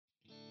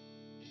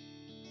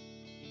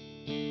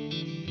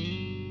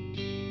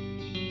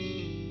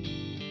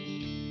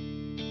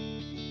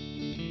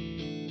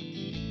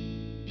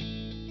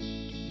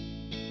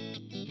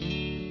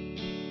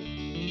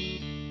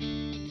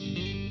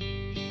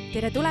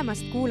Tere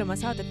tulemast kuulama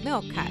saadet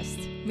Nõocast.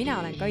 Mina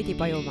olen Kaidi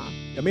Pajumaa.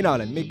 Ja mina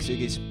olen Mikk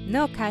Sügis.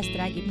 Nõocast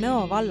räägib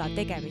Nõo valla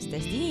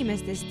tegemistest,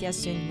 inimestest ja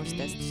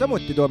sündmustest.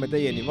 Samuti toome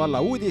teieni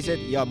valla uudised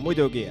ja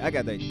muidugi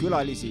ägedaid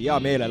külalisi ja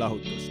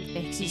meelelahutust.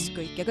 Ehk siis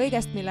kõik ja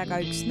kõigest,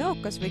 millega üks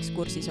nõokas võiks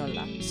kursis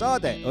olla.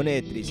 Saade on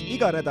eetris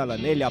iga nädala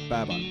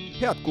neljapäeval.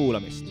 Head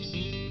kuulamist!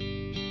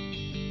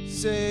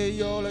 See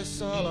ei ole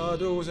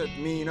saladus,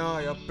 et mina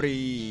ja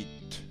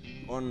Priit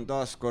on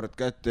taas kord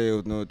kätte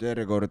jõudnud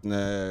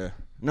järjekordne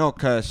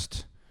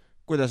Nõocast.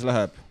 Kuidas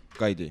läheb,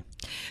 Kaidi?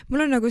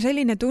 Mul on nagu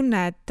selline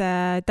tunne,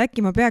 et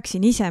äkki ma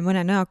peaksin ise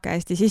mõne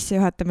Nõocasti sisse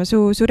juhatama.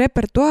 Su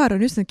repertuaar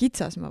on üsna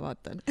kitsas, ma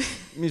vaatan.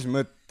 Mis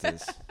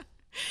mõttes?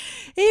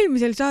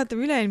 Eelmises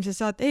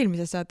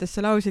saates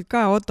sa lausid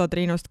ka Otto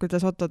Triinust,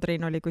 kuidas Otto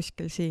Triin oli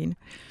kuskil siin.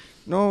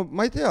 No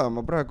ma ei tea,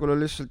 ma praegu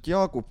olen lihtsalt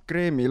Jaagup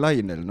Kreemi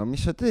lainel. No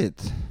mis sa teed?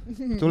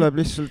 Tuleb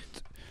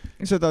lihtsalt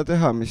seda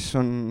teha, mis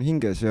on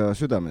hinges ja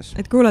südames.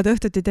 Et kuulad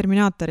õhtuti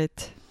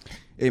Terminaatorit?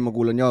 Ei, ma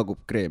kuulen Jaagup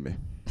Kreemi.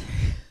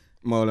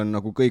 Ma olen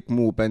nagu kõik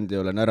muu bändi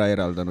olen ära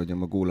eraldanud ja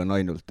ma kuulen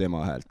ainult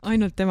tema häält.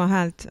 Ainult tema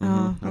häält?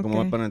 Aga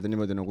ma panen ta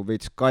niimoodi nagu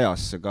veits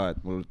kajasse ka,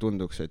 et mul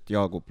tunduks, et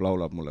Jaagup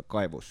laulab mulle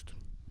kaevust.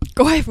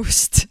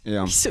 Kaevust?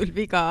 Mis sul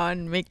viga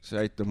on, Mikk? See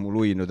aitab mul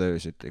uinuda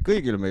öösiti.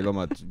 Kõigil meil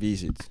omad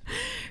viisid.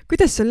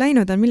 Kuidas sul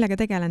läinud on? Millega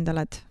tegelenud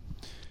oled?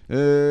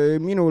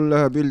 Minul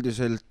läheb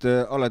üldiselt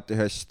alati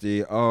hästi,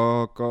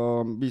 aga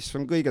mis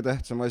on kõige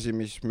tähtsam asi,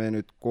 mis me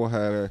nüüd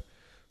kohe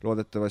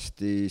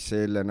loodetavasti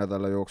selle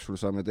nädala jooksul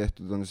saame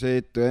tehtud, on see,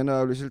 et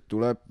tõenäoliselt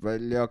tuleb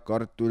välja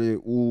Kartuli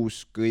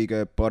uus,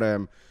 kõige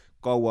parem,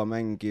 kaua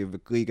mängiv,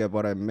 kõige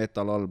parem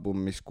metalalbum,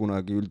 mis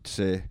kunagi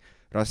üldse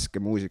raske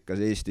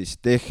muusikas Eestis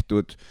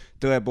tehtud.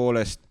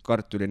 Tõepoolest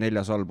Kartuli 4.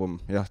 album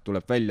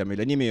tuleb välja,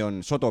 mille nimi on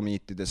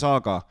Sodomiitide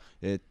saaga,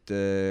 et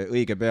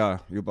õige pea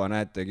juba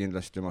näete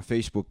kindlasti oma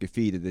Facebooki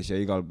feedides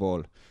ja igal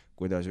pool,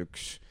 kuidas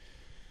üks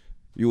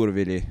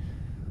juurvili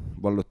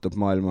vallutab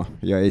maailma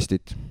ja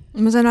Eestit.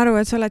 Ma saan aru,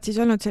 et sa oled siis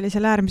olnud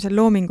sellisel äärmiselt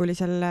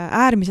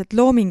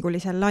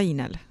loomingulisel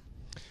lainel.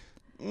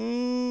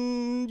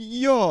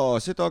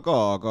 Jaa, seda ka,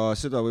 aga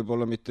seda võib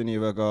olla mitte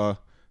nii väga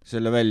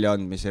selle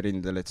väljaandmise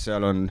rindel, et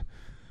seal on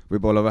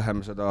võib-olla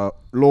vähem seda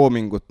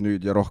loomingut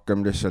nüüd ja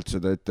rohkem lihtsalt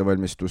seda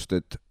ettevalmistust,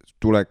 et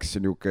tuleks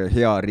niuke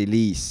hea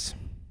reliis.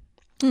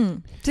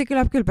 See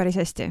kõlab küll päris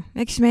hästi.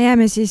 Eks me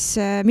jääme siis,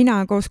 mina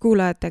koos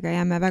kuulajatega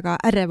jääme väga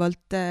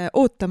ärevalt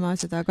ootama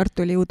seda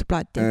Kartuli uut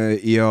plaati.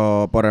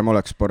 Ja parem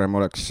oleks,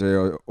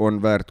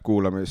 on väärt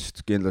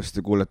kuulamist.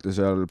 Kindlasti kuulete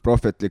seal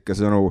prohvetlikke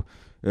sõnu,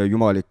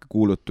 jumalikke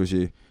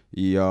kuulutusi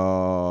ja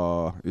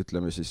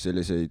ütleme siis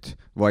selliseid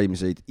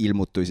vaimseid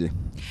ilmutusi.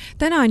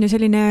 Täna on ju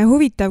selline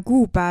huvitav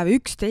kuupäev,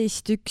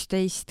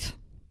 11.11.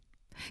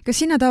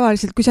 Kas sina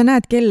tavaliselt, kui sa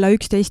näed kella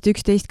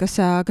 11.11, kas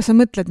sa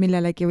mõtled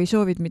millelegi või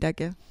soovid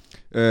midagi?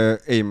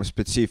 Ei, ma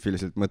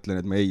spetsiifiliselt mõtlen,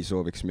 et ma ei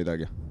sooviks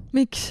midagi.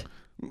 Miks?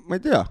 Ma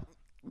ei tea.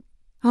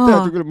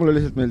 Tead ju küll, mulle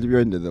lihtsalt meeldib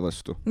jonnide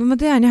vastu. No ma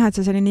tean jah, et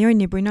sa selline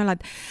jonnipuin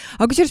oled.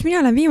 Aga kusjuures mina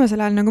olen viimasel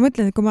ajal nagu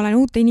mõtlen, et kui ma olen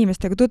uute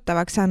inimestega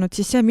tuttavaks saanud,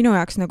 siis see on minu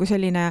jaoks nagu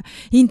selline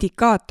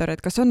indikaator,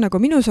 et kas on nagu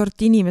minu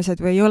sorti inimesed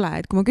või ei ole.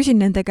 Et kui ma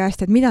küsin nende käest,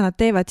 et mida nad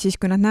teevad siis,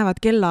 kui nad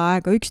näevad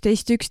kellaaega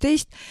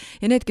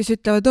 11.11 ja need, kes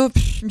ütlevad,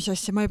 mis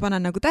asja, ma ei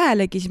pane nagu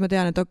tähelegi, siis ma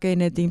tean, et okei,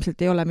 need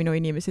ilmselt ei ole minu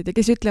inimesed. Ja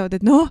kes ütlevad,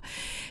 et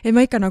et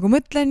ma ikka nagu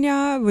mõtlen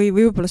ja või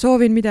võib-olla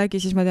soovin midagi,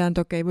 siis ma tean,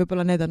 et okei,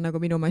 võib-olla need on nagu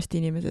minu masti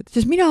inimesed.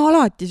 Sest mina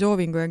alati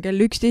soovin, kui on kell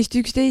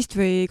 11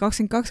 või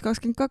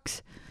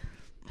 22.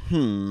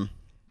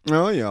 No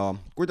jaa,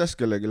 kuidas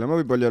kellegile? Ma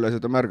võib-olla ei ole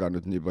seda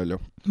märganud nii palju.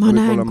 Ma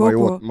näen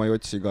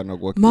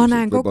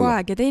kogu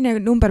aeg ja teine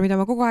number, mida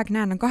ma kogu aeg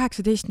näen, on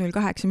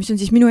 18.08, mis on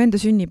siis minu enda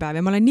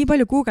sünnipäev ja ma olen nii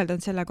palju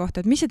googeldanud selle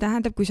kohta, et mis see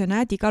tähendab, kui sa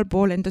näed igal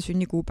pool enda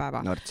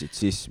sünnikuupäeva.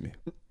 Nartsissismi.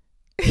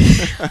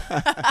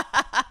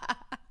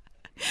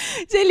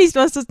 Sellist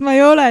vastust ma ei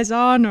ole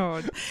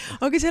saanud.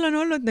 Aga seal on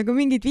olnud nagu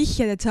mingid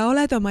vihjed, et sa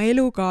oled oma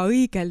eluga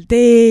õigel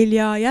teel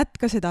ja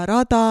jätka seda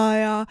rada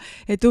ja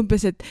et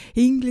umbes, et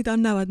inglid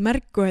annavad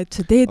märku, et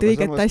sa teed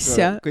õiget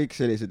asja. Kõik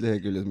sellised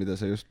leheküljed, mida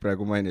sa just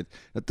praegu mainid.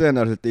 Nad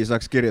tõenäoliselt ei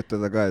saaks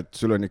kirjutada ka,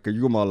 et sul on ikka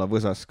jumala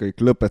võsas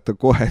kõik, lõpeta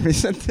kohe, mis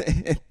sa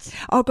teed.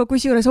 Aga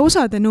kusjuures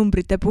osade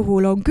numbrite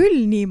puhul on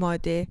küll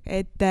niimoodi,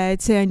 et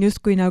see on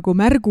justkui nagu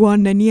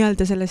märguanne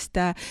nii-öelda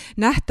sellest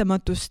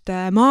nähtamatust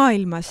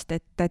maailmast,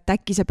 et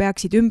äkki sa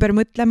peaksid ümber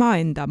mõtlema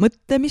enda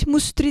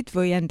mõtlemismustrid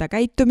või enda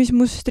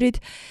käitumismustrid,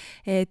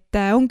 et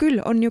on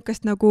küll, on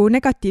niukest nagu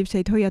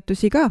negatiivseid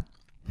hoiatusi ka.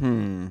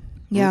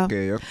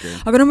 Okay.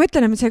 Aga no ma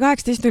ütlen, et see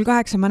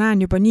 18.08 ma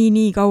näen juba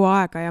nii kaua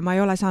aega ja ma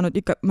ei ole saanud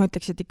ma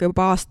ütleks, et ikka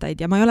juba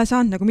aastaid ja ma ei ole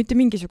saanud nagu mitte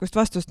mingisugust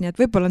vastust, nii et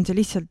võib-olla on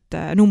see lihtsalt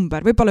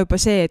number, võib-olla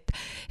juba see,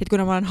 et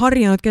kuna ma olen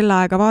harjunud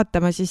kellaaega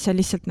vaatama, siis see on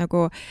lihtsalt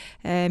nagu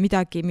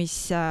midagi,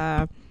 mis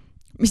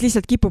mis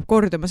lihtsalt kipub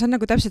korduma. See on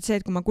nagu täpselt see,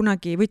 et kui ma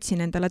kunagi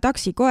võtsin endale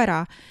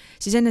taksikoera,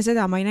 siis enne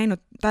seda ma ei näinud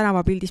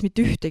tänavapildis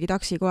mitte ühtegi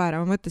taksikoera.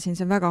 Ma mõtlesin,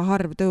 see on väga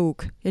harv tõug.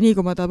 Ja nii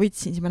kui ma ta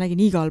võtsin, siis ma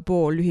nägin igal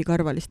pool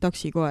lühikarvalist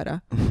taksikoera.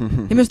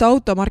 Ja minust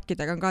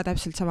automarkidega on ka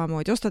täpselt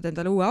samamoodi. Ostad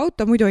endale uue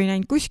auto, muidu ei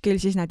näinud kuskil,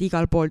 siis näed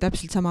igal pool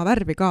täpselt sama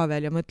värvi ka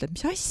veel ja mõtled,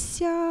 mis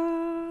asja?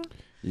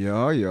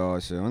 Ja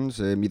see on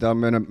see, mida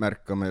me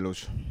märkame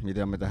elus,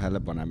 mida me tähele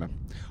paneme.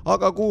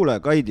 Aga kuule,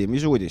 Kaidi,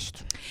 mis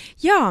uudist?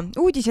 Jaa,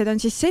 uudised on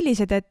siis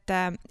sellised, et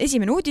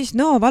esimene uudis,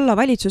 Nõo valla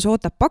valitsus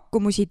ootab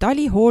pakkumusi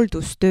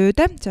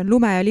talihooldustööde, see on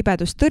lume- ja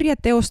libedustõrje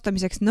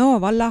teostamiseks Nõo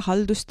valla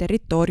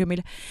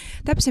haldusterritooriumil.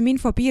 Täpsem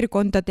info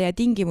piirkondade ja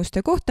tingimuste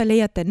kohta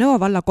leiate Nõo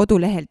valla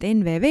kodulehelt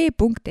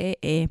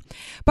nvv.ee.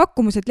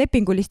 Pakkumused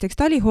lepingulisteks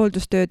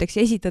talihooldustöödeks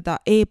esitada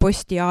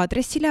e-posti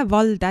aadressile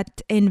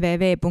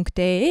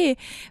vald@nvv.ee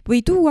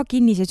või tuua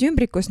kinnises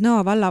ümbrikus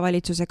Nõo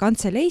vallavalitsuse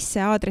kantseleisse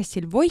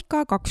aadressil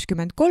Voika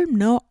 23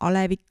 Nõo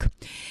Alevik.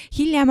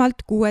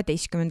 Hiljemalt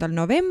 16.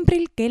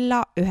 novembril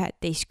kella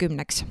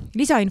 11.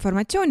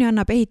 Lisainformatsiooni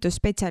annab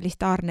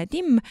ehitusspetsialist Aarne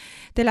Timm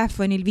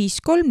telefonil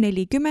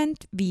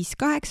 5340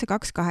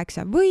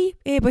 5828 või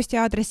e-posti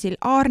aadressil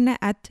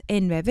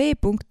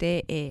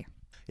aarne@nvv.ee.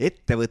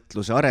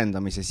 Ettevõtluse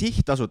arendamise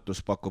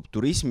sihtasutus pakub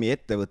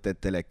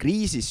turismiettevõtetele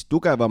kriisist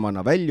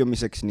tugevamana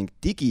väljumiseks ning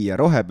digi- ja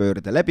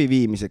rohepöörde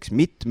läbiviimiseks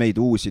mitmeid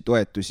uusi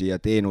toetusi ja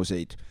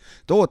teenuseid.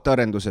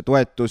 Tootearenduse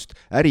toetust,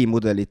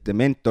 ärimudelite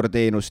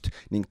mentorteenust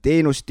ning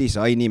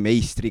teenusdisaini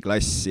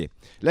meistriklassi.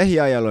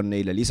 Lähiajal on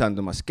neile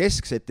lisandumas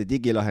kesksete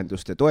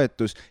digilahenduste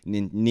toetus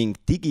ning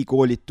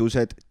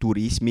digikoolitused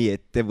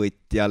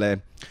turismiettevõtjale.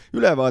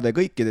 Ülevaade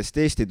kõikidest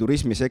Eesti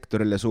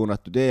turismisektorile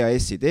suunatud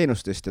EAS-i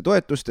teenustest ja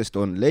toetustest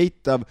on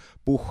leitav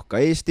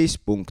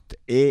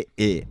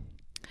puhkaeestis.ee.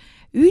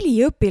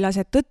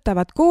 Üliõpilased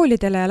tõttavad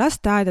koolidele ja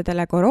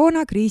lasteaedadele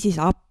koroonakriisis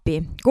appi.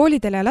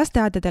 Koolidele ja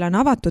lasteaedadele on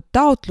avatud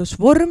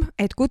taotlusvorm,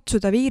 et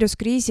kutsuda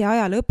viiruskriisi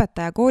ajal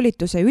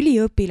õpetajakoolituse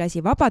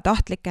üliõpilasi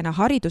vabatahtlikena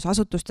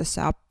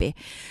haridusasutustesse appi.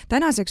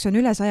 Tänaseks on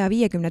üle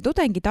 150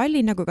 tudengi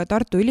Tallinna kui ka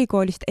Tartu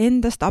Ülikoolist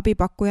endast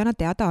abipakkujana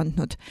teada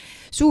andnud.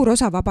 Suur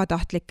osa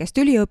vabatahtlikest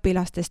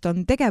üliõpilastest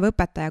on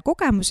tegevõpetaja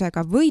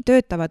kogemusega või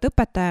töötavad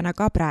õpetajana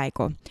ka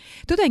praegu.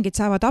 Tudengid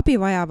saavad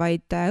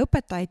abivajavaid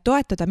õpetajaid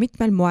toetada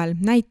mitmel moel,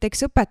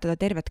 näiteks õpetada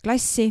tervet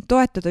klassi,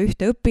 toetada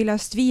ühte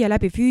õpilast, viia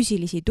läbi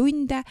füüsilisi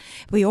tunde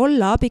või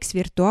olla abiks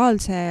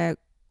virtuaalse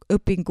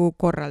õpingu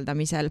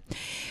korraldamisel.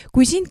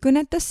 Kui sind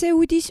kõnetas see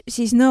uudis,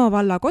 siis Nõo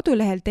valla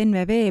kodulehelt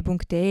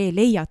nvv.ee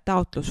leiad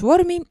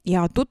taotlusvormi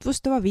ja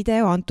tutvustava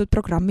video antud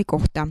programmi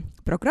kohta.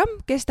 Programm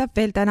kestab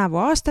veel tänavu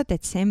aasta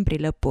detsembri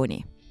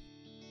lõpuni.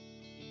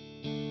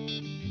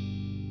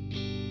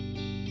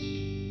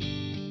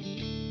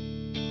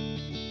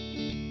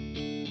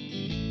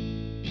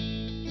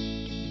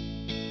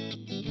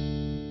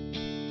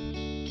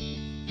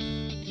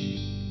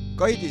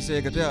 Kaidi,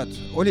 seega tead,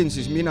 olin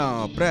siis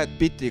mina Brad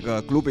Pittiga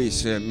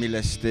klubis,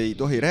 millest ei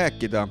tohi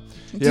rääkida.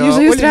 Ja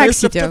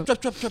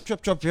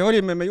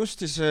olime me just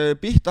siis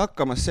pihta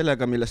hakkamas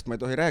sellega, millest ma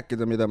ei tohi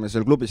rääkida, mida me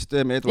seal klubis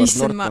teeme.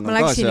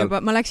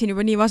 Ma läksin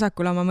juba nii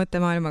vasakule oma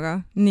mõttemaailmaga.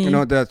 Nii.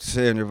 No tead,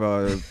 see on juba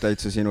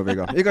täitsa sinu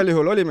viga. Igal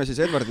juhul olime siis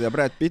Edwardi ja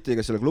Brad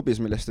Pittiga selle klubis,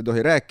 millest ei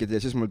tohi rääkida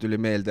ja siis mul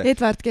tuli meelde.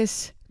 Edward,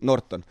 kes?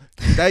 Norton.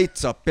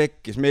 Täitsa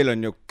pekkis. Meil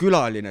on ju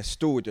külaline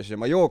stuudios ja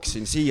ma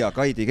jooksin siia.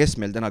 Kaidi, kes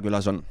meil täna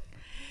külas on?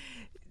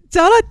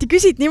 Sa alati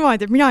küsid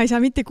niimoodi, et mina ei saa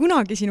mitte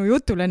kunagi sinu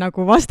jutule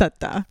nagu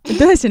vastata. Et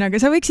ühesõnaga,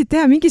 sa võiksid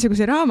teha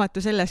mingisuguse raamatu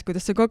sellest,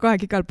 kuidas sa kogu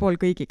aeg igal pool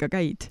kõigiga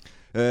käid.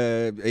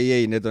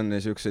 Ei, need on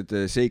niisugused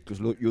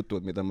seiklusjutud,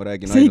 mida ma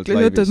räägin ainult laivis.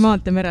 Seiklusjutud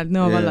maalt ja merelt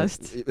Nõo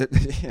vallast.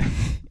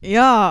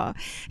 Jaa,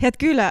 head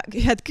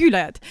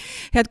kuulajad,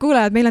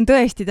 meil on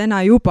tõesti täna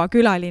juba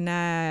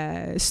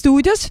külaline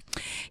stuudios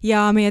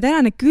ja meie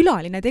tänane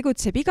külaline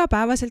tegutseb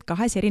igapäevaselt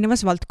 2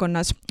 erinevas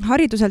valdkonnas.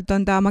 Hariduselt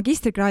on ta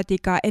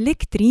magistrikraadiga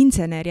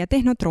elektriinsener ja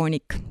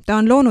tehnotroonik.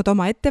 Ta on loonud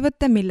oma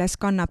ettevõtte, milles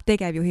kannab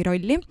tegevjuhi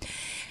rolli.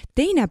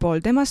 Teine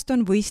pool temast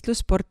on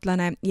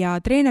võistlussportlane ja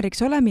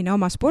treeneriks olemine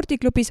oma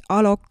spordiklubis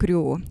Alo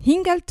Crew.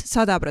 Hingelt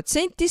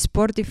 100%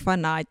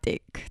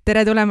 spordifanaatik.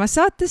 Tere tulemast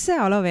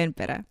saatesse, Alo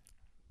Veenpere.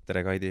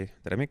 Tere Kaidi,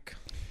 tere Mikk.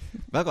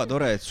 Väga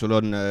tore, et sul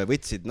on,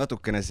 võtsid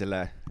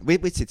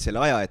selle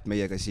aja, et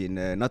meiega siin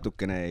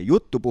natukene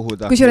juttu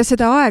puhuda. Kusjuures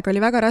seda aega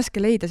oli väga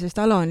raske leida, sest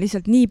Alo on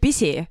lihtsalt nii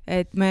pisi,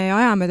 et me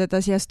ajame teda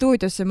siia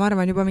stuudiosse, ma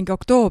arvan, juba mingi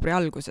oktoobri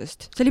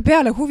algusest. See oli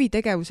peale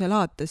huvitegevuse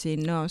laata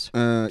siin Nõos.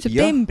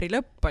 Septembri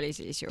lõpp oli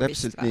siis ju.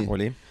 Täpselt nii.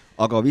 Oli.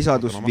 Aga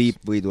visadus viib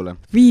võidule.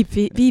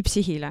 Viib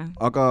sihile.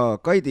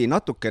 Aga Kaidi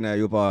natukene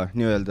juba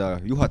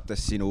nii-öelda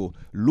juhatas sinu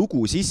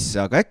lugu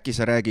sisse, aga äkki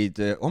sa räägid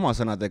oma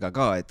sõnadega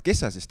ka, et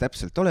kes sa siis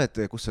täpselt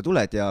oled, kus sa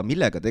tuled ja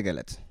millega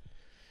tegeled?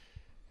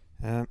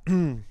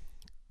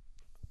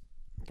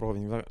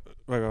 Proovin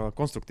väga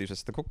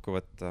konstruktiivselt seda kokku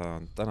võtta.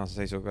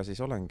 Tänase seisuga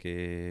siis olengi,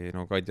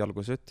 no Kaidi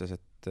alguses ütles,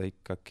 et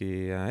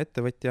ikkagi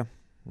ettevõtja,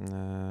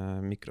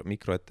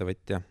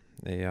 mikroettevõtja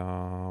ja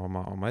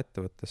oma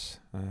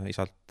ettevõttes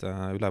isalt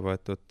üle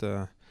võetud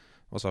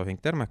osaühing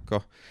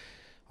Termeko.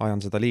 Ajan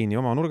seda liini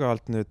oma nurga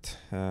alt nüüd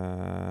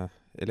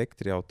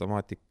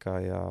elektriautomaatika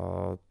ja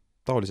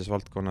taolises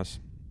valdkonnas.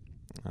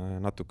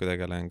 Natuke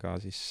tegelen ka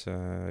siis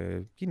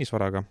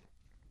kinnisvaraga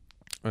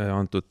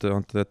antud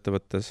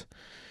ettevõttes.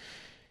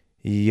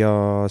 Ja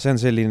see on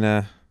selline,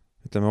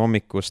 ütleme,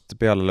 hommikust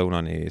peale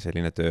lõunani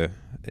selline töö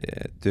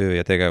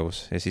ja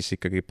tegevus. Ja siis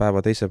ikkagi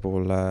päeva teise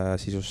poole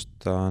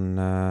sisustan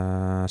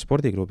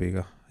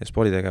spordiklubiga ja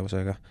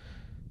sporditegevusega.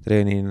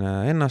 Treenin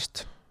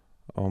ennast,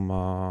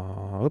 oma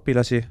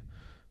õpilasi,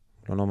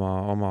 mul on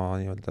oma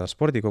nii-öelda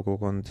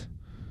spordikogukond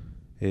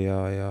ja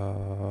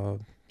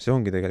see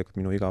ongi tegelikult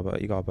minu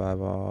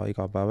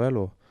igapäeva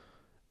elu.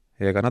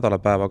 Ja ega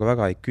nädalapäevaga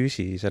väga ei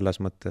küsi selles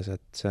mõttes,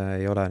 et see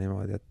ei ole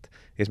niimoodi, et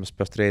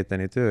esmaspäevast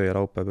reedeni töö ja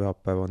laupäev,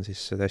 pühapäev on siis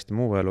täiesti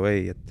muu elu,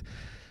 ei, et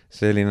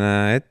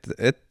selline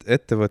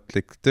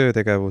ettevõtlik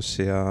töötegevus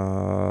ja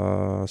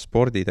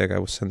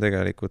sporditegevus, see on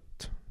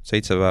tegelikult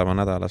 7 päeva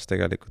nädalas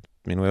tegelikult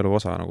minu elu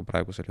osa nagu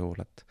praegusel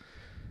juhul, et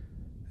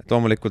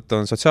loomulikult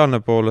on sotsiaalne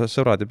pool,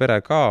 sõbrad ja pere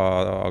ka,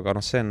 aga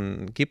see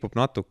kipub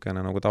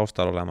natukene nagu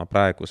taustal olema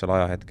praegusel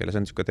ajahetkel ja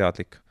see on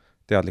niisugune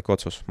teadlik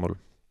otsus mul.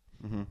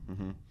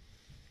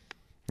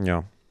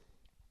 Jaa.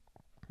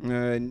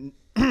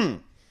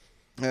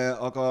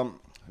 Aga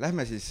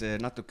lähme siis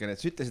natukene, et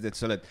sa ütlesid, et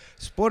sa oled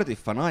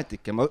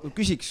spordifanaatik ja ma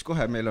küsiks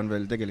kohe, meil on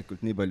veel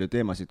tegelikult nii palju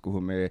teemasid, kuhu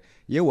me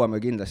jõuame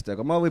kindlasti,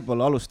 aga ma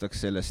võib-olla alustaks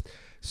sellest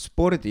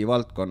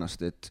spordivaldkonnast,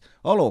 et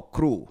Alo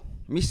Crew,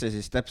 mis see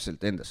siis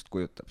täpselt endast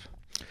kujutab?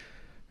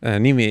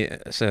 Nimi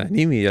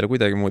ei ole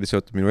kuidagi moodi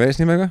seotud minu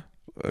eesnimega,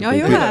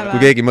 kui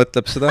keegi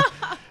mõtleb seda.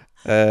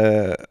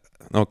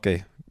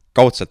 Okei.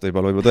 Kaudselt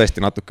võib-olla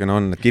tõesti natukene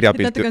on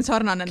kirjapilt. Natuke on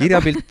sarnane.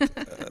 Kirjapilt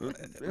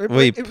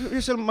võib...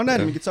 Ma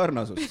näen mingit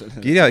sarnasust.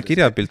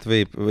 Kirjapilt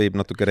võib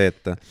natuke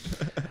reeta.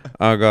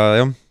 Aga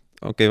jah,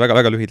 okei,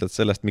 väga lühidalt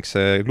sellest, miks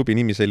see klubi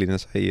nimi selline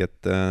sai,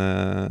 et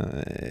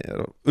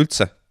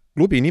üldse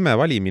klubi nime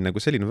valimine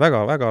kui selline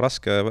väga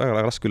raske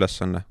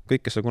ülesanne.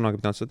 Kõik, kes on kunagi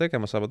pidanud seda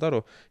tegema, saavad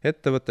aru.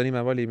 Ettevõtte nime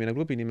valimine,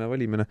 klubi nime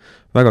valimine,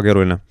 väga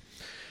keeruline.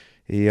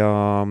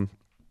 Ja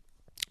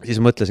siis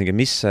mõtlesingi,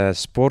 mis see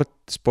sport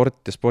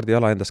ja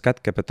spordiala endas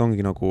kätkeb, et ongi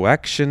nagu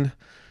action,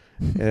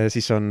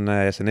 siis see on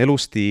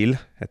elustiil,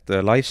 et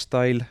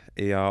lifestyle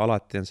ja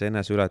alati on see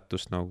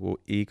eneseületus nagu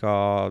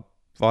iga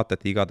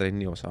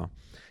trenni osa.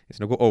 Ja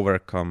see nagu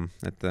overcome,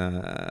 et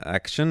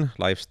action,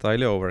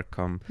 lifestyle ja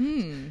overcome.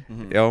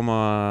 Ja oma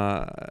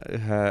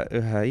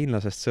ühe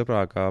hiinlasest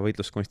sõbraga,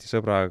 võitluskunsti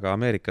sõbraga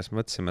Ameerikas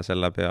mõtlesime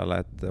selle peale,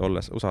 et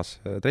olles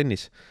USAs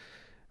trennis,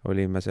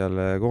 olime seal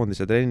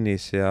koondise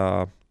trennis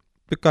ja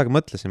tükk aega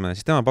mõtlesime,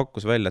 siis tema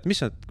pakkus välja, et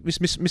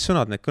mis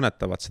sõnad need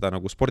kõnetavad seda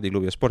nagu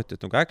spordiklubi ja sporti,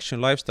 et nagu action,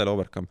 lifestyle,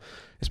 overcome.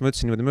 Ja siis ma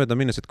ütlesin niimoodi mööda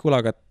minnes, et kuule,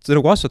 aga see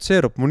nagu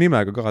assotseerub mu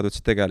nimega ka, ta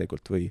ütles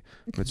tegelikult või.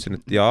 Ma ütlesin,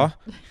 et jaa,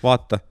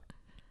 vaata.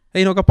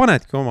 Ei, no aga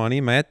panedki oma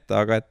nime ette,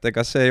 aga et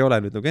ega see ei ole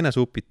nüüd nagu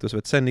eneseupitus,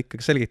 et see on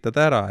ikkagi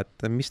selgitada ära, et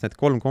mis need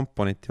 3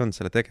 komponenti on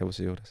selle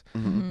tegevuse juures.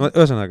 No,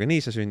 ühesõnaga,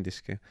 nii see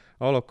sündiski.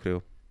 Alo Crew.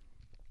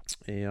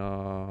 Ja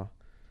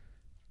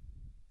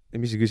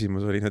mis see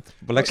küsimus oli nüüd?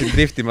 Ma läksin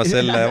driftima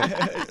selle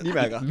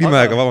nimega,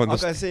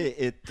 vabandust. Aga see,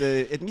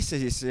 et mis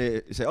see siis,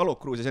 see Alo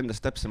Crew siis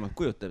endast täpsemalt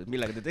kujutab, et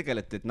millega te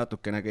tegelete, et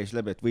natukene käis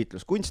läbi, et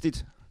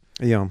võitluskunstid?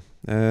 Jaa,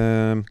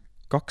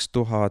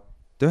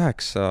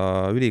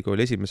 2009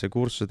 ülikooli esimese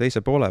kursuse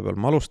teise poole peal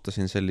ma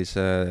alustasin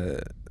sellise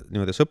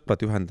niimoodi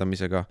sõprade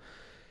ühendamisega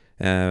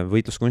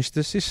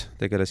võitluskunstides siis,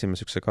 tegelesime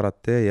sellise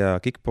karate ja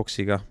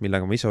kickboksiga,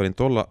 millega ma ise olin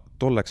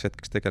tolleks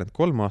hetkeks tegelenud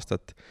 3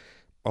 aastat,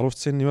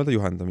 alustasin niimoodi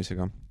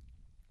juhendamisega.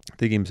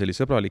 Tegime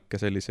sõbralikke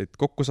selliseid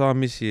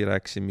kokkusaamisi,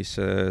 rääkisime, mis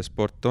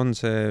sport on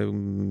see,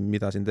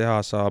 mida siin teha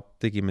saab,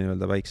 tegime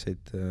niimoodi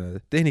väikseid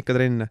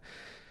tehnikatrenne.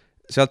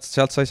 Sealt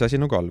sai see asi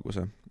nagu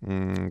alguse,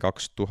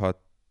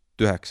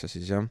 2009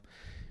 siis, jah.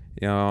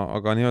 Ja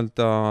aga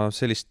niimoodi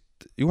sellist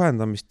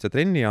juhendamist ja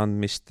trenni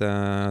andmist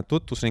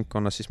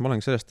tutvusringkonnas, siis ma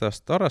olen sellest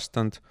ajast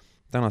harrastanud,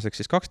 tänaseks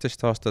siis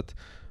 12 aastat,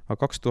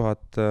 aga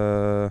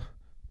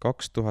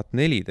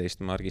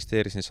 2014 ma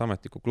registreerisin siis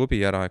ametliku klubi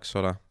ära, eks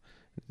ole.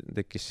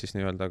 Tekkis siis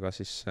nii-öelda ka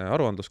siis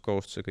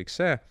aruandluskohustus ja kõik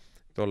see,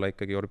 et olla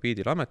ikkagi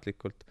orbiidil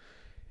ametlikult.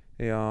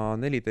 Ja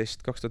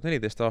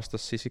 2014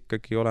 aastast siis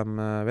ikkagi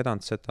oleme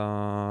vedanud seda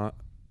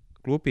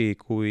klubi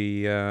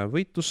kui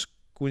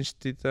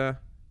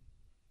võitluskunstide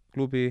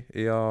klubi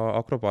ja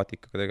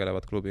akrobaatikaga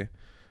tegelevad klubi.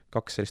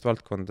 2 sellist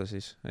valdkonda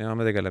siis. Ja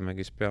me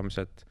tegelemegi siis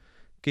peamiselt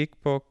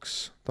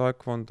kickboks,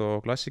 taekwondo,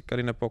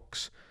 klassikaline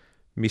boks,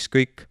 mis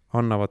kõik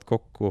annavad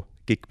kokku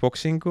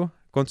kickboksingu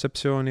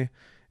kontseptsiooni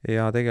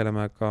ja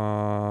tegeleme ka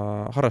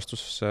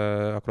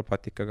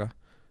harrastusakrobaatikaga.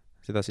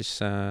 Seda siis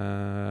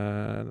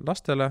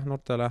lastele,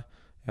 noortele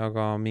ja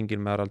ka mingil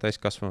määral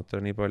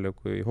täiskasvanutele nii palju,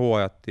 kui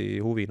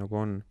hooajati huvi nagu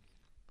on.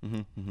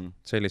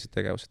 Sellised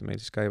tegevused meil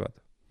siis käivad.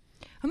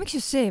 Aga miks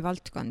just see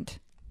valdkond?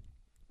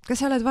 Kas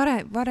sa oled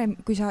varem,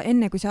 kui sa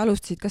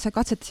alustasid, kas sa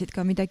katsetasid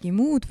ka midagi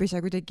muud või sa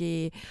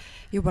kuidagi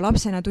juba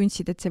lapsena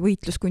tundsid, et see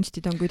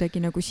võitluskunstid on kuidagi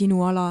nagu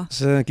sinu ala?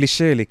 See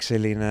klišeelik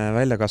selline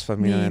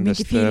väljakasvamine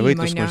nendest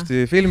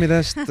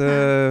võitluskunstifilmidest,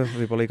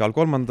 võib-olla igal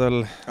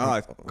kolmandal.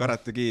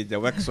 Karate Kid ja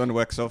Wax on,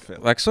 Wax off.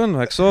 Wax on,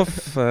 Wax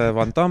off,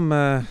 Van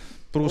Damme,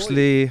 Bruce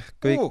Lee,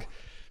 kõik.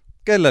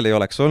 Kellel ei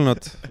oleks olnud,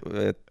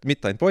 et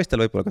mitte ainult poistel,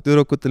 võib-olla ka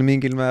tüdrukutel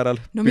mingil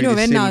määral. No minu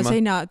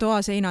venna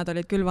toa seinad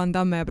olid küll Van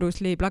Damme ja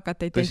Bruce Lee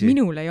plakateid,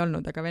 minul ei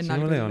olnud, aga vennal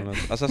küll. Ei olnud,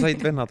 aga sa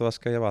said vennatoas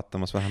käia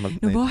vaatamas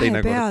vähemalt no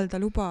vahepeal ta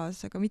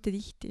lubas, aga mitte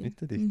tihti.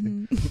 Mitte tihti.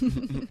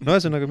 No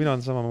ühesõnaga, mina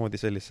olen samamoodi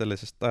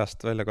sellisest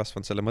ajast välja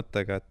kasvanud selle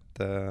mõttega, et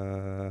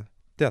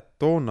tead,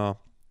 toona,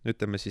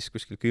 ütleme siis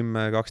kuskil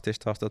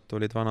 10-12 aastat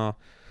olid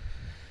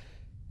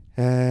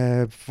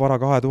vara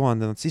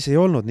 2000, siis ei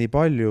olnud nii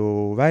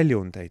palju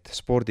väljundeid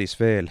spordis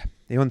veel.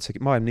 Ei olnud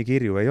see maailm nii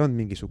kirju, ei olnud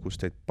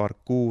mingisugusteid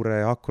parkuure,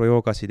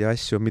 akrojoogasid ja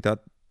asju,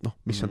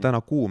 mis on täna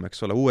kuum,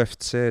 eks ole,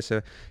 UFC, see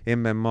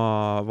MMA,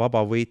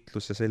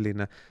 vabavõitlus ja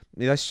selline,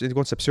 neid asju, neid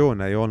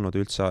kontseptsioone ei olnud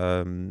üldse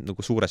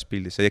nagu suures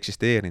pildis, ei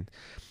eksisteerinud.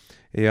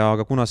 Ja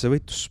aga kuna see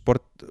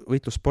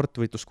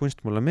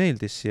võitluskunst mulle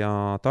meeldis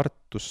ja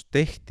Tartus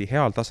tehti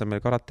heal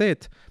tasemel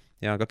karateed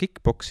ja ka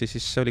kickboksi,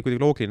 siis see oli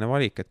kuidagi loogiline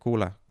valik, et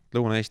kuule,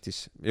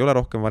 Lõuna-Eestis ei ole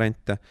rohkem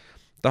variante,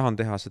 tahan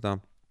teha seda.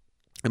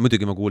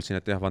 Muidugi ma kuulsin,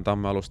 et Van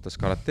Damme alustas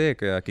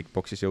karateega ja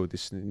kickboksis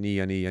jõudis nii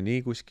ja nii ja nii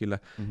kuskile.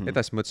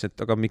 Edasi mõtlesin,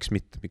 et aga miks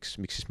mitte, miks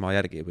siis ma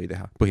järgi ei või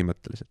teha,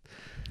 põhimõtteliselt.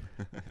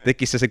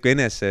 Tekkis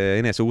see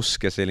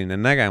eneseusk ja selline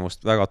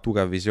nägemust, väga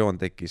tugev visioon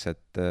tekkis,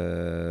 et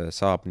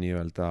saab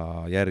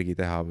nii-öelda järgi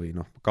teha või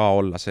ka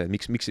olla see,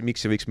 miks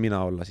ei võiks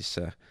mina olla siis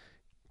see,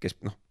 kes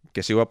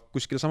jõuab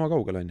kuskile sama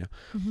kaugele, on ju.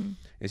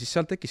 Ja siis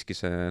seal tekkiski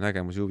see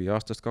nägemus juvi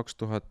aastast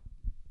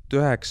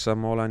 2009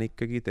 ma olen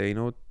ikkagi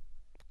teinud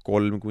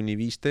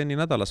 3-5 trenni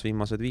nädalas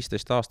viimased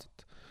 15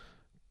 aastat.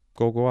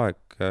 Kogu aeg,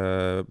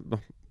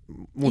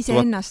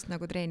 Iseennast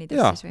nagu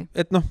treenides siis või?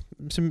 Et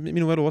see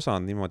minu elu osa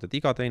on niimoodi, et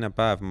iga teine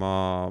päev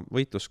ma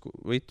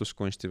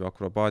võitluskunsti või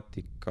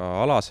akrobaatika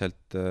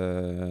alaselt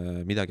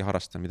midagi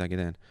harrastan, midagi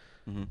teen.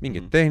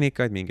 Mingeid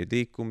tehnikaid, mingeid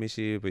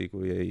liikumisi või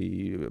kui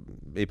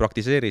ei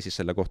praktiseeri, siis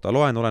selle kohta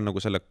loen, olen nagu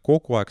selle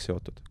kogu aeg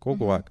seotud,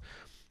 kogu aeg.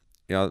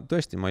 Ja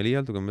tõesti, ma ei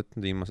liialdu, kui ma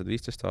ütlen, viimased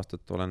 15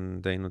 aastat olen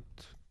teinud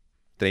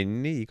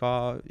trenni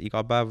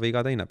iga päev või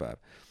iga teine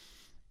päev.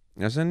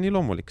 Ja see on nii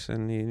loomulik, see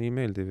on nii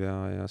meeldiv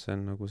ja see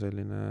on nagu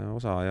selline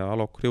osa ja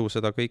Alo Crew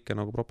seda kõike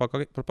nagu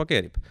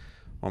propageerib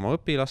oma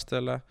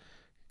õpilastele,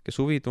 kes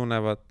huvi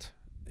tunnevad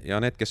ja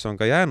need, kes on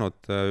ka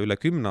jäänud üle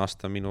 10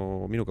 aasta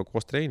minuga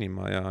koos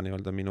treenima ja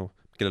nii-öelda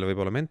kellele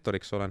võib-olla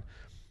mentoriks olen,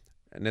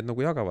 need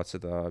nagu jagavad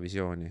seda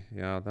visiooni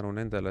ja tänu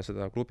nendele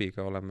seda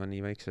klubiga oleme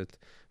nii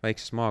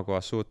väikses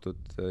maakohas suutud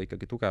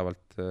ikkagi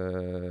tugevalt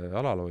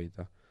alal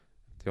hoida.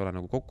 Et ei ole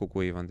nagu kokku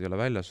kuivanud, ei ole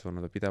välja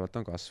surnud, pidevalt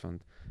on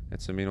kasvanud. Et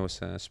see minu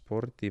see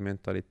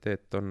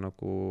spordimentaliteet on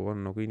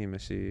nagu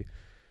inimesi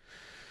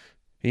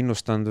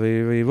innustanud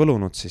või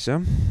võlunud siis,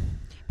 jah.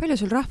 Palju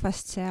sul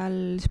rahvast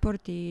seal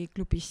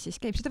spordiklubis siis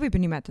käib? Seda võib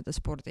ju nimetada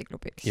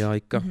spordiklubiks. Ja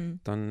ikka.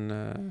 Ta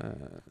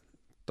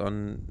on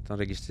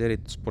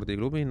registreeritud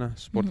spordiklubina.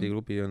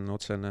 Spordiklubi on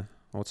otsene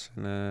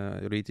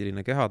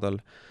juriidiline keha tal.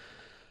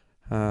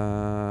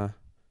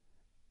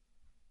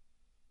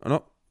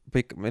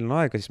 Meil on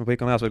aega, siis ma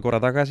põikan ajas veel korra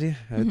tagasi.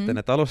 Ütlen,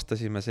 et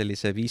alustasime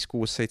sellise 5,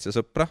 6, 7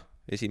 sõpra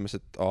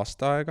esimesed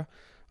aasta aega,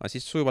 aga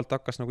siis sujuvalt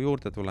hakkas nagu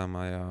juurde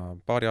tulema ja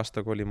paari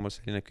aastaga oli mul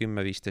selline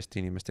 10-15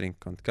 inimest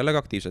ringkond, kellega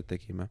aktiivselt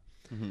tegime.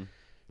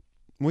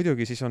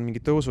 Muidugi siis on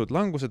mingid tõusud,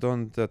 langused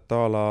olnud, et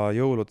ala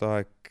jõulude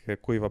aeg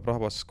kuivab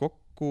rahvas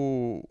kokku,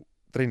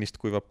 trennist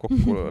kuivab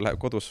kokku,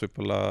 kodus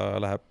võib-olla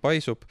läheb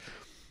paisub.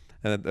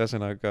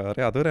 Ühesõnaga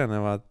read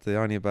õrenevad,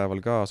 jaanipäeval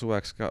ka,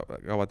 suveks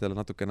kaovad jälle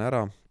natukene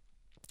ära,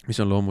 mis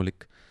on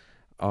loomulik.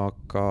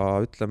 Aga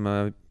ütleme,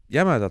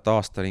 jämedalt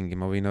aasta ringi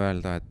ma võin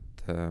öelda, et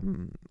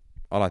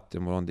alati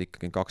on mul olnud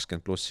ikkagi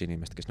 20+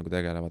 inimest, kes nagu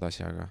tegelevad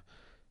asjaga.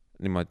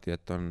 Niimoodi,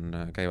 et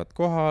käivad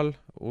kohal,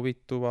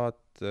 huvituvad,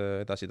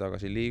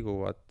 edasi-tagasi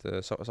liiguvad,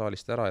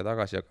 saalist ära ja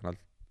tagasi, aga nad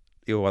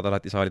jõuavad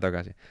alati saali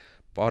tagasi.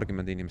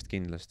 20 inimest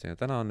kindlasti ja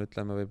täna on,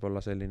 ütleme,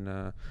 võib-olla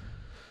selline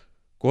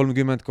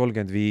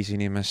 30-35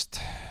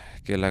 inimest,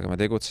 kellega me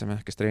tegutseme,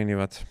 kes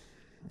treenivad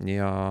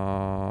ja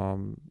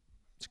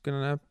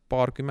selline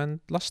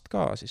 20 last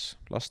ka siis.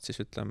 Last siis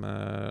ütleme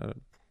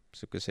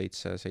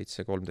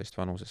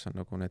 7-13 vanuses on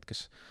nagu need, kes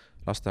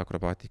laste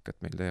akrobaatikat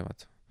meil teevad.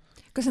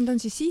 Kas nad on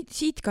siis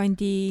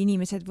siitkandi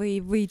inimesed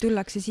või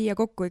tullakse siia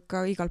kokku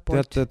ikka igalt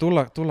poolt? Tead,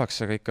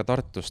 tullakse ka ikka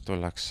Tartust,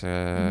 tullakse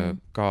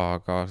ka,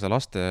 aga seda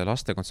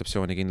laste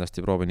kontseptsiooni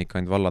kindlasti proovin ikka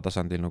ainult valla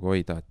tasandil nagu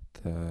hoida, et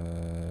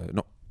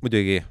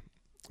muidugi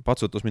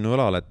patsutus minu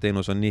õlale, et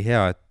teenus on nii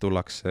hea, et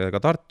tullakse ka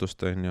Tartust,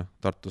 on ju.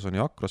 Tartus on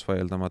ju Akros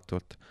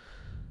vaieldamatult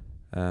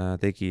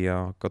tegija,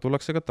 aga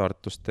tullakse ka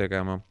Tartust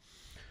tegema.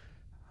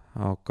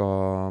 Aga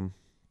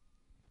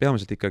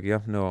peamiselt ikkagi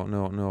jah,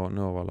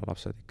 Nõo valla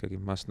lapsed ikkagi.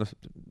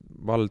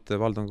 Vald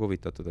on ka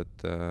huvitatud, et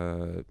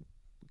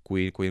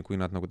kui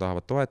nad nagu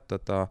tahavad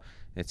toetada,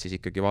 et siis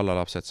ikkagi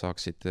vallalapsed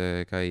saaksid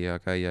käia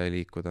ja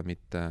liikuda,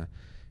 mitte,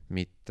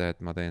 et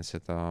ma teen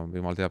seda,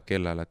 jumal teab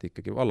kellele, et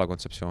ikkagi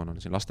vallakontseptsioon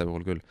on siin laste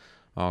puhul küll.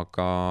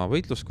 Aga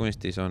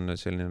võitluskunstis on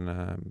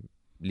selline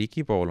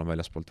ligipool on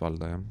väljaspoolt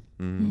valda, jah.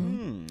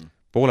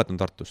 Pooled on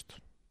Tartust.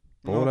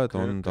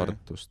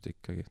 Tartust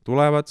ikkagi.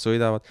 Tulevad,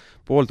 sõidavad,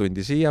 pool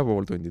tundi siia,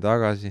 pool tundi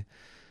tagasi.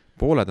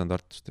 Pooled on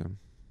Tartust, jah.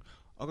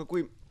 Aga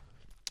kui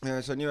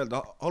sa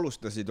nii-öelda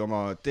alustasid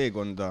oma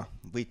teekonda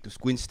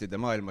võitluskunstide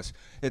maailmas,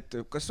 et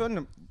kas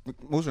on,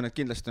 ma usun, et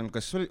kindlasti on,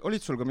 kas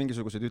olid sul ka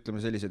mingisugused, ütleme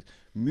sellised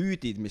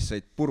müüdid, mis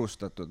said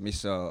purustatud,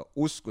 mis sa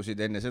uskusid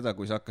enne seda,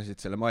 kui sa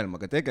hakkasid selle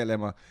maailmaga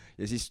tegelema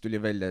ja siis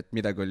tuli välja, et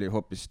midagi oli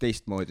hoopis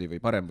teistmoodi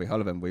või parem või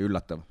halvem või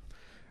üllatav?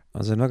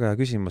 See on väga hea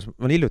küsimus.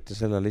 Ma olen hiljuti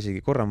sellele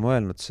isegi korra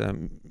mõelnud, see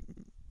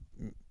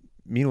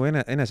minu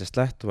enesest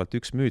lähtuvalt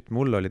üks müüt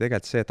mul oli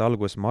tegelikult see, et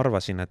alguses ma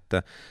arvasin, et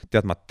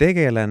tead, ma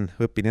tegelen,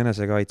 õpin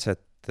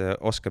enesekaitset,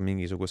 oskan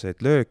mingisuguseid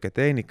lööke,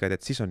 tehnikaid,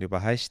 et siis on juba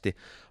hästi,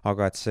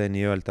 aga et see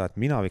nii-öelda, et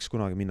mina võiks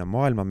kunagi minna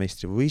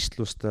maailmameistri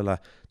võistlustele,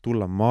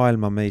 tulla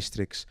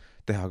maailmameistriks,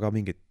 teha ka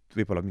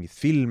võib-olla mingid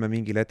filme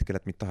mingil hetkel,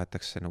 et mind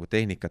tahetakse nagu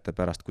tehnikate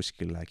pärast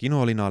kuskile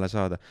kinolinale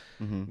saada.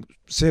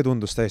 See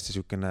tundus täiesti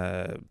niisugune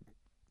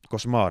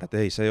košmaar, et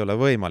ei, see ei ole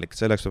võimalik,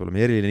 selleks võib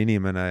olema eriline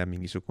inimene ja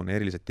mingisugune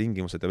erilised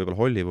tingimused ja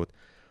võib-olla Hollywood.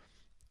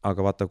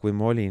 Aga vaata, kui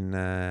ma olin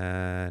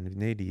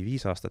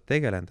 4-5 aastat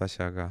tegelenud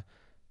asjaga,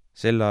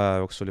 selle aja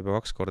jooksul juba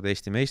 2 korda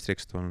Eesti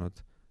meistriks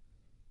tulnud,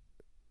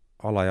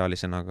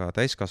 alaealisena ka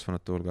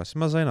täiskasvanute hulgas, siis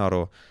ma sain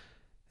aru,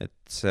 et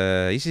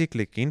see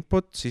isiklik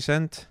input,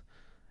 sisend,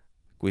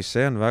 kui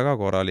see on väga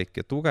korralik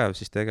ja tugev,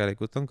 siis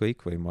tegelikult on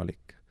kõik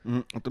võimalik.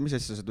 Oota, mis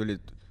asja sa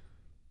tulid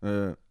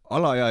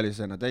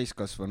alaealisena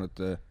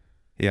täiskasvanute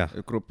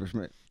grupis?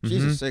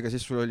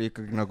 Siis sul oli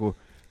ikkagi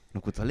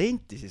nagu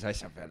talenti siis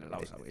asja peale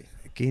lausa või?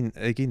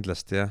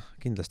 Kindlasti jah,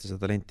 kindlasti see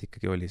talent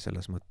ikkagi oli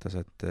selles mõttes,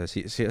 et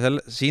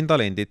siin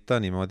talendita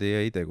niimoodi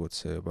ei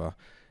tegutse juba,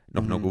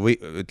 nagu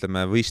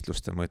ütleme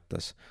võistluste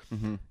mõttes.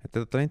 Et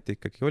teda talenti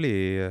ikkagi oli,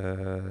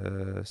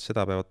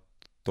 seda peavad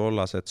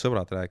tollased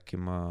sõbrad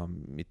rääkima,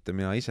 mitte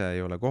mina ise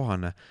ei ole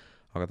kohane,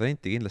 aga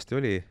talenti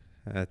kindlasti oli,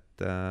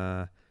 et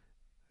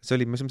see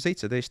oli, ma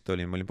 17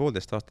 olin, ma olin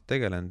 1,5 aastat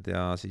tegelenud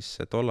ja siis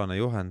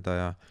tollane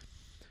juhendaja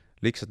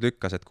lihtsalt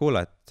lükkas, et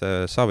kuule, et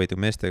sa võid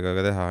ju meestega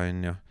ka teha,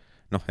 on ju.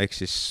 Ehk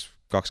siis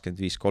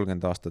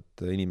 25-30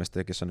 aastat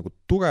inimestega, kes on nagu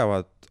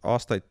tugevad,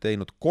 aastaid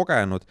teinud,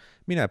 kogenud,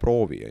 mine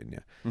proovi, on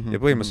ju. Ja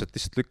põhimõtteliselt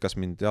lihtsalt lükkas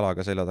mind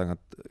jalaga selja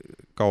tagant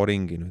kao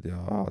ringi nüüd ja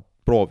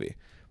proovi.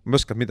 Ma ei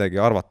oskanud midagi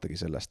arvatagi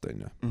sellest,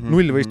 on ju.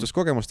 0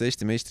 võistluskogemust,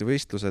 Eesti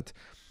meistrivõistlused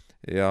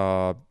ja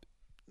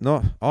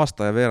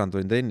aasta ja veerand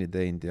olin trenni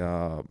teinud ja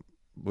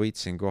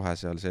võitsin kohe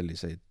seal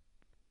selliseid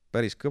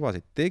päris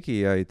kõvasid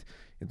tegijaid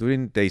ja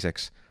tulin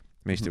teiseks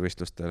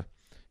meistrivõistlustel.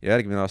 Ja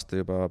järgmine aasta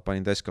juba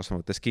panin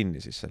täiskasvanutes kinni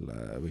siis selle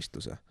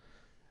võistluse.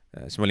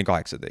 Siis ma olin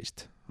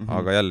 18,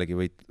 aga jällegi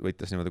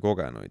võitas niimoodi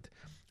kogenuid.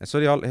 Et see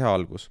oli hea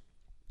algus.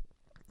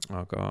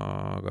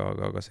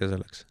 Aga see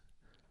selleks.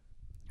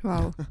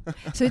 Vau.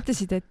 Sa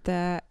ütlesid, et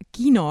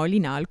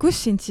kinolinal, kus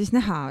sind siis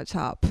näha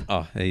saab?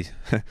 Ei.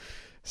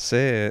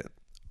 See,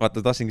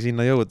 vaata, tahtsingi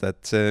sinna jõuda,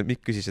 et see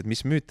Mikk küsis, et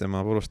mis müüte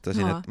ma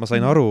purustasin, et ma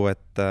sain aru,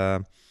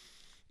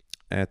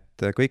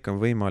 et kõik on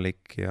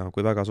võimalik ja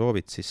kui väga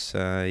soovid, siis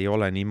ei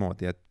ole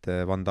niimoodi, et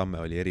Van Damme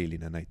oli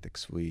eriline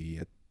näiteks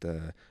või et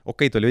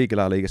okei, ta oli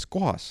õigel ajal õiges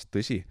kohas,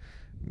 tõsi,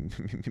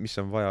 mis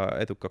on vaja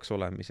edukaks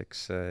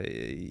olemiseks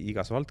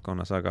igas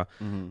valdkonnas, aga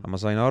ma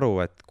sain aru,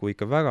 et kui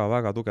ikka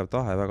väga-väga tugev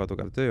tahe, väga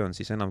tugev töö on,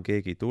 siis enam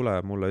keegi ei tule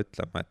mulle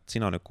ütlema, et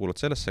sina nüüd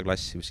kuulud sellesse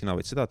klassi või sina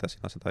võid seda teha,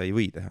 sina seda ei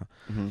või teha.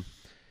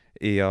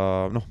 Ja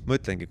ma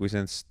ütlengi, kui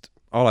sellest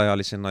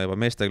alaealisena juba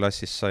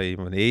meesteklassis sai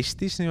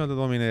Eestis niimoodi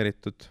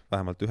domineeritud,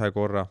 vähemalt 1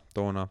 korra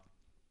toona,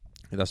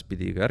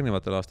 edaspidi ka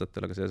järgnevatel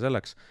aastatel, aga see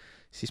selleks,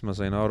 siis ma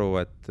sain aru,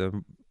 et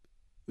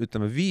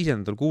ütleme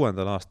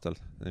 5.-6. aastal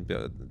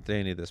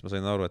treenides ma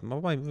sain aru, et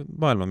ma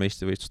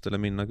maailmameistrivõistlustele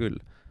minna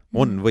küll.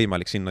 On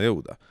võimalik sinna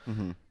jõuda.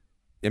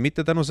 Ja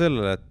mitte tänu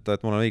sellele,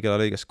 et mul on õigel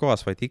ajal õiges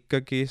kohas, vaid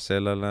ikkagi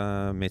sellele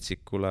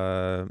metsikule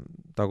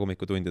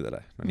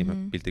tagumikutundidele, nii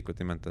piltlikult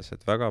nimetas,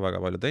 et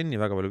väga-väga palju trenni,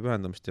 väga palju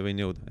pühendumist ja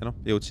võin jõuda. Ja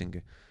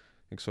jõudsingi.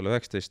 Eks ole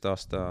 19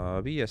 aasta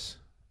viies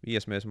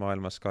mees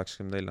maailmas,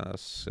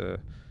 84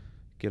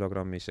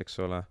 kilogrammis, eks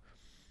ole.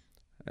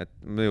 Et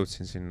ma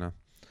jõudsin sinna.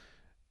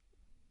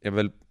 Ja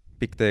veel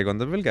pikk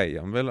teekond on veel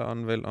käia,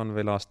 on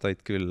veel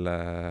aastaid küll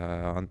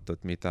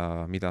antud,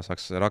 mida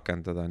saaks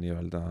rakendada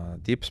nii-öelda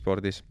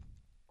tippspordis.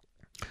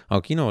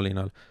 Aga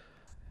kinolinal.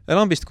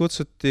 Lambist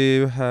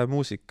kutsuti ühe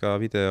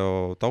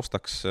muusikavideo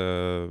taustaks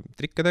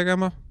trikke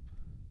tegema.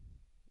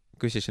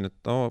 Küsisin,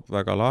 et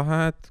väga lahe,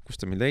 et kus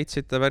te mind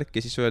leidsite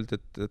värki, siis öeldi,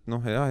 et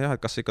jah,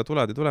 kas ikka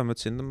tuled ja tule, ma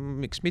ütlesin,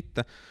 miks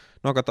mitte.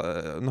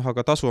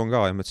 Aga tasu on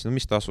ka ja ma ütlesin,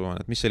 mis tasu on,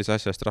 et mis sellise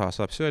asja eest raha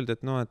saab. Siis öeldi,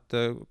 et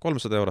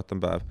 300 eurot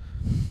on päev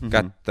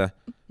kätte.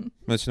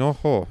 Ma ütlesin,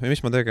 ja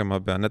mis ma tegema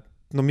pean, et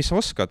mis sa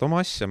oskad, oma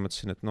asja, ma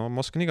ütlesin, et ma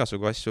oskan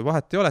igasugu asju,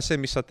 vahet ei ole see,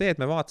 mis sa teed,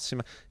 me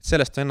vaatasime,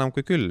 sellest on enam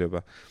kui küll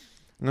juba.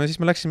 no siis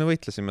me läksime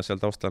võitlesime seal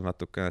taustal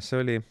natuke, see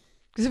oli...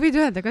 Kas sa võid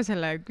öelda ka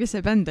selle, mis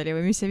see bänd oli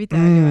või mis see video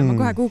oli või? Ma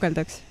kohe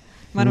guugeldaks.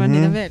 Ma arvan,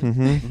 neid on veel.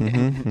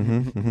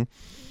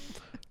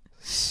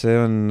 See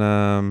on...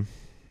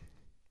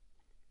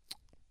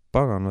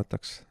 pagan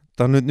võtaks.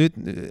 Ta on nüüd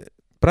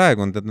praegu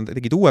on, nad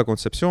tegid uue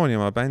kontseptsiooni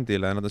oma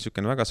bändile, nad on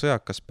selline väga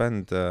sõjakas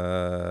bänd,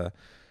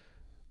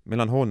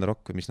 melanhoolne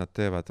rock, mis nad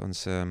teevad, on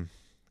see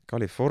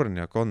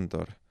California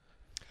Condor.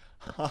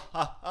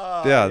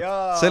 Tead,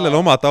 sellel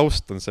oma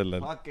taust on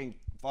sellel.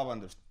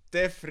 Vabandust,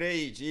 Death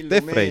Rage,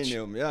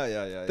 Illuminium,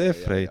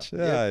 Death Rage,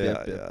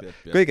 ja.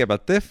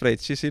 Kõigepealt Death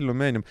Rage, siis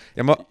Illuminium.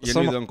 Ja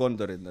nüüd on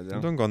Condorid nad,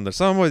 jah. Nüüd on Condor.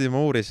 Samamoodi ma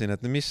uurisin,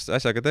 et mis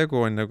asjaga tegu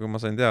on ja kui ma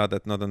sain teada,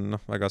 et nad on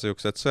väga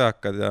sellised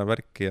sõjakad ja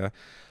värki ja...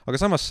 Aga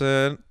samas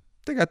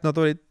tegelikult nad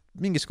olid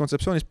mingis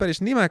kontseptsioonis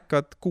päris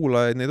nimekad,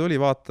 kuulajaid neid oli,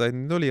 vaatajaid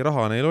neid oli,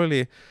 raha neil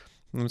oli.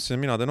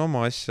 Mina teen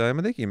oma asja ja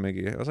me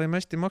tegimegi.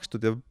 Saime hästi makstud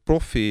ja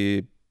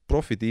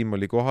profitiim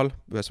oli kohal,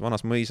 ühes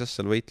vanas mõisas,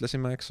 seal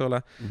võitlesime, eks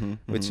ole.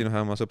 Võtsin ühe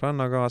oma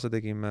sõbranna kaasa,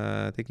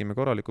 tegime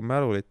korralikku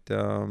mälulit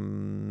ja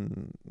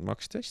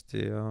maksti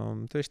hästi ja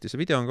tõesti,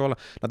 see video on ka ole.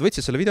 Nad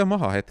võtsid selle video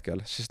maha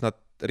hetkel, sest nad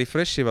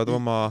refreshivad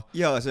oma...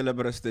 Jaa,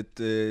 sellepärast, et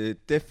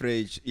Death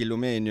Rage,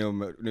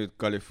 Illuminium, nüüd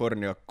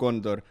California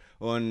Condor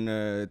on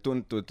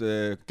tuntud,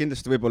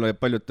 kindlasti võib-olla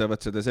paljud teavad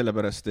seda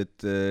sellepärast,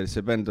 et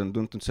see bänd on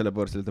tuntud selle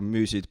poolest, et nad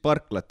müüsid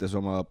parklates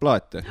oma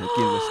plaate, et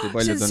kindlasti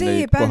paljud on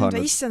neid kohanud.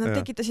 Issa, nad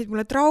tekitasid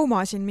mulle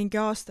trauma siin mingi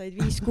aastaid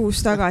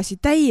 5-6 tagasi,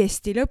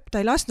 täiesti lõpp,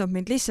 ta ei lasknud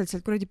mind lihtsalt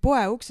sealt kuradi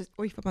poe uksest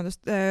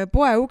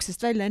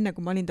välja enne,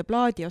 kui ma olin ta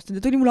plaadi ostnud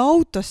ja tuli mulle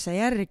autosse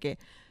järgi.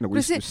 Nagu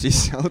istus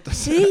sisse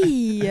autosse?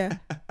 Ei,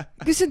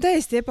 kas see on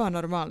täiesti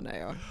ebanormaalne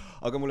ju?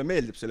 Aga mulle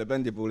meeldib selle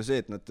bändi puhul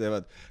see, et nad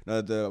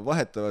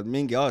vahetavad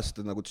mingi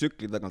aasta nagu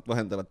tsükli tagant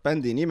vahendavad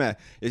bändi nime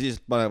ja siis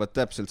panevad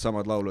täpselt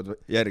samad laulud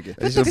järgi.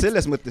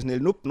 Selles mõttes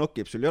neil nupp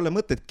nokib, sul ei ole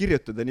mõtet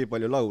kirjutada nii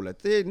palju laule.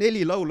 Tee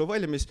 4 laulu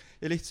valmis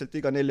ja lihtsalt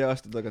iga 4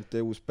 aasta tagant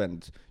tee uus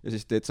bänd ja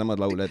siis teed samad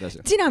laule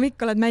edasi. Sina,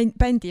 Mikk, oled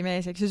bändi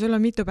mees, eks ju, sul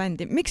on mitu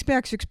bändi. Miks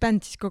peaks üks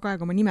bänd siis kogu aeg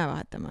oma nime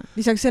vahetama?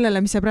 Lisaks sellele,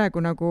 mis sa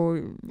praegu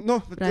nagu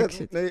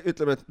rääksid?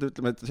 Ütleme,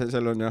 et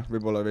seal on jah,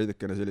 võib-olla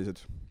veidikene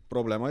sellised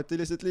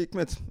problemaatilised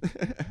liikmed.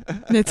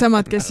 Need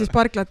samad, kes siis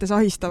parklates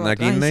ahistavad.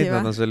 Nägin neid,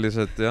 nad on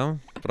sellised, jah,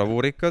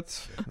 bravuurikad,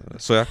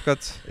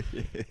 sõjakad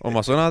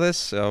oma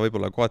sõnades ja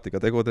võib-olla kohati ka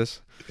tegudes.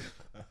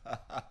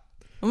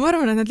 Ma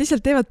arvan, et nad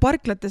lihtsalt teevad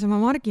parklates oma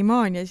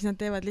margimaani ja siis nad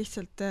teevad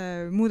lihtsalt,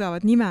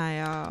 muudavad nime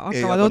ja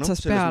hakkavad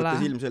otsast peale. Selles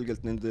mõttes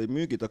ilmselgelt nende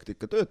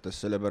müügitaktika töötas,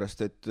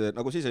 sellepärast, et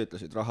nagu siis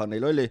ütlesid, raha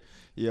neil oli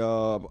ja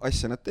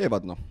asja nad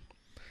teevad,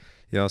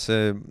 Ja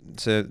see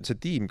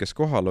tiim, kes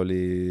kohal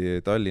oli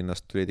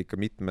Tallinnast, tulid ikka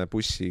mitme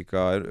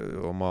bussiga,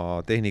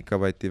 oma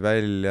tehnika võeti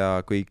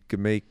välja, kõik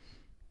meik,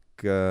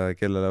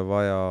 kellele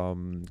vaja,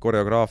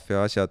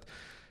 koreograafia asjad.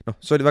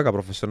 See oli väga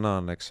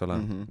professionaalne, eks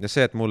ole. Ja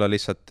see, et mulle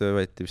lihtsalt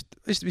võeti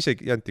vist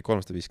isegi janti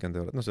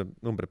 350 €. See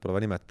numbrid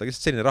pole nimetada.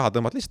 Lihtsalt selline raha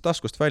tõmbad lihtsalt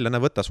taskust välja,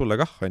 võta sulle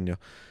kah, on ju.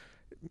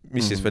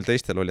 Mis siis veel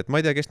teistel oli, et ma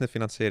ei tea, kes need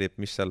finantseerib,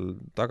 mis seal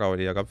taga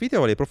oli, aga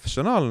video oli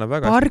professionaalne,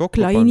 väga hästi kokku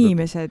pandud. Parkla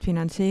inimesed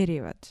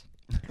finantseerivad.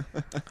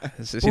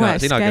 Sina,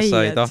 kes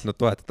sa ei tahtnud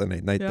toetada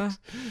neid näiteks.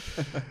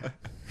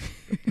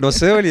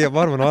 See oli,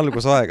 ma arvan,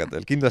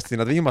 algusaegadel. Kindlasti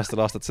nad viimastel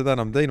aastat seda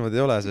enam teinud ei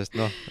ole, sest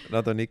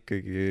nad on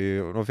ikkagi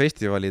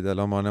festivalidel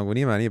oma nagu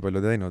nime nii palju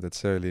teinud, et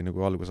see oli nagu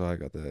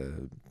algusaegade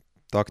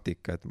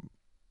taktika, et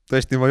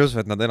tõesti ma ei usu,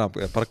 et nad enam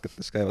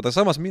parklates käivad. Aga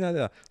samas mina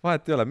tea,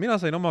 vahet ei ole.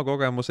 Mina sain oma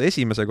kogemuse,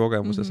 esimese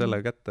kogemuse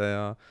selle kätte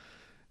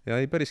ja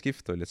ei päris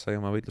kihvt oli, et sai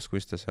oma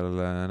võitluskunste seal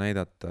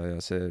näidata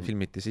ja see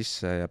filmiti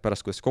sisse ja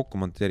pärast, kuidas kokku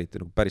monteeriti,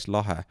 nagu päris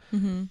lahe.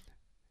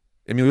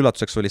 Ja minu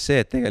üllatuseks oli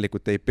see, et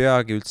tegelikult ei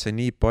peagi üldse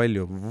nii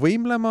palju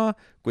võimlema,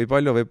 kui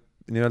palju võib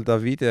nii-öelda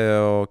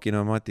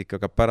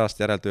videokinomaatikaga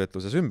pärast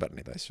järeltöötluses ümber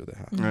neid asju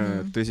teha.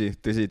 Tõsi,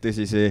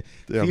 see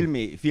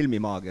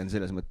filmimaagia on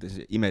selles mõttes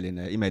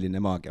imeline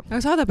maagia.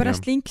 Aga saada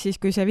pärast link siis,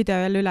 kui see video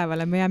jälle üleval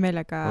on, ma hea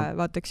meelega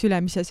vaataks üle,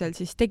 mis sa seal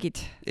siis tegid.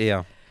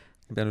 Jaa.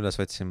 Pean üles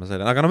võtsima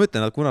selle. Aga ma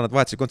ütlen, et kuna nad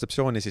vahetasid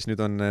kontseptsiooni, siis nüüd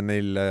on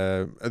neil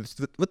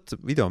võt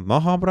video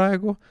maha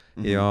praegu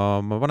ja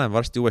ma panen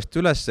varsti uuesti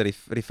üles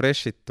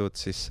refreshitud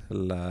siis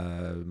selle,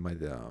 ma ei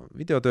tea,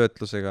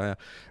 videotöötlusega ja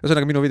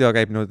ühesõnaga minu video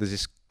käib nüüd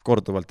siis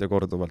korduvalt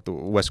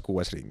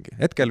uues ringi.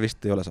 Hetkel vist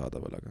ei ole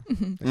saadaval,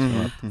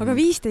 aga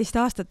 15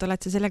 aastat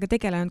oled sa sellega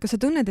tegelenud. Kas sa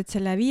tunned, et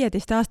selle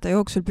 15 aasta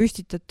jooksul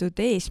püstitatud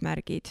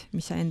eesmärgid,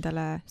 mis sa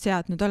endale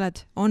seadnud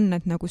oled, on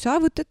need nagu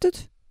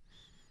saavutatud?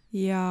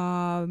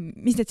 Ja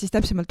mis need siis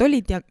täpsemalt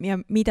olid ja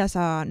mida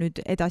sa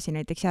nüüd edasi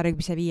näiteks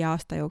järgmise 5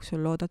 aasta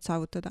jooksul loodad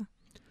saavutada?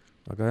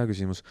 Väga hea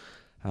küsimus.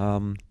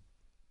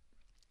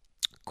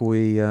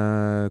 Kui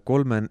 4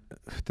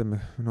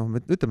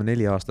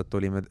 aastat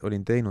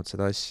olin teinud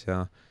seda asja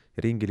ja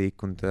ringi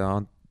liikunud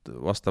ja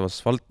vastavas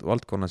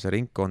valdkonnas ja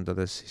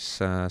ringkondades, siis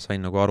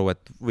sain nagu aru,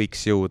 et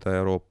võiks jõuda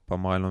Euroopa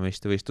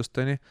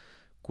maailmameistrivõistlusteni,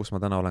 kus ma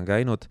täna olen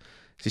käinud,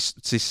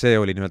 siis see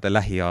oli nii-öelda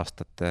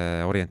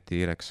lähiaastate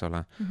orientiir, eks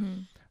ole.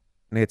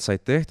 need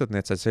said tehtud,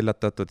 need said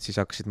seljatatud, siis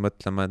hakkasid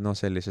mõtlema, et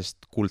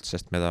sellisest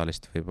kuldsest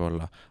medalist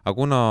võib-olla. Aga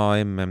kuna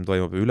MM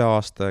toimub üle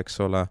aasta, eks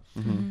ole,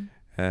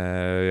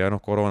 ja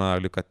koroona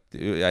ajal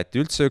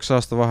jäeti üldse 1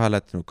 aasta vahele,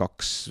 et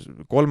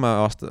 3.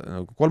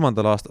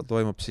 aastal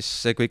toimub, siis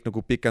see kõik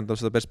nagu pikendab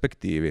seda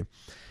perspektiivi.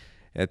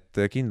 Et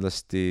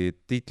kindlasti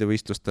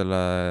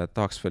tiitlivõistlustele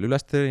tahaks veel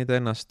üles treenida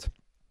ennast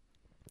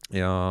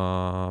ja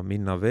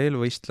minna veel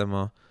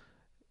võistlema.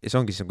 Ja see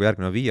ongi siis nagu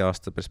järgmine 5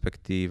 aasta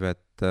perspektiiv,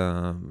 et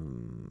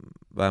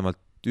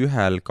vähemalt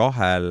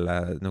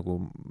 1-2 nagu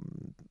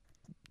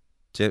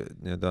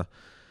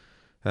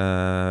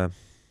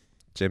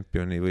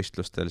tšempioni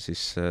võistlustel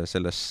siis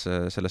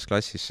selles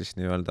klassis siis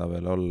nii-öelda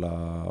veel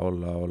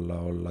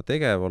olla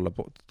tegev,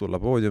 tulla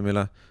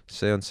poodiumile,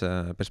 see on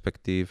see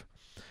perspektiiv.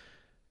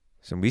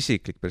 See on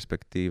isiklik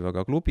perspektiiv,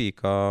 aga klubi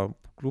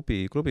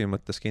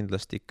mõttes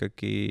kindlasti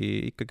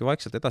ikkagi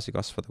vaikselt edasi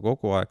kasvada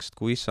kogu aeg, sest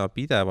kui sa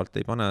pidevalt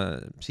ei pane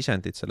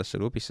sisendit sellesse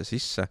klubisse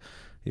sisse,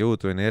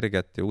 jõudu,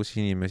 energiat ja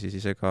uusi inimesi,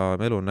 siis ega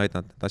elu on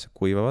näidanud, et asjad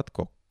kuivavad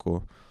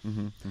kokku.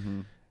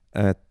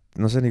 Et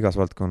see on igas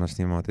valdkonnas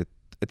niimoodi,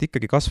 et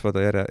ikkagi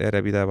kasvada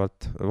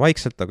järjepidevalt,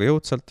 vaikselt, aga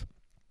jõudsalt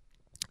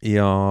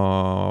ja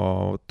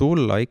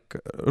tulla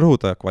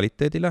rõhuda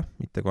kvaliteedile,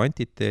 mitte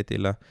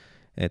kvantiteedile,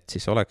 et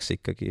siis oleks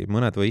ikkagi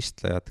mõned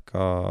võistlejad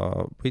ka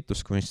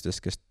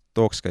võitluskunstidest, kes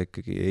tooks ka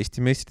ikkagi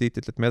Eesti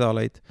meistritiitlit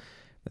medaleid,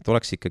 et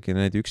oleks ikkagi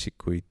neid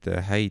üksikuid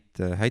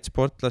häid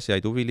sportlasi,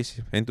 häid huvilisi,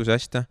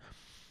 entusiaste,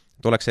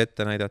 et oleks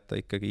ette näidata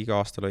ikkagi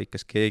iga aasta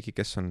lõikes keegi,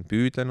 kes on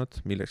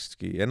püüdlenud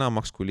millekski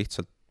enamaks kui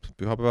lihtsalt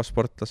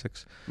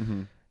pühapäevasportlaseks,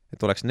 et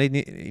oleks neid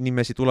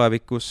inimesi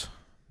tulevikus,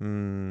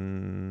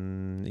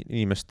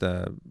 inimeste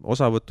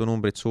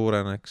osavõtunumbrid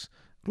suureneks,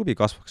 klubi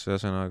kasvaks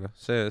ühesõnaga,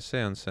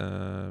 see on see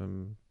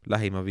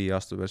lähima 5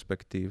 aasta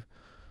perspektiiv.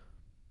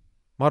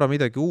 Ma arvan,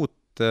 midagi uut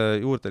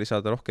juurde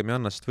lisada rohkem ei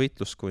anna, sest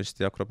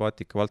võitluskunsti ja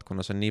akrobaatika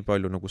valdkonnas on nii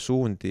palju nagu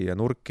suundi ja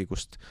nurki,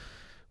 kust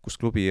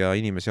klubi ja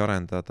inimesi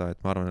arendada, et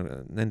ma arvan,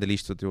 nende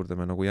liistude juurde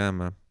me nagu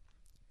jääme.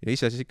 Ja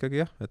ise siis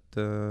ikkagi et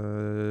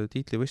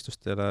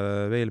tiitlivõistlustele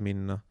veel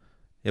minna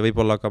ja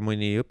võib-olla ka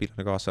mõni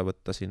õpilane kaasa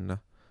võtta sinna,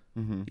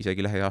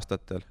 isegi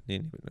lähiaastatel,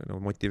 nii nagu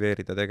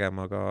motiveerida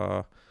tegema ka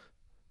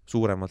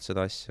suuremalt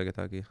seda asja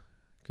kedagi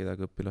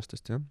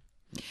õpilastest, jah.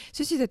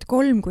 Sa ütlesid, et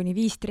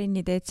 3-5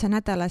 trenni teed sa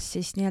nädalas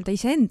siis nii-öelda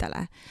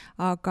iseendale,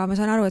 aga ma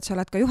saan aru, et sa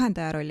oled ka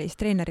juhendaja rollis,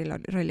 treeneri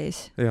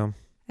rollis. Ja.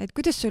 Et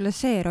kuidas sulle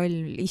see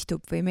roll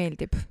istub või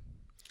meeldib?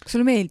 Kas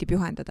sulle meeldib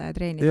juhendada ja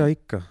treenida? Ja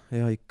ikka.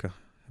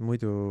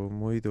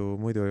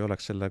 Muidu ei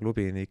oleks selle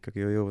klubini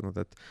ikkagi jõudnud,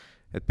 et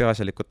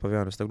peaasjalikult ma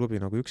vean seda klubi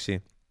nagu üksi.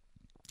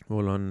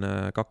 Mul on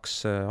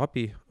 2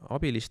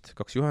 abilist,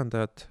 2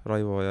 juhendajat,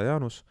 Raivo ja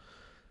Jaanus,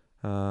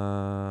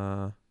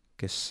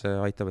 kes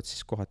aitavad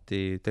siis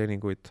kohati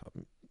treeninguid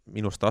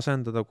minust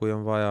asendada, kui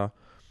on vaja,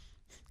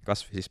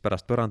 kas või siis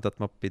pärast põrandat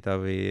mappida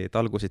või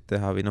talgusid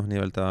teha või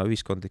nii-öelda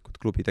ühiskondlikud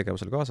klubi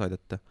tegevusel kaasa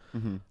aidata.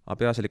 Aga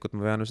peaaselikult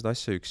ma vean seda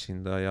asja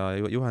üksinda ja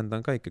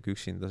juhendan ka ikkagi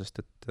üksinda,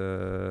 sest et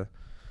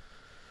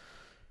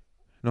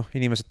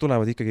inimesed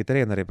tulevad ikkagi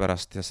treeneri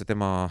pärast ja see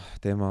tema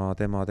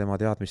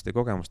teadmiste ja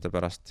kogemuste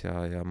pärast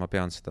ja ma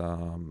pean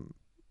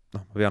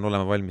ma pean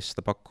olema valmis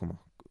seda pakkuma.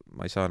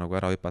 Ma ei saa nagu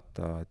ära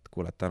hüpata, et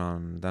kuule, et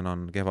täna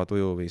on kehva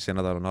tuju või see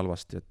nädal on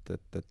halvasti,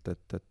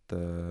 et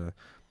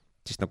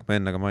siis nagu ma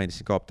enne ka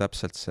mainisin, kaob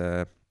täpselt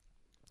see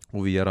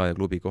huvi ära ja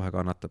klubi kohe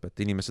kannatab, et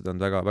inimesed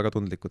on väga, väga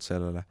tundlikud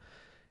sellele,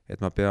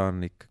 et ma pean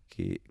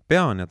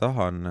ja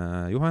tahan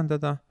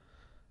juhendada,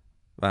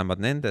 vähemalt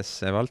nendes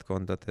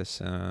valdkondades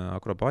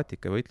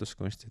akrobaatika ja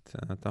võitluskunstid,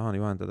 tahan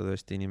juhendada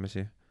tõesti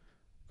inimesi,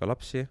 ka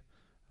lapsi,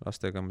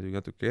 lastega muidugi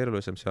natuke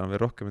keerulisem, seal on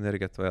veel rohkem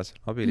energiat vaja,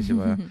 seal on abilisi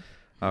vaja,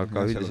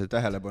 aga üldiselt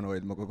tähelepanu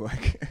hoidma kogu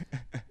aeg.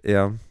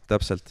 Jah,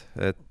 täpselt,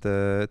 et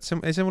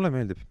see mulle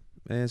meeldib.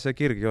 See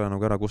kirg ei ole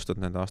nagu ära kustunud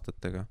nende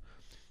aastatega.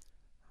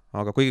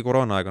 Aga kuigi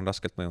koroonaaeg on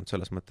raskelt mõjunud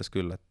selles mõttes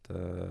küll, et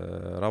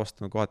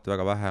rahvastamine kohati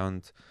väga vähe on,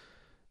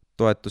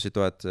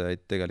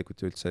 toetajaid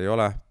tegelikult üldse ei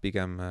ole,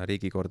 pigem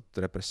riigikord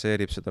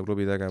represseerib seda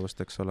klubi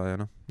tegevust, eks ole, ja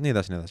nii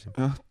edasi.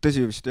 Jah,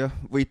 tõsi vist jah,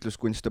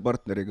 võitluskunstide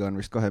partneriga on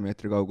vist 2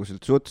 meetri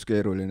kauguselt suuts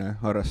keeruline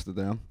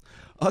harrastada, jah.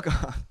 Aga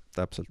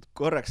täpselt.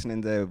 Korraks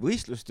nende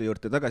võistluste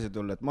juurde tagasi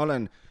tulla, et ma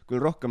olen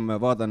küll rohkem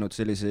vaadanud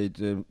selliseid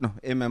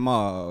MMA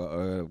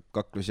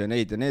kaklusi ja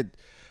need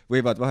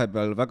võivad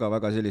vahepeal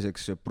väga-väga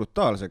selliseks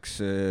brutaalseks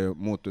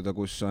muutuda,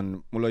 kus on,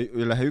 mul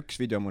ei lähe üks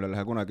video, mul ei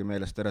lähe kunagi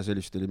meelest ära,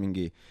 sellist oli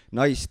mingi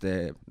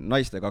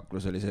naiste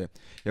kaklus oli see,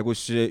 ja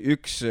kus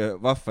üks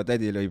vahva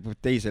tädi lõi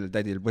teisel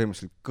tädil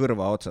põhimõtteliselt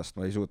kõrva otsast,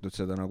 ma ei suutnud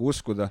seda nagu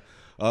uskuda,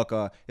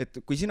 aga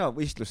et kui sina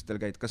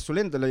võistlustel käid, kas sul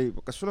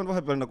on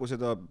vahepeal nagu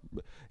seda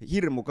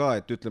hirmu ka,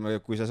 et ütleme,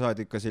 kui sa saad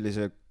ikka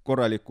sellise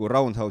korraliku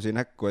roundhouse'i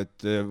näkku,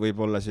 et võib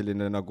olla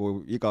selline nagu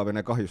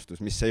igavene kahjustus,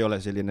 mis ei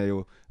ole selline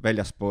ju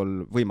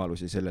väljaspool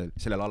võimalusi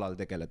sellel alal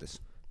tegeledes.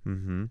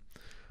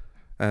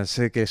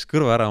 See, kes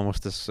kõrva ära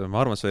umustas,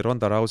 ma arvan, see oli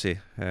Ronda Rousey,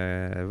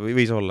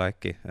 võis olla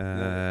äkki,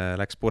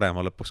 läks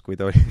purema lõpuks, kui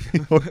ta oli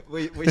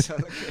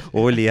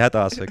oli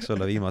hädas, eks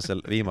ole,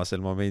 viimasel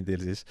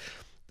momendil siis.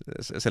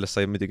 sellest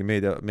sai muidugi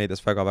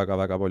meedias väga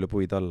palju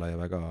puid alla ja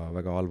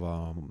väga halva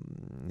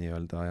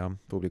nii-öelda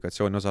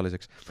publikatsiooni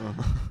osaliseks.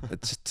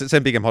 Et see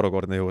on pigem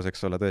harukordne juhus,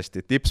 eks ole,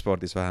 tõesti,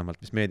 tippspordis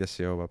vähemalt, mis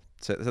meediasse jõuab,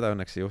 seda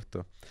õnneks ei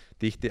juhtu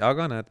tihti,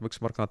 aga näed,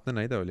 üks markantne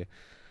näide oli.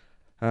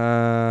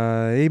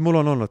 Ei,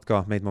 mul on olnud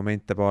ka neid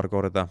momente paar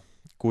korda,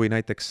 kui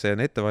näiteks see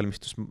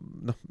ettevalmistus,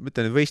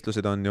 ütlen, et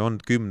võistlused on ju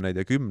olnud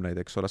kümneid,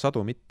 eks ole,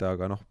 sadu mitte,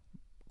 aga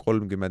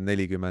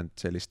 30-40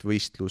 sellist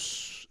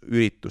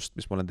võistlusüritust,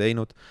 mis ma olen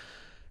teinud.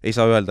 Ei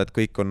saa öelda, et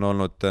kõik on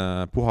olnud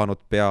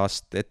puhanud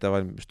peast,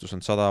 ettevalmistus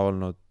on 100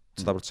 olnud,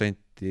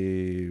 100%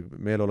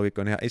 meeleolu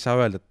kõik on hea. Ei saa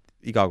öelda,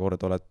 et iga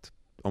kord oled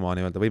oma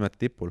nii-öelda võimete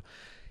tipul.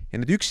 Ja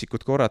need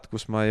üksikud korrad,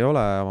 kus ma ei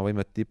ole oma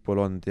võimete tipul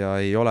olnud ja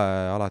ei ole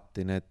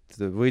alati need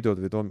võidud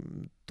või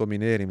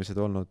domineerimised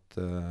olnud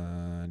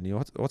nii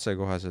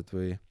otsekohesed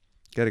või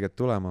kerged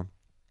tulema.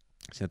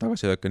 Sinna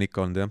tagasijõuk on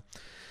ikka olnud, jah.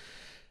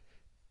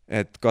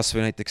 Et kas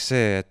või näiteks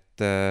see,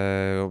 et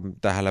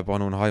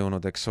tähelepanu on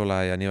hajunud, eks ole,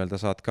 ja nii-öelda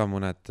saad ka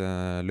mõned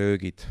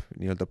löögid,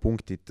 nii-öelda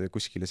punktid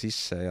kuskile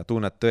sisse ja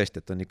tunned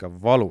tõesti, et on ikka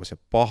valus ja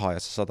paha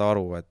ja sa saad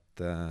aru,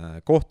 et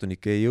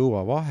kohtunik ei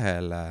jõua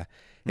vahele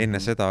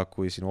enne seda,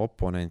 kui sinu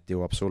oponent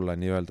jõuab sulle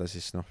nii-öelda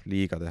siis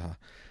liiga teha.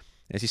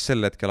 Ja siis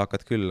sel hetkel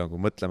hakkad küll nagu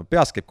mõtlema,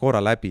 peas käib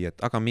korra läbi,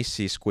 et aga mis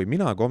siis, kui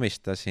mina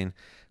komistasin,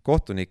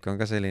 kohtunik on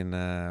ka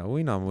selline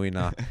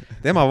uina-muina,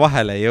 tema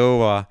vahele ei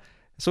jõua,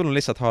 sul on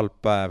lihtsalt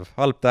halb päev,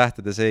 halb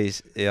tähtede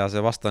seis ja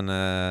see vastane,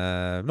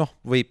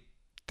 võib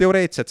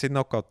teoreetselt sind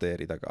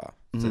knockouteerida ka.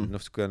 See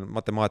on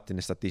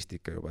matemaatiline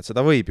statistika juba, et seda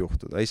võib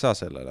juhtuda, ei saa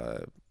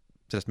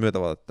sellest mööda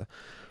vaadata.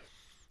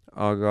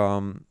 Aga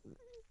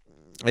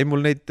ei,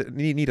 mul neid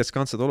nii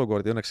riskantsed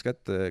olukordi õnneks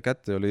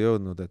kätte oli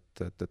jõudnud,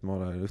 et ma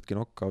olen ühtki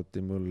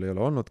knockouti, mul ei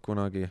ole olnud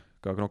kunagi,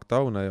 ka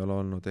knockdown ei ole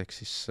olnud, ehk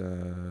siis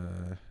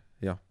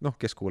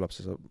kes kuulab,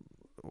 see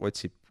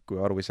otsib, kui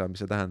aru ei saa,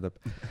 mis see tähendab.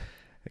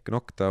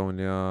 Knockdown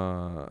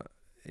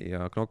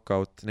ja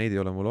knockout, neid ei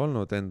ole mul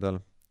olnud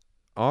endal,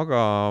 aga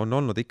on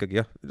olnud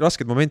ikkagi,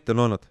 rasked momente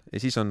on olnud ja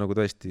siis on nagu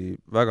tõesti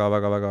väga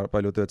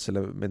palju tööd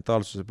selle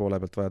mentaalsuse poole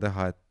pealt vaja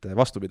teha, et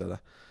vastu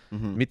pidada.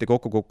 Mitte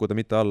kokku kukkuda,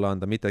 mitte alla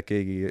anda, mitte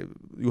keegi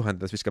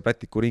juhendades viskab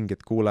rätiku ringi,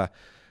 et kuule,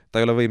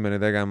 ta ei ole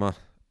võimeline tegema.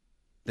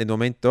 Neid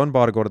momente on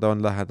paar korda on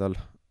lähedal,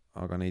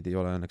 aga neid ei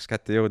ole õnneks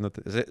kätte jõudnud.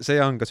 See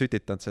on ka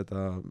sütitanud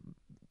seda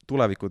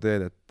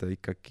tulevikuteed, et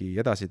ikkagi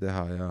edasi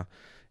teha ja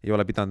ei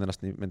ole pidanud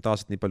ennast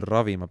mentaalselt nii palju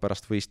ravima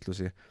pärast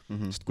võistlusi.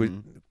 Sest kui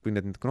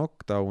need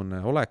knockdown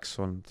oleks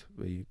olnud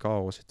või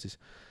kaosed,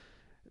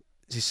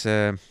 siis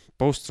see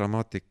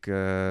post-traumatic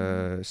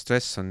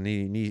stress on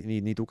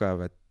nii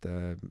tugev, et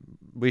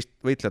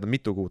võitlejad on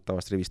mitu kuud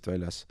tavast rivist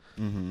väljas.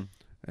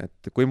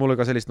 Et kui mul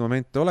ka sellist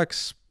momente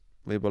oleks,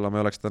 võib-olla ma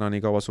ei oleks täna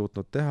nii kaua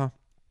suutnud teha,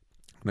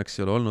 õnneks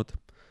ei ole olnud,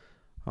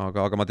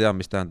 aga ma tean,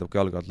 mis tähendab,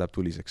 kui jalgad läheb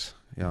tuliseks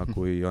ja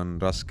kui on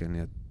raske,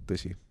 nii et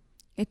tõsi.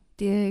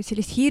 Et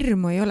sellist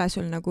hirmu ei ole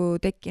sul nagu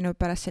tekkinud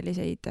pärast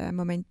selliseid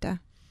momente?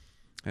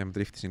 Ja ma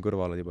driftisin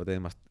kõrvale juba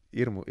teemast.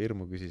 Hirmu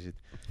küsisid.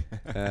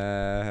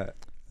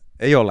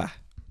 Ei ole.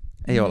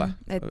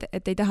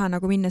 Et ei taha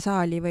nagu minna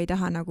saali või ei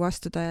taha nagu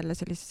astuda jälle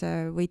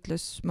sellise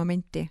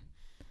võitlusmomenti?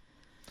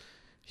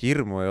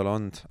 Hirmu ei ole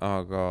olnud,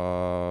 aga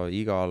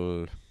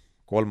igal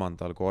 3.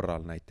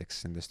 korral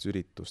näiteks nendest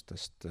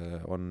üritustest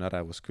on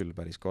ärevus küll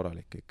päris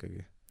korralik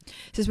ikkagi.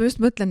 Sest ma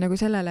just mõtlen nagu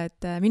sellele,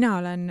 et mina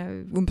olen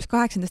umbes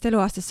 8.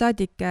 eluaastast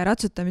saadik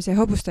ratsutamise ja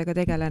hobustega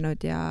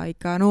tegelenud ja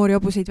ikka noori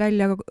hobuseid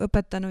välja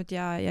õpetanud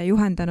ja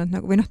juhendanud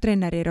nagu, või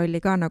treeneri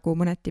rolli ka nagu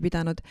mõneti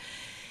pidanud.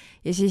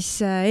 Ja siis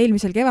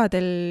eelmisel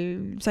kevadel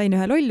sain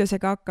ühe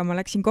lollusega hakkama,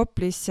 läksin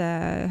Koplis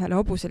ühele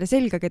hobusele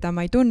selga, keda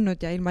ma ei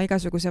tundnud ja ilma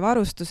igasuguse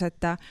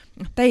varustuseta,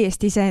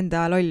 täiesti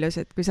iseenda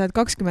lollus, et kui sa oled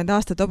 20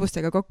 aastat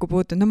hobustega kokku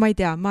puutunud, ma ei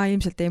tea, ma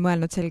ilmselt ei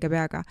mõelnud selge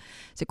peaga.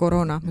 See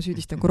koroona, ma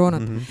süüdistan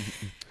koroonat.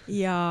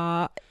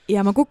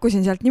 Ja ma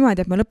kukkusin sealt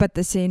niimoodi, et ma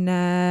lõpetasin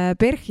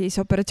PERHis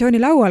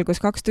operatsioonilaual, kus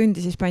 2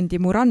 tundi siis pandi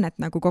mu rannet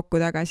nagu kokku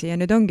tagasi ja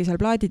nüüd ongi seal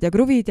plaadid ja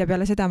kruvid ja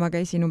peale seda ma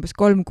käisin umbes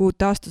 3 kuud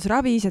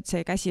taastusravis, et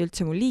see käsi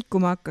üldse mul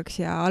liikuma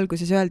hakkaks ja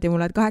alguses öeldi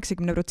mulle, et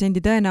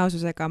 80%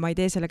 tõenäosusega ma ei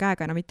tee selle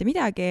käega enam mitte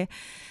midagi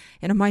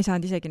ja ma ei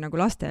saanud isegi nagu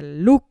lastel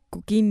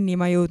lukku kinni,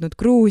 ma ei jõudnud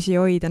kruusi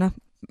hoida,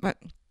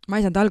 ma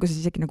ei saanud alguses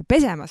isegi nagu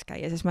pesemas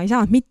käia, sest ma ei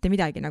saanud mitte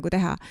midagi nagu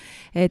teha.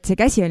 Et see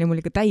käsi oli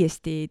mul ikka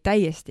täiesti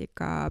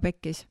ikka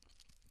pekkis.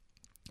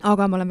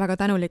 Aga ma olen väga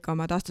tänulik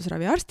oma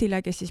taastusravi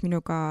arstile, kes siis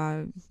minuga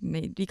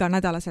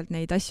iganädalaselt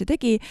neid asju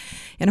tegi.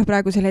 Ja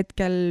praegusel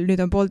hetkel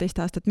nüüd on 1,5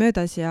 aastat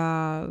möödas ja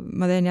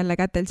ma teen jälle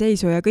kätel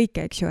seisu ja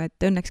kõike, eks ju,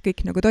 et õnneks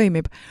kõik nagu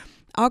toimib.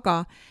 Aga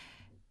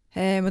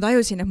ma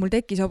tajusin, et mul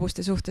tekkis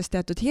hobuste suhtes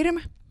teatud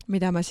hirm,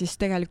 mida ma siis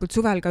tegelikult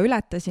suvel ka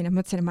ületasin, et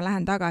mõtlesin, et ma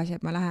lähen tagasi,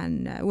 et ma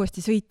lähen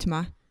uuesti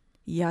sõitma.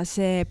 Ja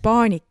see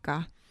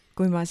paanika,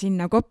 kui ma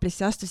sinna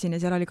Koplisse astusin ja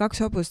seal oli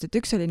 2 hobust, et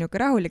üks oli niuke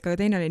rahulik, aga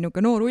teine oli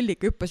niuke noor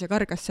ullik, hüppas ja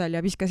kargas seal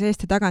ja viskas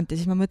eest ja tagant ja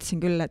siis ma mõtlesin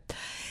küll, et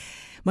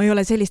ma ei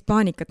ole sellist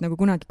paanikat nagu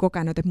kunagi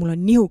kogenud, et mul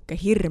on nihuke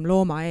hirm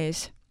looma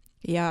ees.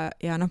 ja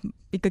noh,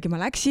 ikkagi ma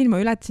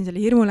ületasin selle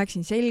hirmu,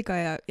 läksin selga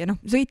ja noh,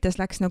 sõites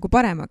läks nagu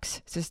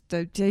paremaks, sest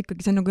see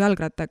on nagu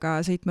jalgrattaga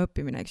sõitma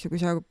õppimine, eks ju, kui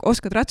sa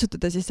oskad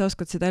ratsutada, siis sa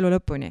oskad seda elu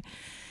lõpuni.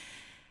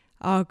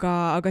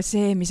 Aga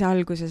see, mis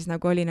alguses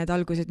nagu oli need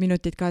algused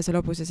minutid ka seal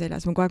hobuse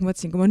seljas, ma kogu aeg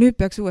mõtlesin, kui ma nüüd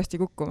peaks uuesti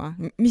kukkuma,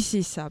 mis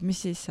siis saab?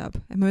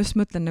 Et ma just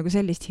mõtlen nagu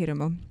sellist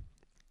hirmu.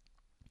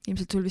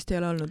 Ilmselt sul vist ei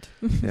ole olnud.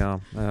 Jaa,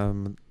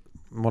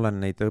 ma olen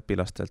neid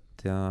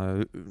õpilastelt ja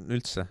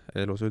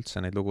elus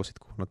üldse neid lugusid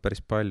kuulnud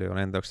päris palju ja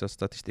enda jaoks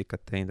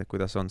statistikat teinud, et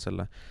kuidas on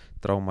selle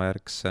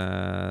traumajärgse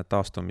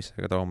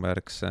taastumisega,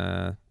 traumajärgse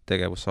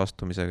tegevusse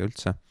astumisega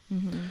üldse.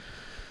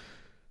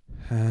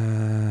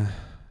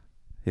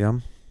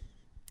 Jah,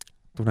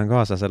 tunnen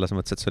kaasa selles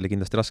mõttes, et see oli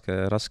kindlasti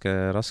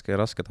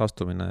raske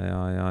taastumine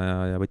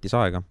ja võttis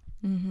aega.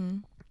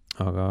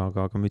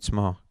 Aga müts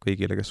maha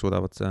kõigile, kes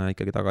suudavad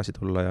ikkagi tagasi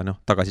tulla ja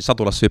tagasi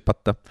sadulasse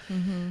hüpata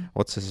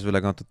otseses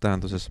ülekantud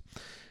tähenduses.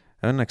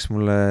 Õnneks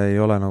mulle ei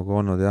ole nagu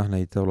olnud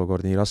neid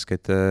olukordi nii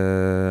raskeid.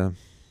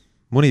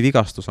 Mõni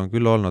vigastus on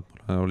küll olnud,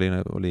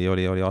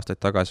 oli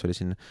aastaid tagasi, oli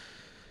siin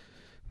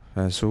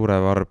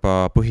suure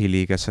varba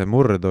põhiliigese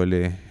murd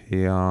oli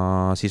ja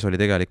siis oli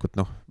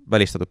tegelikult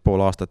välistatud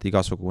pool aastat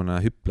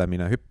igasugune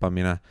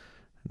hüppamine.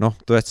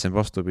 Tõestasin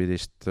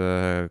vastupidist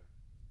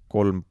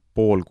 3,5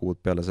 kuud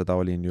peale seda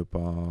olin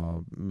juba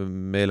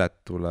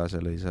meeletule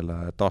sellisele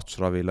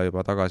taastusravile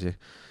juba tagasi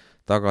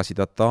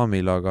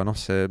tataamil, aga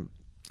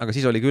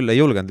siis oli küll,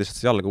 ei julgenud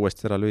lihtsalt jalga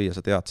uuesti ära lüüa,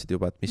 sa teadsid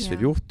juba, et mis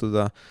võib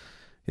juhtuda,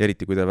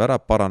 eriti kui ta ära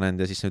paranenud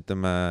ja siis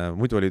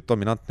muidu oli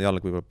dominantne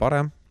jalg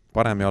võib-olla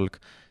parem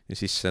jalg ja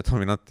siis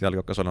dominantne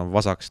jalg hakkas olema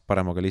vasak, sest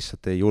paremaga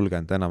lihtsalt ei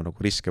julgenud enam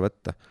nagu riske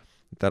võtta,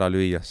 et ära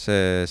lüüa.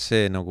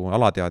 See nagu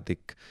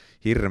alateadlik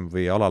hirm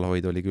või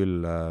alalhoid oli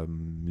küll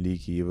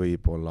ligi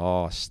võib-olla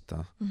aasta.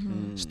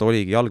 Sest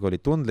jalg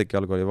oli tundlik,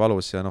 jalg oli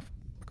valus ja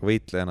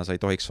võitlejana sa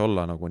ei tohiks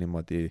olla nagu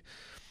niimoodi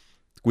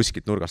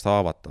kuskilt nurgast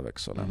haavatav,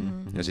 eks ole.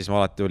 Ja siis ma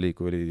alati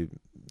kui oli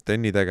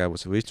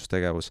tennitegevus,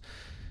 võistlustegevus,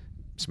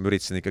 siis ma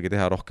üritasin ikkagi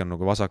teha rohkem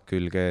nagu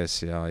vasakkülge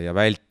ees ja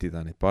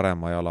vältida neid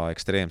parema jala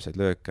ekstreemseid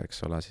lööke,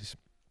 eks ole, siis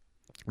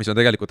mis on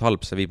tegelikult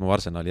halb, see viib mu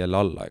arsenali jälle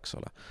alla, eks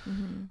ole.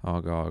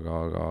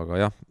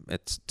 Aga jah,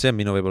 et see on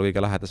minu võib-olla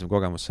kõige lähedasem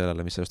kogemus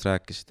sellele, mis sa just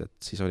rääkisid, et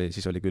siis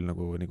oli küll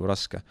nagu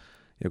raske.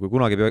 Ja kui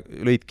kunagi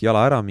lõidki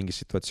jala ära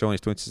mingis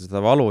situatsioonis, tundsid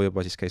seda valu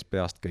juba, siis käis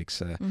peast kõik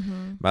see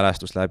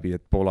mälestus läbi,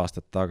 et pool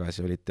aastat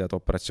tagasi olid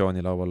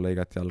operatsioonilaual,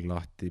 lõigati jalg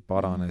lahti,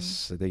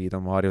 paranes, tegid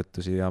oma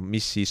harjutusi ja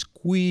mis siis,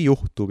 kui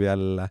juhtub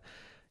jälle,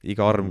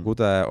 iga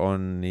armkude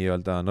on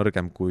nii-öelda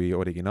nõrgem kui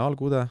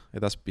originaalkude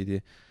edaspidi,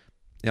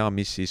 ja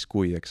mis siis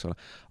kui, eks ole.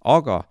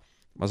 Aga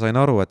ma sain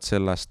aru, et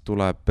sellest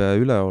tuleb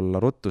üle olla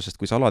ruttu, sest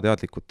kui sa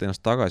alateadlikult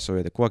ennast tagasi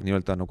hoiad ja kogu aeg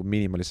nii-öelda nagu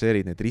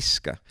minimaliseerid neid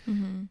riske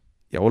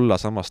ja olla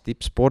samas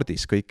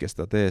tippspordis kõike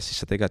seda tees,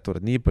 siis sa tegelikult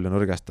oled nii palju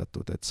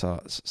nõrgestatud, et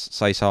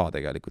sa ei saa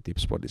tegelikult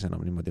tippspordis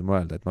enam niimoodi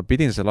mõelda. Et ma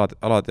pidin selle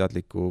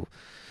alateadliku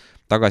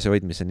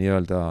tagasihoidmise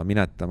nii-öelda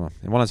minetama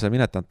ja ma olen selle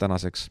minetanud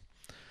tänaseks.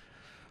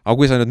 Aga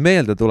kui sa nüüd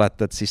meelde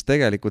tuletad, siis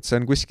tegelikult see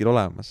on kuskil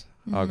olemas.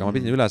 Aga ma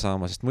pidin üle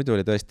saama, sest muidu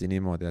oli tõesti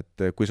niimoodi,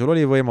 et kui sul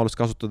oli võimalus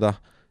kasutada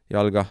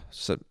jalga,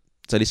 sa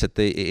lihtsalt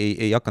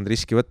ei hakanud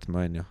riski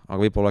võtma, aga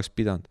võib-olla oleks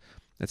pidanud.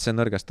 Et see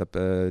nõrgestab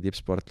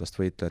tippsportlast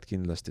võitlejad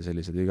kindlasti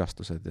sellised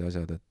vigastused ja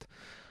asjad.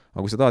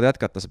 Aga kui sa tahad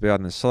jätkata, sa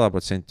pead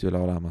 100%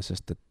 üle olema,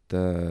 sest et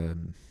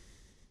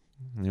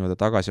niimoodi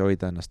tagasi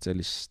hoida ennast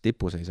sellist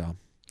tipus ei saa.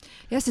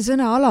 Jah, see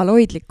sõna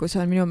alalhoidlikkus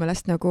on minu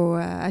meelest nagu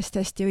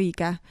hästi-hästi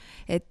õige,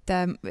 et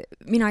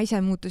mina ise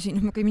muutusin,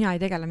 mina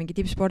ei tegele mingi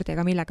tippspordi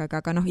ega millegagi,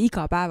 aga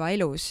iga päeva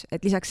elus,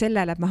 et lisaks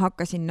sellele, et ma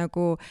hakkasin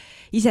nagu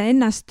ise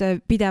ennast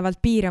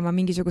pidevalt piirama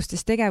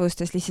mingisugustes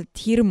tegevustes,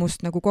 lihtsalt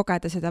hirmust nagu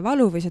kogeda seda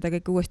valu või seda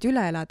kõike uuesti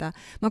üle elada,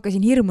 ma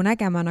hakkasin hirmu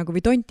nägema nagu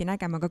või tonti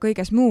nägema ka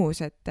kõiges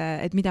muus,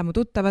 et mida mu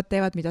tuttavad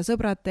teevad, mida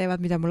sõbrad teevad,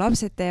 mida mu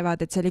lapsed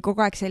teevad, et see oli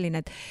kogu aeg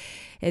selline,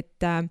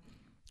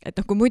 et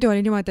kui muidu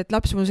oli niimoodi, et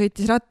laps mul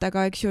sõitis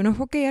rattaga, eks ju,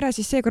 okei, ära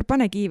siis seekord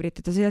pane kiivrit,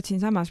 et ta sõidad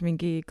siin samas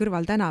mingi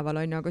kõrval tänaval,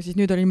 aga siis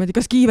nüüd oli niimoodi,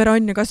 kas kiiver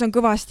on ja kas on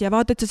kõvasti ja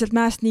vaata, et sa sealt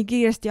mäest nii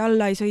kiiresti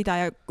alla ei sõida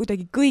ja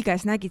kuidagi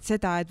kõiges nägid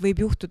seda, et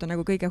võib juhtuda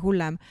nagu kõige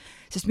hullem.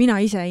 Sest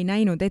mina ise ei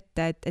näinud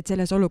ette, et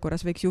selles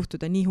olukorras võiks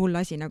juhtuda nii hull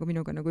asi, nagu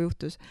minuga nagu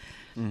juhtus.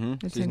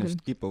 Siis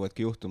neist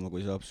kipuvadki juhtuma,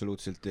 kui sa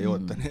absoluutselt ei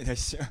oota neid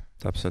asju.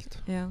 Täpselt.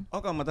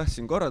 Aga ma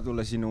tahtsin korra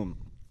tulla sinu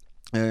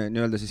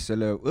nii-öelda siis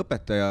selle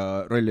õpetaja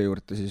rolli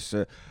juurde, siis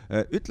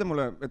ütle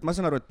mulle, et ma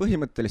saan aru, et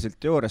põhimõtteliselt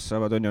teoorias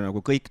saavad on ju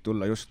nagu kõik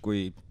tulla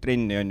justkui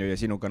trenni on ju ja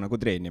sinuga nagu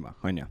treenima,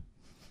 on ju.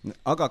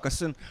 Aga kas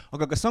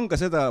on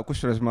ka seda,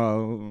 kusjuures ma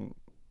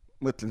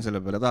mõtlen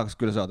selle peale, tahaks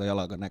küll saada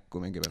jalaga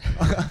näkku mingi peal.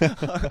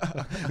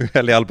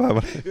 Ühel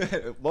jalpäeval.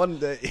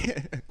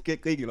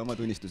 Kõigil oma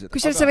tunnistused.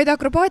 Kusjuures sa võid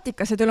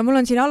akrobaatikasse tulla, mul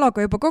on siin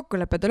Aloga juba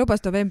kokkulepe, ta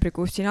lubas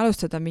novembrikuust siin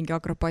alustada mingi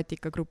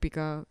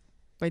akrobaatikagrupiga.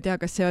 Ma ei tea,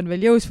 kas see on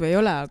veel jõus või ei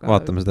ole, aga...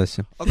 Vaatame seda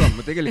asja. Aga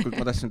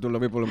ma tahtsin tulla,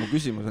 võib-olla mu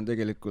küsimus on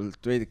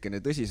tegelikult veidikene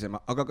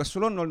tõsisema, aga kas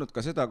sul on olnud ka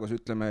seda, kus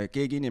ütleme,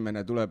 keegi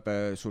inimene tuleb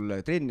sulle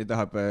trenni,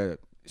 tahab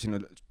sinu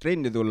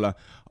trenni tulla,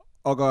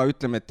 aga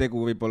ütleme, et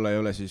tegu võib-olla ei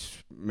ole siis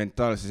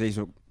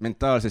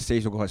mentaalsest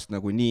seisukohast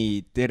nagu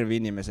nii terve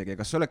inimesega.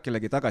 Kas sa oled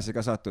kellegi tagasi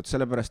ka saatnud?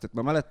 Sellepärast, et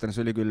ma mäletan,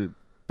 see oli küll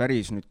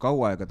päris nüüd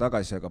kaua aega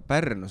tagasi, aga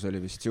Pärnus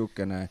oli vist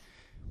siukene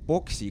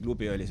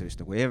boksiklubi, oli see vist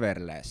nagu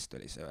Everlast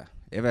oli see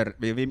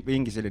või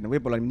mingi selline,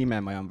 võib-olla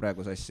nime ma ajan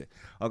praegu sassi.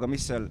 Aga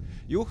mis seal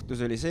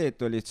juhtus, oli see, et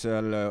olid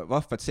seal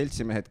vahvad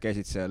seltsimehed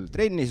käisid seal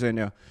trennis,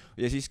 on ju,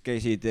 ja siis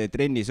käisid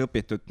trennis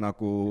õpitud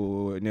nagu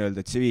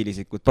nii-öelda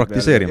tsiviilisikut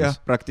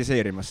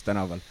praktiseerimas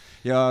tänaval.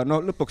 Ja no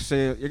lõpuks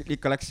see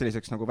ikka läks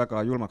selliseks nagu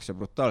väga julmaks ja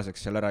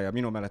brutaalseks seal ära ja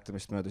minu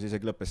mäletamist mööda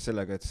isegi lõppes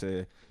sellega, et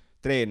see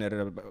treener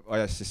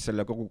ajas siis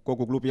selle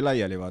kogu klubi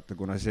laiali, vaata,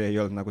 kuna see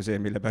ei olnud nagu see,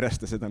 mille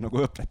pärast ta seda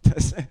nagu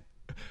õpetas.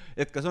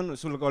 Et kas on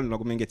sul ka olnud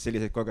nagu mingeid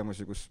selliseid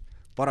kogemusi, kus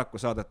paraku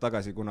saadad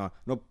tagasi, kuna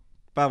no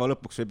päeva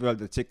lõpuks võib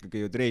öelda, et see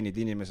ikkagi ju treenid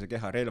inimese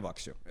keha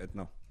relvaks ju, et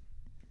noh.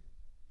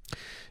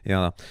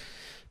 Ja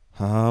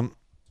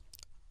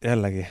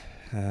jällegi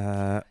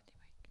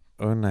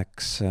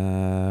õnneks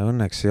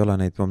ei ole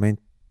neid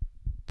momente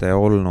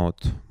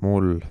olnud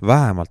mul,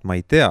 vähemalt ma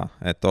ei tea,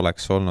 et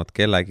oleks olnud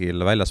kellegi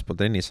väljaspool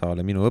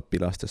trennisaale minu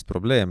õpilastest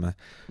probleeme,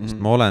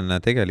 sest ma olen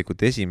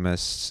tegelikult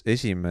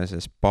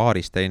esimeses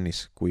paaris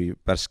tennis, kui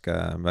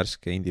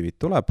värske indiviid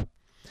tuleb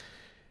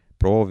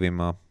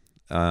proovima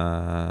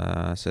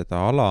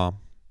seda ala.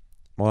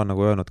 Ma olen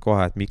nagu öelnud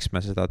kohe, et miks me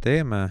seda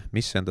teeme,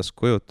 mis endast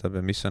kujutab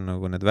ja mis on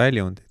nagu need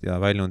väljundid ja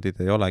väljundid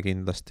ei ole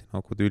kindlasti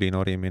nagu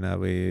tülinorimine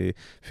või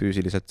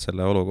füüsiliselt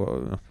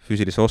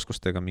füüsilise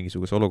oskustega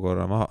mingisuguse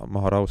olukorra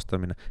maha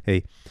rahustamine.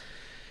 Ei.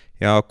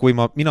 Ja kui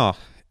mina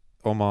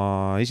oma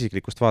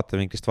isiklikust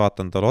vaatevinklist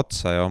vaatan tal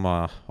otsa ja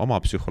oma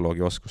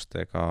psühholoogi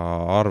oskustega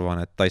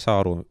arvan, et ta ei saa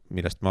aru,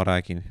 millest ma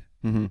räägin,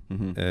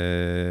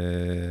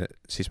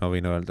 siis ma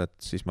võin öelda, et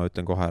siis ma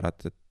ütlen kohe ära,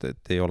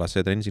 et ei ole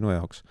see trenn sinu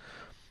jaoks.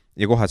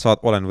 Ja kohe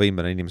olen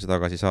võimeline inimese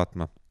tagasi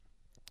saatma.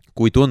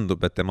 Kui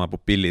tundub, et tema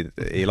pupillid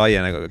ei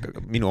laiene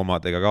minu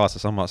omadega kaasa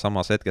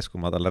samas hetkes,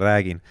 kui ma talle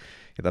räägin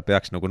ja ta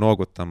peaks nagu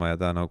noogutama ja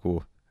ta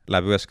nagu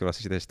läheb ühes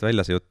kõrvast teisest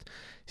välja see jutt,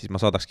 siis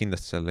ma saadaks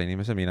kindlasti selle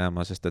inimese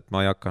minema, sest et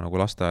ma ei hakka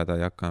nagu lasteaeda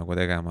ei hakka nagu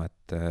tegema,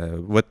 et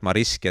võtma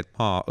riski, et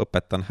ma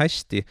õpetan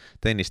hästi,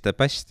 tennist teeb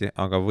hästi,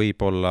 aga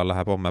võib-olla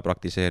läheb homme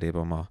praktiseerib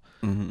oma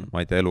ma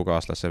ei tea,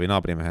 elukaaslase või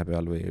naabrimehe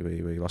peal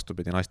või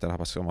vastupidi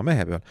naisterahvas oma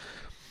mehe peal.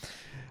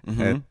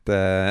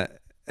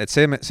 Et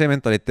see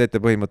mentaliteet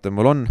ja põhimõte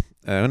mul on,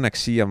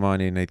 õnneks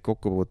siiamaani neid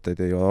kokkupuuteid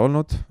ei ole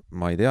olnud,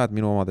 ma ei tea, et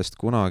minu omadest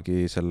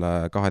kunagi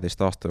selle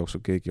 12 aasta jooksul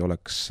keegi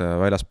oleks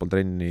väljaspool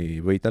trenni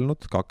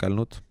võidelnud,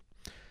 kakelnud,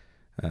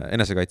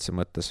 enesekaitse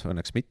mõttes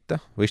õnneks mitte,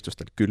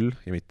 võistlustel küll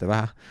ja mitte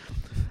vähe,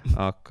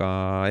 aga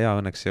jaa,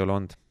 õnneks ei ole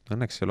olnud,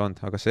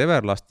 aga see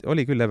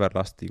oli küll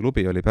Everlasti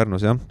klubi, oli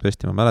Pärnus jah,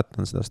 tõesti ma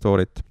mäletan seda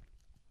story't.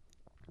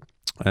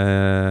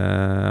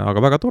 Aga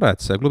väga tore,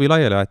 et see klubi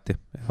laiali aeti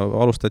ja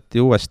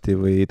alustati uuesti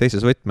või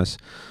teises võtmes,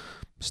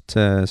 sest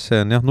see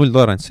on jah, 0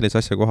 tolerants sellise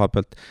asja koha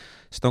pealt,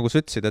 sest nagu sa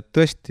ütlesid, et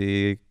tõesti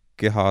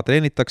keha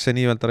treenitakse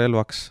nii-öelda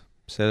relvaks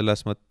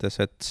selles mõttes,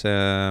 et see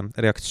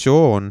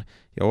reaktsioon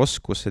ja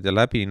oskused ja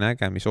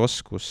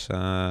läbinägemisoskus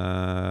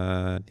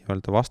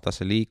nii-öelda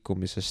vastase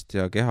liikumisest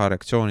ja keha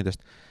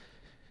reaktsioonidest,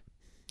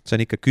 see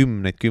on ikka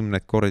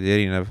kümneid kordi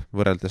erinev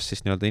võrreldes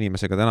siis nii-öelda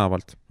inimesega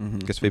tänavalt,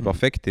 kes võib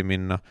afekti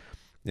minna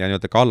ja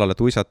nii-öelda kallale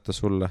tuisata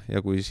sulle ja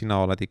kui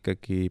sina oled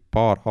ikkagi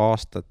paar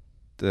aastat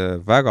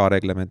väga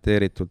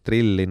reglementeeritult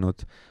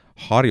trillinud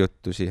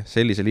harjutusi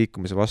sellise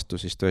liikumise vastu,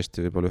 siis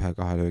tõesti võib-olla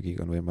 1-2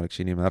 löögiga on võimalik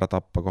see inimene ära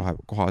tappa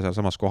seal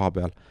samas koha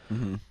peal.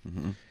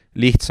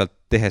 Lihtsalt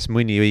tehes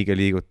mõni õige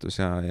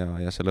liigutus ja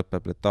see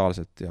lõpeb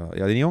letaalselt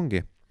ja nii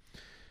ongi.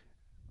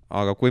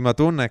 Aga kui ma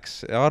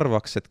tunneks ja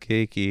arvaks, et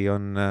keegi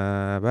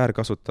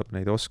väärkasutab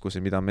neid oskusi,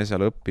 mida me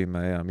seal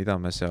õpime ja mida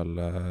me seal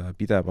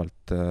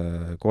pidevalt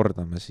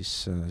kordame,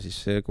 siis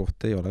see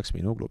koht ei oleks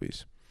minu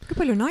klubis. Kui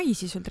palju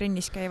naisi sul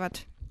trennis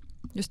käivad?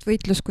 Just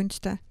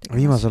võitluskunste?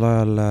 Viimasel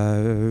ajal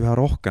üha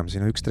rohkem.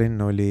 Siin üks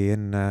trenn oli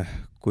enne,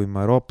 kui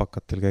ma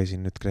Euroopakatel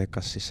käisin nüüd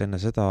Kreekas, siis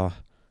enne seda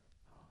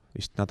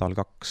vist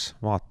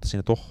 1-2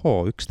 vaatasin, et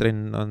üks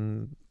trenn on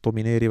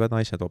domineerivad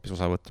naised hoopis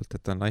osavõtult,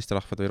 et on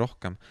naisterahvad või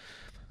rohkem.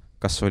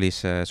 Kas oli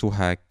see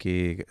suhe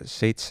äkki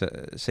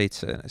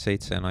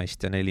 7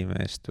 naist ja 4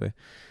 meest või?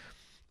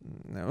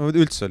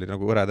 Üldse oli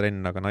nagu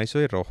õretrenn, aga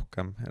naisi oli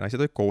rohkem. Naised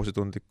olid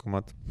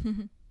kohusetundlikumad.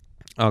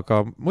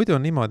 Aga muidu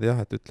on niimoodi jah,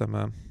 et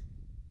ütleme,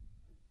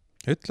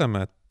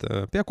 et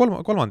pea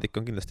kolmandik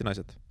on kindlasti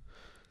naised.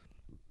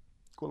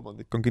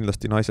 Kolmandik on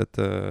kindlasti naised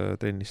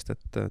trennist,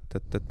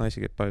 et naisi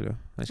käib palju.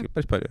 Naisi käib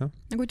päris palju, jah.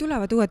 No kui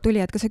tulevad uued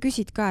tulijad, kas sa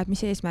küsid ka, et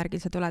mis eesmärgil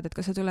sa tuled, et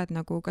kas sa tuled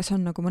nagu, kas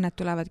on nagu mõned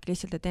tulevadki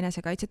lihtsalt, et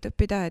enesekaitset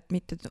õppida, et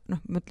mitte,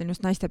 mõtlen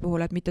just naiste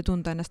puhul, et mitte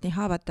tunda ennast nii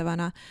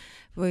haavatavana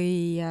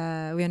või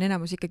on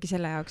enamus ikkagi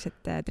selle jaoks,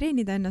 et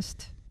treenida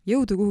ennast,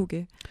 jõudu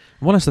kuhugi?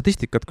 Ma olen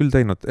statistikat küll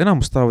teinud.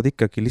 Enamus tahavad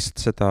ikkagi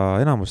lihtsalt seda,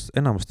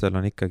 enamustel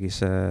on ikkagi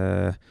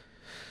see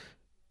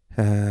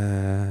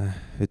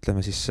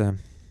ütleme siis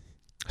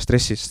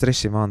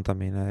stressi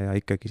maandamine ja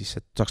ikkagi siis,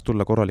 et saaks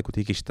tulla korralikult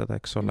higistada,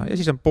 eks ole. Ja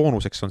siis on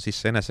boonuseks on siis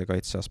see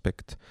enesekaitse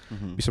aspekt,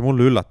 mis on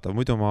mulle üllatav.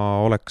 Muidu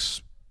ma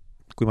oleks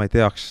kui ma ei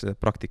teaks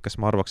praktikas,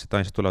 ma arvaks, et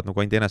naised tulevad nagu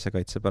ainult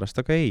enesekaitse pärast,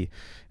 aga ei.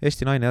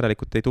 Eesti naine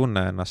järelikult ei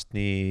tunne ennast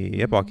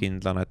nii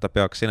ebakindlana, et ta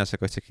peaks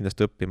enesekaitse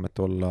kindlasti õppima, et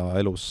olla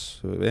elus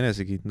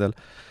enesekindel.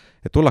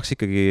 Et tullaks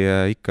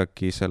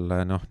ikkagi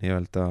selle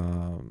nii-öelda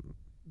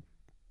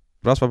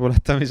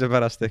rasvapõletamise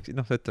pärast, ehk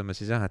ütleme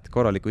siis jah, et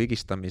korraliku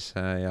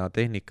higistamise ja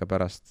tehnika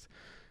pärast,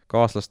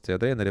 kaaslaste ja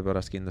treeneri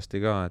pärast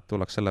kindlasti ka, et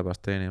tullaks selle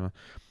pärast treenima.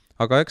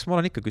 Aga eks ma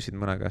olen ikka küsinud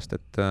mõne käest,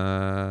 et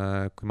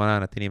kui ma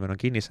näen, et inimene on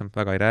kinnisem,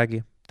 väga ei räägi,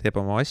 teeb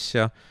oma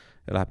asja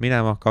ja läheb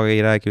minema, ka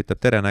ei räägi, ütleb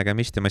tere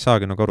nägemist ja ma ei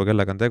saagi nagu aru,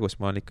 kellega on tegus,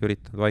 ma olen ikka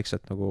üritanud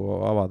vaikselt nagu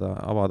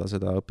avada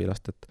seda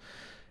õpilast,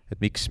 et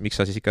miks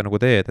sa siis ikka nagu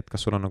teed, et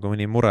kas sul on nagu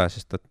mõni mure,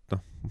 sest et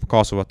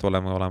kaasuvat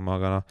olema,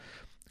 aga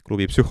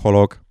klubi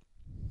psühholoog,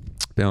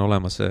 pean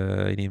olema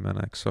see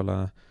inimene, eks ole,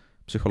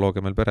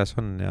 psühholoogia meil peres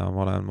on ja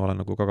ma olen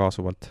nagu ka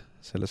kaasuvalt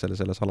selles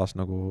alas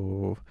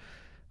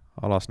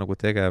nagu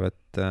tegev,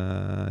 et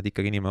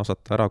ikkagi inimene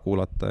osata ära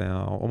kuulata ja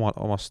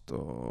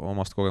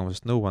omast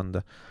kogemusest nõu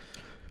anda.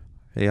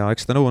 Ja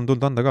eks seda nõu on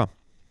tulnud anda ka,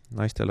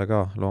 naistele ka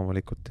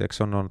loomulikult, ja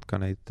eks on olnud ka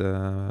neid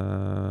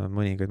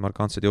mõningaid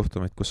markantseid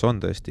juhtumeid, kus on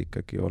tõesti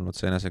ikkagi olnud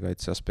see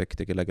enesekaitse aspekt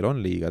ja kellelgi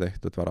on liiga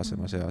tehtud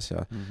varasemas eas ja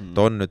ta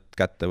on nüüd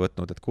kätte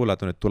võtnud, et kuule,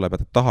 ta nüüd tuleb,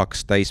 et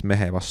tahaks täis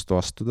mehe vastu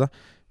astuda,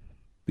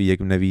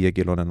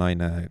 55-kilone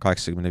naine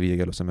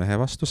 85-kilose mehe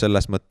vastu,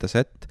 selles mõttes,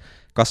 et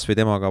kas või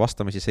temaga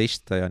vastamisi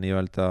seista ja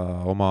nii-öelda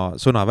oma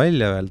sõna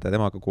välja öelda ja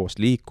temaga koos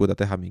liikuda,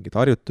 teha mingeid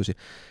harjutusi,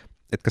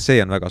 et ka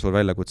see on väga suur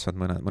väljakutsed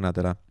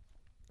mõnedele.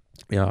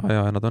 Ja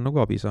nad on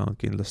nagu abi saanud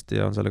kindlasti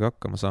ja on sellega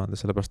hakkama saanud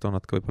ja sellepärast on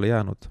nad ka võib-olla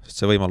jäänud, sest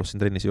see võimalus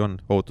siin trennis ju on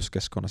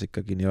ohutuskeskkonnas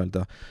ikkagi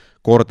nii-öelda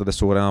kordades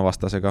suurema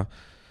vastasega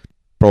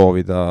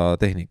proovida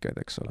tehnikaid,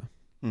 eks ole.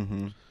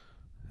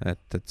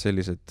 Et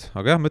sellised,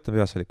 aga jah, ma ütlen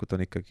peaasjalikult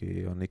on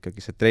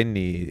ikkagi see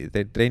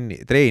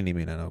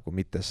treenimine nagu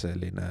mitte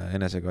selline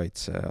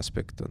enesekaitse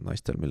aspekt on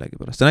naistel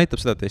millegipärast. See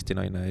näitab seda, et Eesti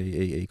naine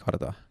ei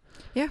karda.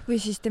 Jah, või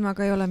siis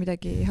temaga ei ole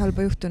midagi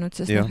halba juhtunud,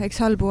 sest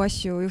eks halbu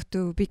asju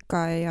juhtub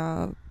ikka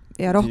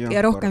ja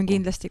rohkem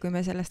kindlasti, kui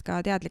me sellest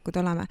ka teadlikud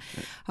oleme.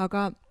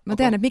 Aga ma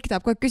tean, et Mikk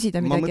tahab kogu aeg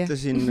küsida midagi. Ma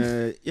mõtlesin,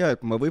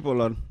 et ma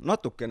võib-olla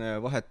natukene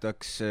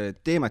vahetaks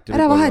teemat.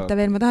 Ära vaheta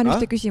veel, ma tahan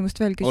ühte küsimust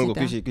veel küsida.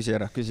 Olgu, küsi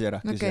ära.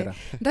 Ma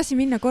tahtsin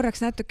minna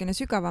korraks natukene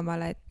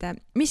sügavamale, et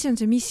mis on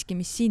see miski,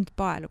 mis sind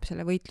paelub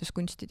selle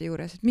võitluskunstide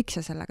juures, et miks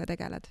sa sellega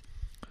tegeled?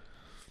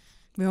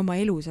 Või oma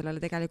elu sellele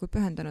tegelikult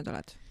pühendanud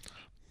oled?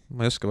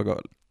 Ma ei oska väga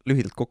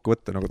lühidalt kokku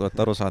võtta, nagu te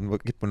olete aru saanud, ma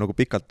kipun nagu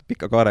pika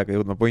kaarega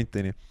jõudma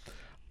pointini.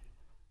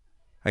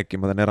 Äkki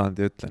ma teen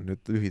erandi ja ütlen nüüd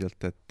lühidalt,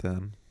 et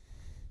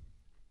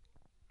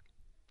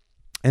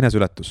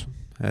enesületus.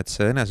 Et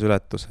see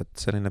enesületus, et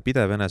selline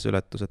pidev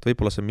enesületus, et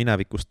võib-olla see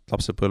minevikust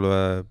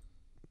lapsepõlve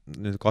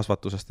nüüd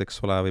kasvatusest,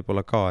 eks ole,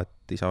 võib-olla ka,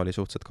 et isa oli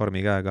suhteliselt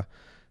karmi käega,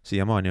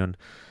 siiamaani on,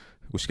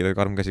 kuskile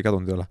karm käsi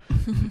kadunud ei ole.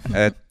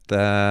 Et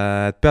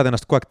pead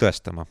ennast kogu aeg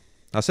tõestama.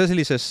 Aga see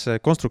sellises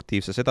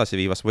konstruktiivses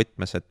edasiviivas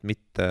võtmes, et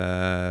mitte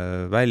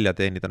välja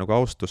teenida nagu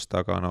austust,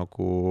 aga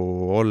nagu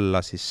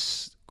olla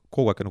siis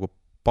kogu aeg nagu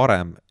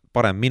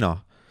parem mina.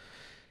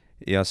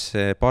 Ja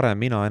see parem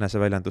mina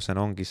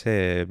eneseväljendusena ongi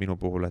see minu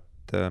puhul,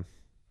 et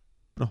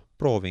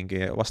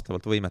proovingi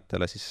vastavalt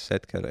võimetele siis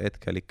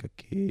hetkel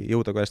ikkagi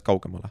jõuda ka järjest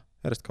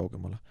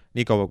kaugemale.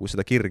 Nii kaua, kui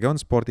seda kirge on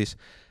spordis,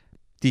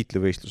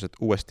 tiitlivõistlused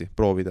uuesti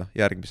proovida,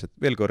 järgmised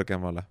veel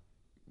kõrgemale.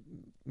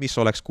 Mis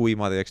oleks, kui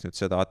ma teeks nüüd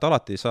seda, et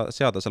alati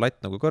seada see latt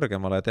nagu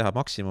kõrgemale ja teha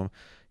maksimum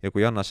ja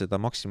kui anna seda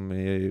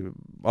maksimumi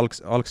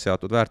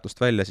algseatud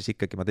väärtust välja, siis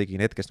ikkagi ma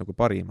tegin hetkes nagu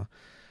parima.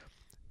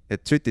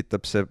 Et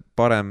sütitab see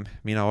parem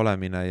mina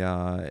olemine ja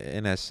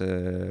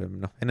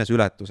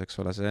enesületus, eks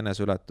ole, see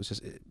enesületus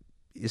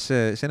ja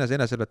see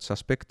enesületuse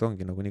aspekt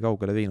ongi nagu nii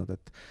kaugele viinud,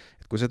 et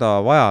kui seda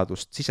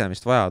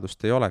sisemist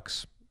vajadust ei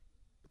oleks,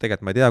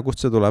 tegelikult ma ei tea, kust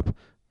see tuleb,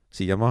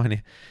 siiamaani,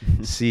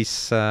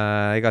 siis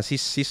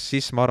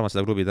ma arvan,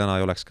 seda klubi täna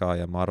ei oleks ka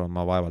ja ma arvan,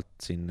 ma vaevalt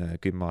siin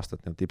 10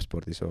 aastat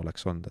tippspordis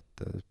oleks olnud, et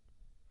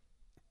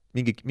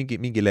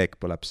mingi leek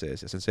põleb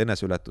sees ja see on see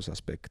enesületuse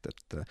aspekt,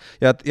 et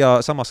ja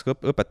samas ka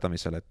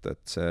õpetamisel, et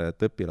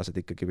õpilased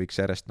ikkagi võiks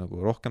järjest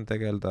nagu rohkem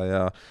tegelda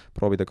ja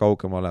proovida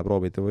kaugemale,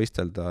 proovida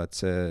võistelda, et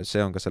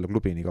see on ka selle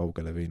klubi nii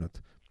kaugele viinud.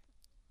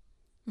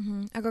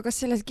 Aga kas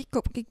selles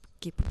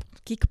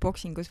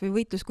kickboxingus või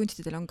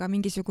võitluskunstidel on ka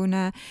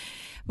mingisugune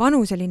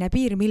vanuseline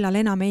piir, millal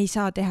enam ei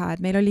saa teha, et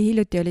meil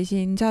hiljuti oli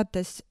siin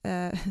saates,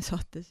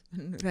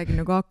 räägin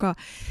nagu AK,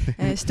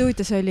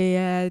 stuudios oli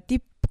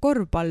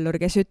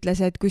tippkorvpallur, kes ütles,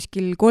 et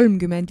kuskil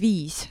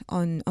 35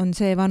 on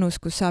see vanus,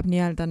 kus saab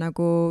nii-öelda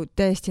nagu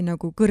tõesti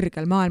nagu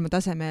kõrgel maailma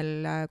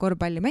tasemel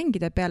korvpalli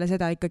mängida, peale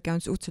seda ikkagi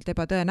on suhteliselt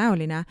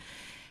ebatõenäoline.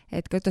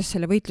 Et kuidas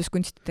selle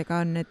võitluskunstidega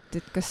on, et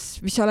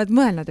mis sa oled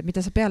mõelnud, et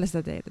mida sa peale seda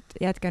teed, et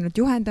jäädki ainult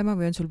juhendama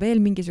või on sul veel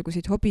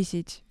mingisuguseid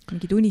hobisid,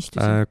 mingeid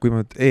unistusi? Kui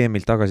ma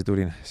EM-ilt tagasi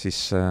tulin,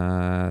 siis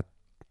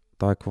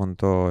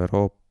Taekwondo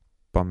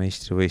Euroopa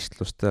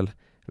meistrivõistlustel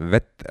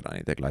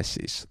veteranide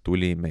klassis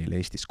tuli meil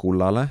Eestis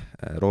kullale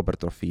Robert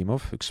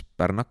Trofimov, üks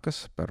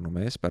pärnakas, Pärnu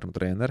mees, Pärnu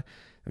treener,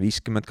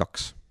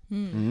 52.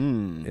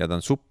 ja ta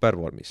on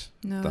supervormis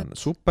No, ta on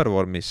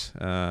supervormis,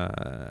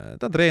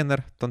 ta on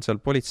treener, ta on seal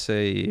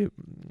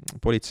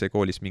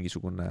politseikoolis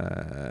mingisugune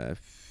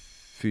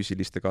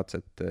füüsiliste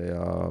katsete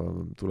ja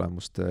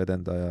tulemuste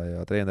edendaja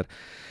ja treener.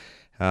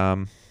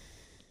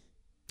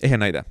 Ehe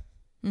näide,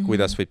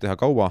 kuidas võib teha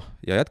kaua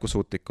ja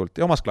jätkusuutlikult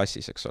ja omas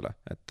klassis, eks ole,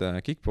 et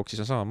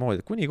kickboxis on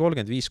samamoodi, kuni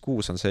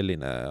 35-6 on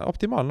selline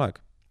optimaalne aeg,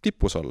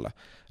 tipus olla.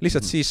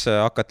 Lihtsalt siis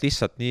hakkad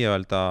lihtsalt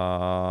nii-öelda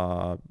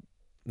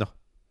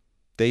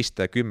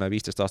teiste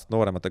 10-15 aastat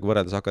noorematega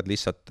võrreldes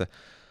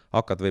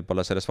hakkad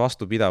võib-olla selles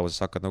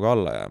vastupidavuses hakkad nagu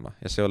alla jääma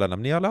ja see ei ole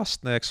enam nii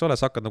elastne, eks ole,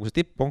 sa hakkad nagu see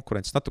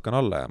tippkonkurents natukene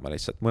alla jääma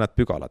lihtsalt, mõned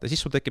pügalad ja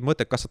siis sul tekib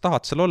mõte, kas sa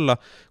tahad seal olla,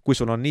 kui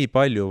sul on nii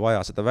palju vaja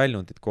seda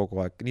väljundit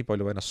kogu aeg, nii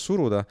palju vaja ennast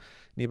suruda,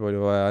 nii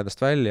palju vaja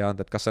endast välja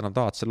anda, et kas sa enam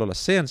tahad seal olla,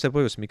 see on see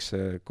põhjus, miks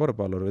see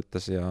korvpallur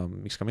ütles ja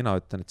miks ka mina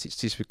ütlen, et siis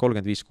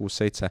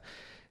 35-6-7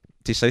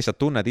 siis sa lihtsalt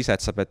tunned ise,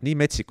 et sa pead nii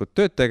metsikult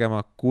tööd tegema,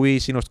 kui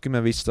sinust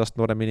 10-15 aastat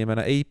noorem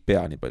inimene ei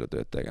pea nii palju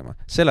tööd tegema.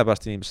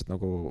 Sellepärast inimesed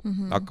nagu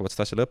hakkavad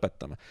seda asja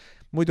lõpetama.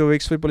 Muidu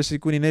võiks võib-olla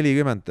isegi kuni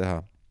 40 teha.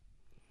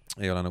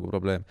 Ei ole nagu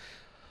probleem.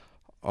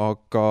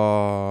 Aga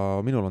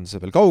minul on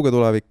see veel kauge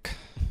tulevik.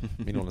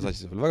 Minul on see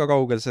asi veel väga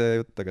kaugel see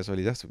jutt, aga see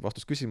oli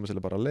vastus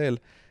küsimusele paralleel.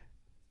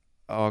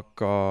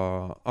 Aga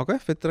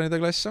jah,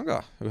 veteranide klass on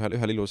ka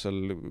ühel ilusal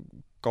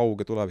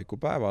kauge tuleviku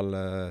päeval,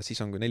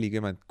 siis on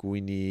 40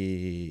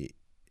 kuni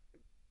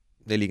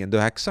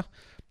 49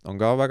 on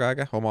ka väga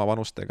äge oma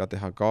vanustega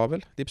teha ka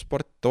veel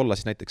tippsport, olla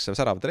siis näiteks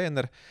särav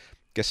treener,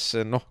 kes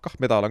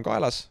medal on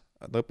kaelas,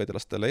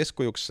 õpetajastele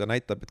eeskujuks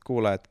näitab, et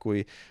kuule, et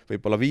kui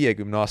võib-olla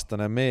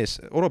 50-aastane mees,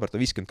 Robert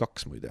on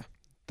 52 muide,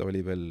 ta oli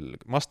veel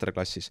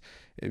masterklassis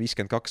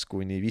 52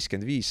 kuni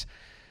 55,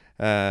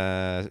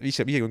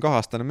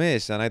 52-aastane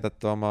mees ja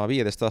näidata oma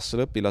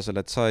 15-aastasele õpilasele,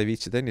 et sa ei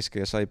viitsi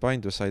tenniska ja sa ei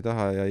paindu, sa ei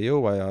taha ja ei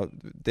jõua ja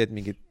teed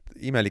mingid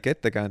imelikke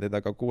ettekäändeid,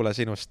 aga kuule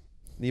sinust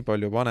nii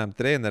palju vanem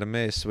treener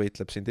mees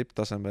võitleb siin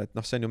tipptasemel, et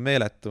see on ju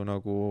meeletu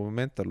nagu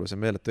mentorlus ja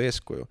meeletu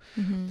eeskuju.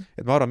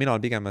 Et ma arvan, mina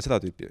olen pigem seda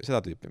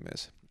tüüpi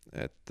mees.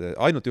 Et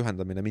ainult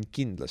juhendamine mind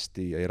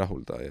kindlasti ei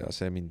rahulda ja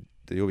see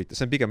mind ei huvita.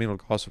 See on pigem minul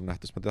kaasuv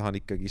nähtus, ma tahan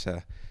ikkagi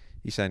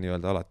ise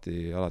nii-öelda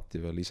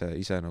alati veel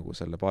ise nagu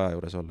selle paja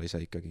juures olla,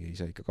 ise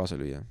ikka kaasa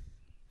lüüa.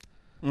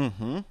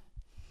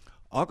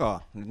 Aga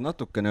nüüd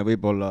natukene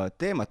võib-olla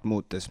teemat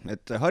muutes,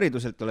 et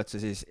hariduselt oled sa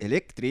siis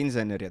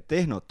elektriinsener ja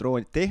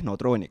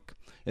tehnotroonik.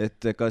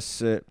 Et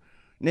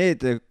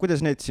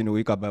kuidas need sinu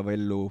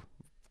igapäevaellu,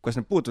 kas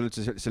need puutuvad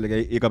üldse sellega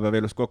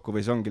igapäevaelus kokku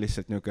või see ongi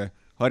lihtsalt niisugune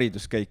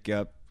hariduskäik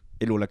ja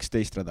elu läks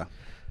teist rada?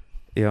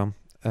 Ja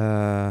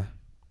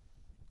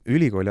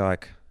ülikooli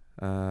aeg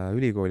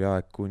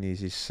kuni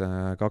siis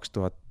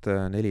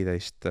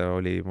 2014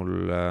 oli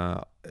mul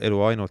elu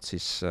ainult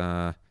siis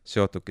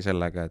seotudki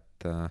sellega,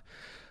 et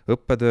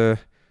õppetöö,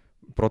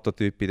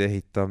 prototüüpide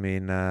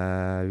ehitamine,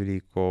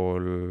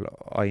 ülikool,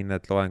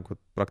 ained,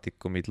 loengud,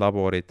 praktikumid,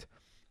 laborid.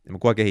 Ja ma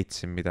kogu aeg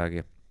ehitasin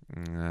midagi,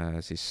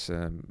 siis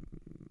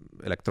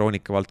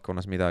elektroonika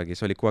valdkonnas midagi,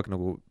 see oli kogu aeg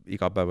nagu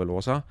igapäevaelu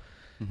osa.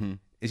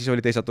 Ja siis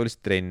oli teisalt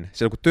lihtsalt trenn.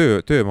 See nagu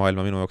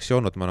töömaailma minu jaoks ei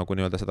olnud, ma nagu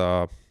nii-öelda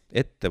seda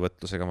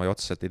ettevõtlusega ma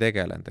otseselt ei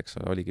tegelenud, eks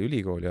oligi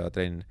ülikool ja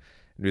trenn.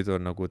 Nüüd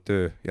on nagu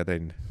töö ja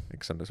trenn,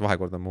 eks on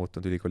vahekord on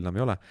muutunud, ülikool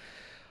enam ei ole.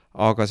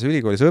 Aga see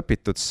ülikoolis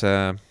õpitud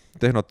see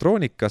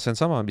tehnotroonika, see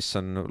on sama, mis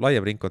on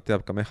laiem ringkond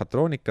teab ka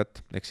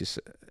mehhatroonikat, ehk siis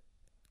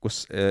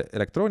kus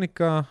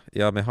elektroonika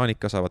ja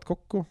mehaanika saavad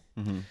kokku.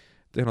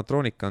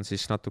 Tehnotroonika on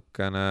siis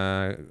natukene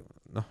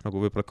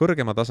nagu võib-olla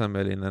kõrgema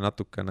tasemeline,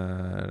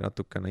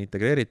 natukene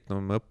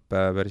integreeritum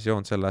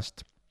õppeversioon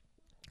sellest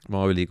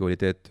Maaülikooli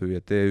TTÜ ja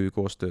TÜ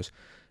koostöös,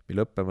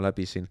 mille õppe ma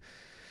läbisin.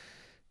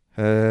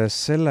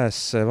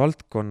 Selles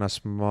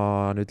valdkonnas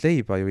ma nüüd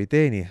leiba ju ei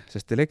teeni,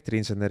 sest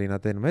elektriinsenerina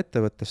teen ma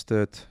ettevõttes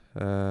tööd,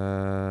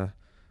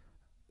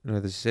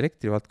 siis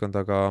elektrivaldkond,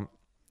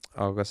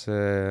 aga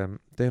see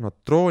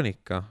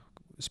tehnotroonika,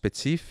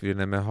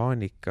 spetsiifiline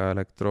mehaanika,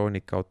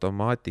 elektroonika,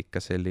 automaatika,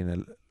 selline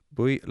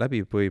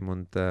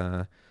läbipõimunud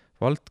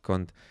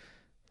valdkond,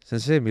 see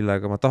on see,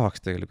 millega ma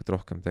tahaks tegelikult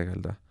rohkem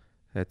tegeleda.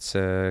 Et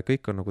see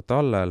kõik on nagu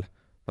tallel,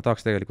 ma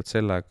tahaks tegelikult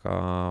sellega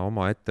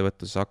oma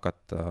ettevõtluses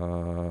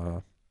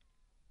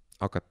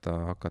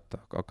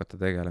hakata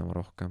tegelema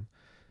rohkem.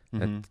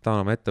 Et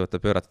tahan oma ettevõtte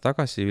pöörata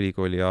tagasi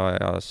ülikooli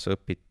ajas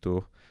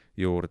õpitu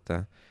juurde.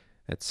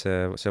 Et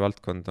see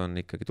valdkond on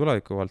ikkagi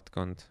tuleviku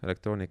valdkond,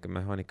 elektroonika,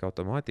 mehaanika,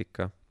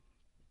 automaatika.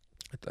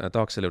 Et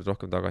tahaks selle juurde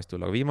rohkem tagasi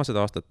tulla. Aga viimased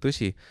aastad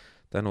tõsi,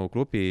 tänu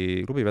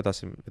klubi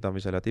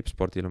vedamisele ja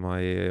tippspordile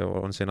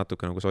on see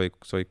natuke nagu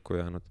soiku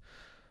jäänud.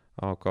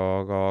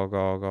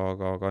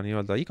 Aga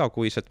nii-öelda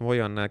igakuiselt ma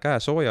hoian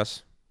käe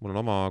soojas. Mul on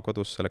oma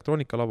kodus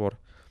elektroonikalabor,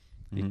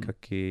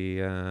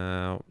 ikkagi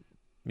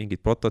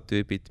mingid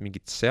prototüübid,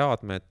 mingid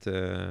seadmed,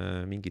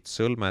 mingid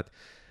sõlmed.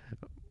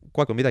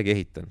 Kogu aeg ma midagi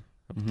ehitan.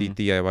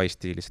 DIY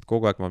stiilis, et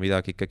kogu aeg ma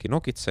midagi ikkagi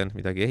nokitsen,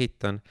 midagi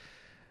ehitan.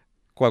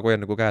 Kogu aeg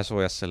hoian nagu käe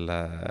soojas selle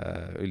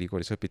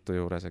ülikoolis õpitu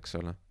juures, eks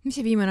ole. Mis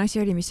see viimane asi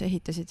oli, mis sa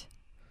ehitasid?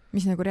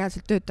 Mis nagu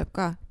reaalselt töötab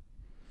ka?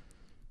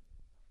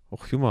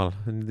 Oh jumal,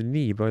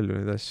 nii palju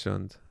neid asju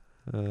on.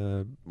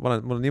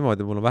 mul on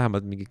niimoodi, mul on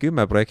vähemalt mingi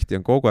 10 projekti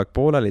on kogu aeg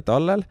pooleli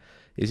tallel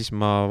ja siis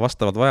ma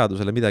vastavalt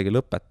vajadusele midagi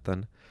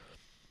lõpetan.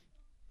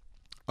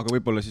 Aga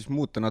võib-olla siis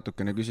muuta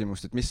natukene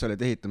küsimust, et mis sa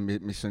oled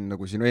ehitanud, mis on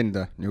nagu sinu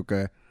enda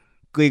niuke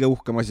kõige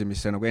uhkem asi, mis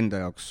sa nagu enda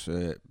jaoks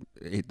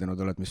ehitanud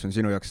oled, mis on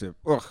sinu jaoks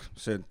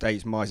see on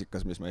täis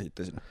maasikas, mis ma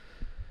ehitasin?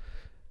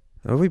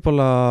 No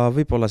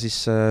võib-olla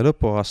siis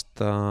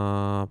lõpuaasta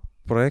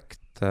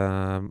projekt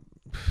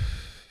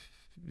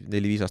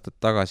 4-5 aastat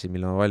tagasi,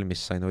 mille ma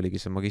valmis sain, oligi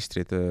see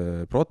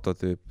magistritöö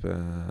prototüüp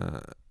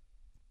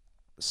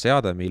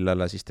seade,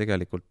 millele siis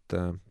tegelikult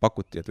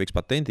pakuti, et võiks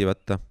patendi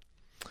võtta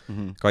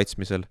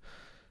kaitsmisel.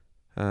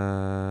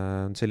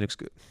 Selline üks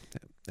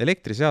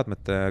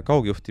elektriseadmete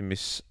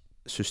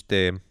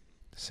kaugjuhtimissüsteem,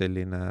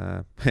 selline,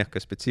 ma ei hakka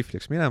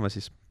spetsiifiliseks minema,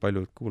 siis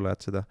paljud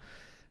kuulajad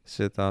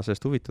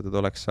sellest huvitatud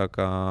oleks,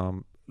 aga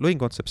lõin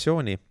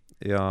kontseptsiooni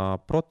ja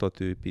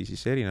prototüübi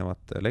siis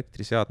erinevate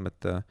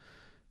elektriseadmete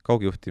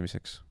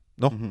kaugjuhtimiseks.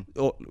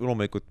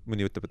 Loomulikult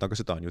mõni ütleb, et aga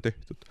seda on ju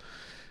tehtud.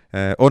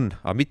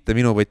 Aga mitte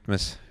minu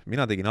võtmes.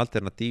 Mina tegin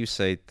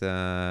alternatiivseid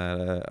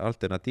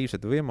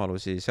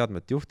võimalusi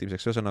seadmete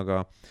juhtimiseks,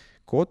 ühesõnaga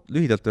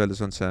lühidalt öeldes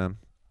on see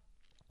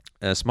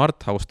smart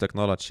house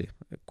technology,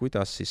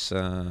 kuidas siis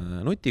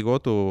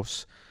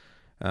nutikodus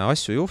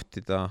asju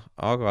juhtida,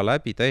 aga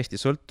läbi täiesti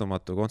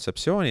sõltumatu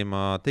kontseptsiooni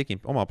ma tegin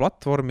oma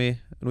platvormi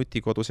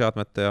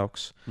nutikoduseadmete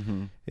jaoks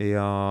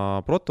ja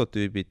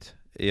prototüübid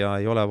ja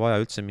ei ole vaja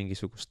üldse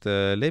mingisugust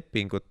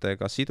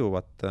lepingutega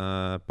siduvat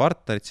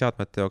partnerit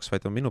seadmete jaoks,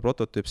 vaid on minu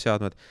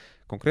prototüüpseadmed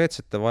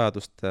konkreetsete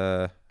vajaduste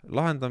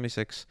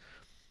lahendamiseks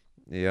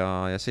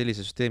ja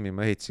sellise süsteemi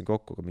ma ehitasin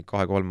kokku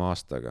 2-3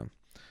 aastaga.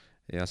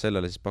 Ja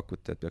sellele siis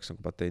pakuti, et peaks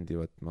nagu patendi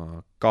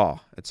võtma ka,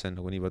 et see on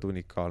nagu niivõrd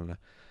unikaalne.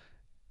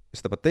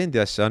 Seda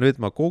patendi asja, nüüd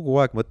ma kogu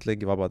aeg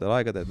mõtlengi vabadel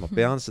aegade, et ma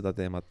pean seda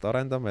teemat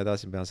arendama,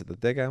 edasi pean seda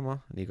tegema,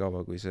 nii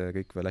kaua kui see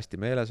kõik veel hästi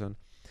meeles on.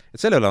 Et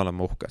selle üle olen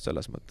ma uhke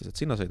selles mõttes, et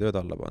sinna sai tööd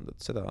alla pandud,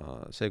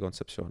 see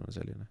kontseptsioon on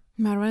selline.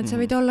 Ma arvan, et sa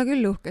võid olla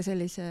küll uhke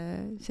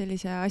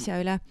sellise asja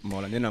üle. Ma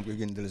olen enam kui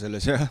kindel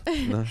selles, jah.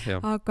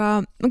 Aga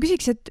ma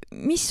küsiks, et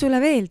mis sulle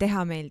veel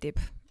teha meeldib?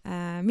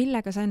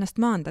 Millega sa ennast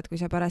maandad, kui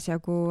sa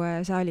parasjagu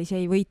saalis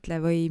ei võitle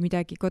või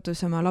midagi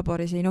kodus oma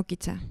laboris ei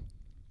nokitse?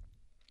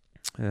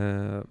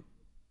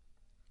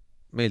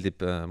 Meeldib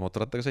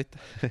mootorrattaga sõita.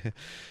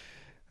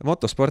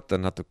 Motosport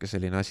on natuke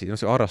selline asi,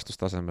 see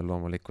harrastustasemel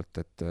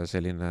loomulikult, et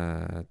selline,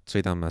 et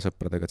sõidame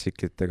sõpradega,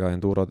 tsiklitega,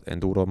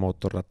 enduro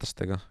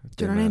mootorratastega.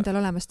 Sul on endal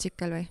olemas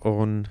tsikkel või?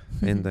 On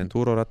enda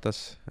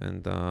enduro-ratas,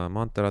 enda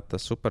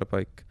maanteeratas,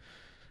 superbike.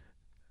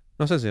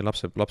 See on selline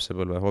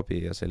lapsepõlve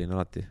hobi ja selline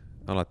alati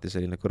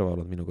selline kõrval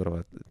on minu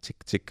kõrval, et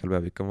tsikkel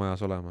peab ikka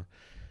majas olema.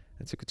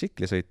 Et see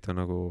tsiklisõit on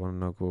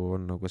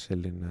nagu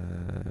selline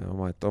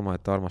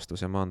omaette armastus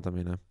ja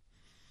maandamine.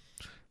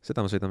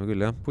 Seda me sõidame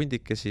küll, jah.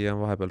 Pundikesi on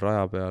vahepeal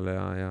raja peal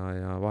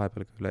ja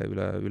vahepeal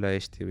üle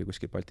Eesti või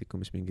kuskil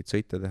Baltikumis mingid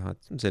sõite teha.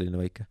 Et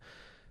selline väike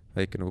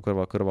nagu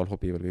kõrval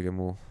hobi veel kõige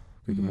muu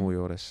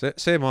juures.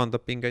 See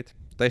maandab pingeid,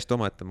 täiesti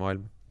omaette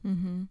maailm.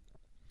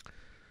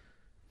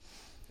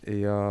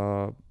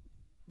 Ja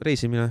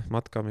reisimine,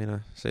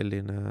 matkamine,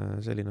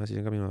 selline asi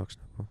on ka minu jaoks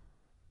nagu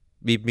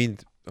viib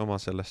mind oma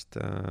sellest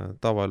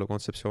tavaelu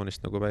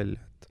kontseptsioonist nagu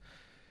välja.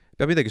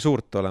 Peab midagi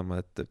suurt olema,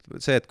 et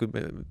see, et kui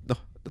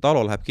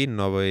Alo läheb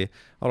kinno või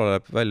Alo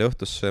läheb välja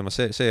õhtus sööma,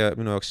 see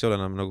minu jaoks ei ole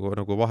enam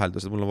nagu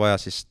vaheldus, et mul on vaja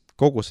siis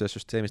kogu sellest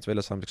süsteemist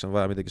välja saamiseks on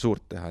vaja midagi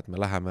suurt teha, et me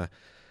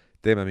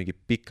teeme mingi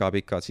pika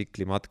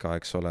tsiklimatka,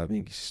 eks ole,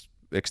 mingis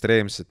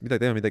ekstreemset,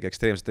 teeme midagi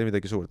ekstreemset, teeme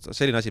midagi suurt.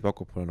 Selline asi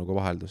pakub mulle nagu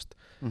vaheldust.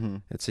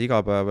 Et see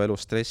igapäevaelu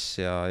stress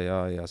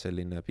ja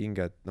selline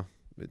pinge, et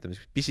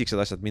pisikesed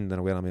asjad mind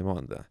nagu enam ei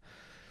maanda.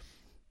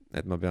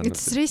 Et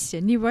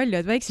stressi on nii palju,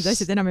 et väiksed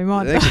asjad enam ei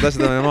maanda. Väiksed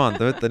asjad enam ei maanda,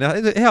 mõtlen jah,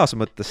 heas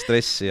mõttes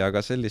stressi,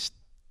 aga sellist,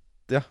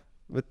 jah,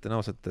 mõtlen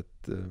ausalt,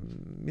 et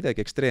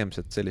midagi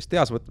ekstreemset, sellist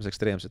heas mõttes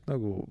ekstreemset,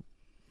 nagu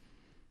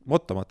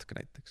motomatk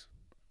näiteks.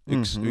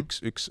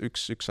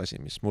 Üks asi,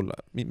 mis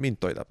mind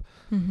toidab.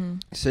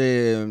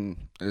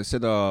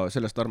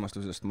 Sellest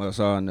armastusest ma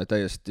saan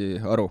täiesti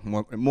aru,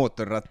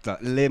 mootorratta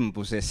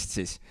lembusest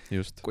siis.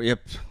 Just.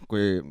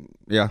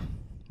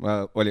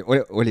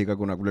 Oli ka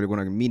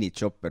kunagi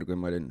mini-chopper, kui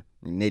ma olin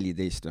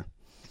 14.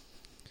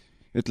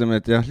 Ütleme,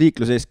 et jah,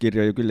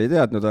 liikluseeskirja ju küll ei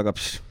teadnud, aga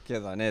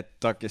keda need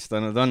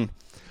takistanud on.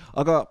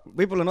 Aga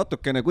võib-olla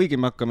natukene, kuigi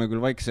me hakkame küll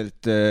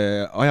vaikselt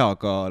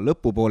ajaga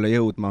lõpupoole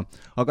jõudma,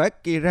 aga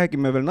äkki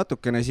räägime veel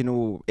natukene sinu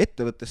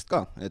ettevõttest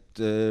ka, et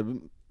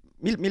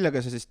millega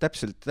sa siis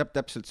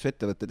täpselt su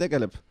ettevõtte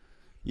tegeleb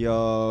ja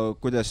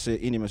kuidas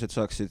inimesed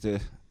saaksid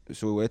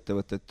su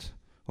ettevõtet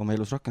oma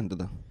elus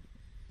rakendada?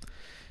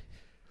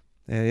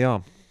 Jaa,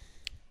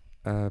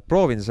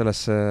 proovin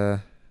sellesse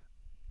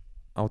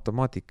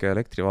automaatika ja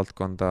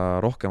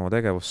elektrivaldkonda rohkem oma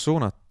tegevust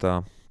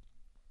suunata,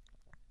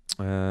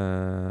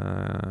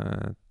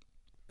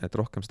 et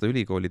rohkem seda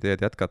ülikooli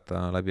teed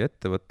jätkata läbi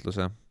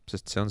ettevõtluse,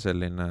 sest see on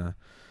selline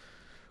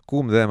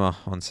kuum teema,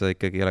 on see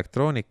ikkagi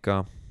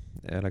elektroonika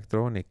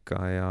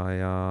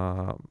ja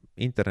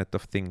Internet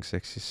of Things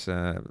ehk siis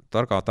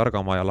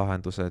targamaja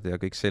lahendused ja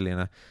kõik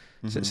selline.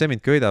 See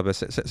mind köidab ja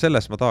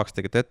selles ma tahaks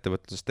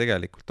ettevõtluses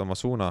tegelikult oma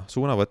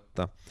suuna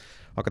võtta.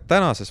 Aga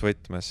tänases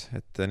võtmes,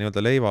 et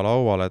nii-öelda leiva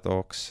lauale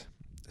tooks,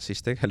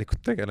 siis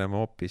tegelikult tegeleme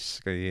hoopis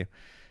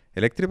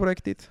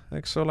elektriprojektid,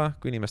 eks ole,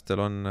 kui inimestel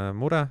on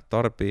mure,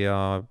 tarbija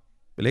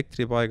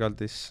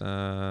elektripaigaldis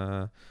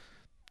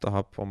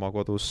tahab oma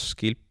kodus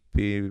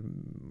kilpi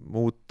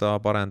muuta,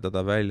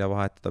 parendada, välja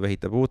vahetada,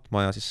 vehitab uut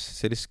maja, siis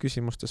sellistes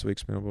küsimustes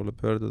võiks minu poole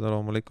pöörduda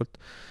loomulikult.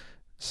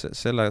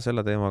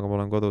 Selle teemaga ma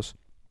olen kodus.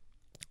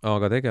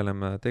 Aga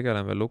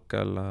tegeleme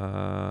Lukkel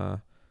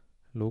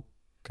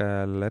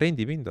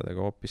rendipindadega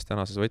hoopis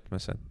tänases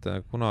võtmes, et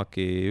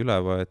kunagi üle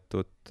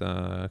võetud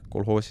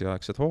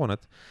kolhoosiaegsed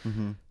hooned,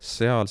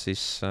 seal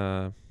siis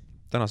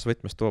tänases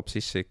võtmes toob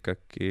sisse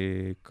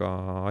ikkagi ka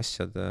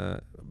asjade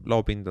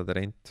laopindade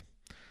rent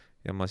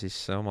ja ma siis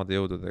omade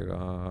jõududega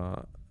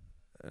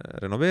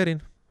renoveerin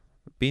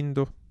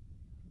pindu,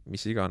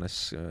 mis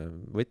iganes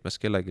võtmes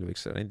kellelgi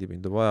võiks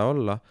rendipindu vaja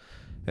olla,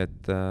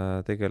 et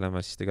tegeleme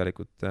siis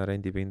tegelikult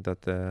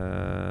rendipindade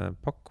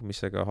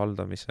pakkumisega,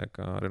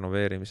 haldamisega,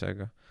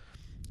 renoveerimisega.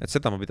 Et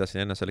seda ma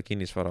pidasin enne selle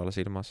kinnisvarala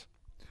silmas.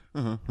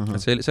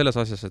 Et selles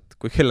asjas, et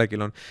kui kellelgi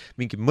on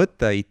mingi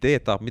mõte, idee,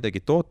 tahab midagi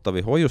toota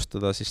või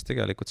hoiustada, siis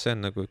tegelikult see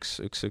on nagu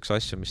üks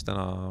asju,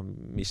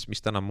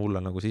 mis täna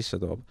mulle nagu sisse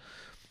toob.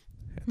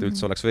 Et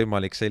üldse oleks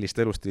võimalik sellist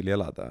elustiili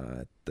elada,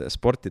 et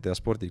sportida ja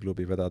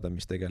spordiklubi vedada,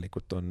 mis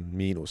tegelikult on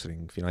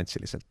miinusring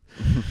finantsiliselt.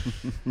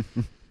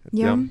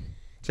 Ja.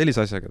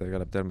 Sellise asjaga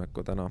tegeleb Termeco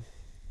täna.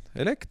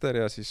 Elekter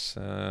ja siis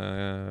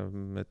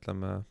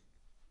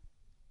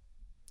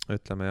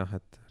ütleme jah,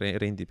 et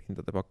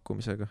rendipindade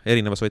pakkumisega,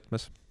 erinevas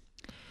võtmes.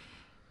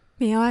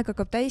 Meie aeg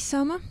hakkab täis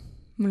saama.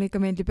 Mulle ikka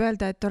meeldib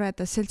öelda, et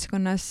toredas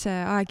seltskonnas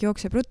aeg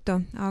jookseb ruttu,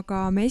 aga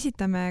me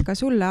esitame ka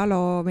sulle,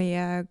 Alo,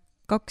 meie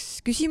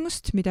 2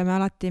 küsimust, mida me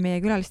alati meie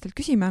külalistelt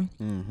küsime.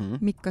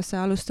 Mikk, kas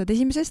sa alustad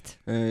esimesest?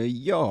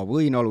 Jaa,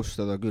 võin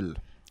alustada küll.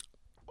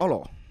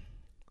 Alo,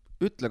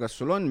 ütle, kas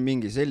sul on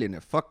mingi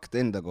selline fakt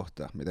enda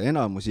kohta, mida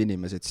enamus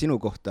inimesed sinu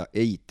kohta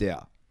ei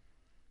tea?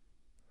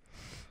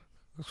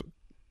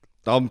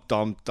 Tam.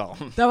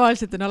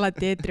 Tavaliselt on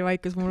alati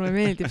eetrivaikus, mulle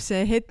meeldib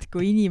see hetk,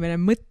 kui inimene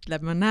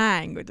mõtleb, ma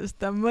näen, kuidas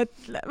ta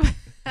mõtleb.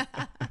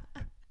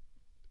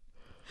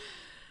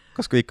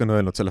 Kas kõik on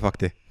öelnud selle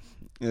fakti?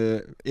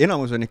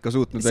 Enamus on ikka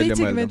suutnud välja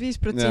mõelda.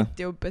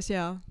 75% umbes,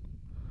 jaa.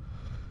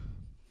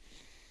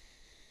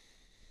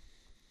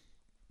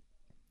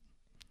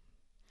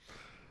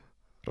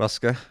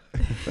 Raske.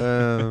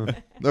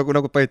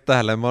 Nagu panid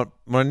tähele, ma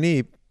olen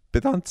nii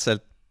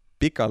pedantselt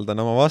pikaldan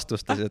oma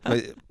vastustes, et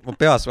ma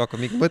peas hakkab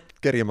mingi mõtted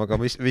kerima, aga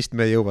vist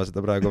me ei jõua seda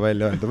praegu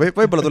välja öelda.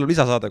 Võib-olla tuleb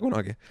lisasaade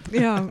kunagi.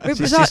 Jaa,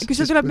 kui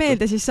sul tuleb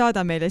meelde, siis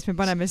saada meile, siis me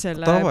paneme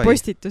selle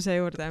postituse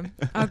juurde.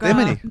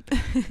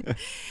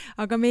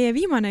 Aga meie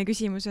viimane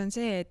küsimus on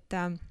see, et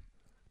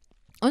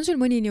on sul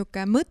mõni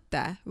niuke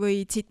mõte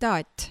või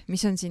tsitaat,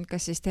 mis on sind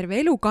kas siis terve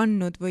elu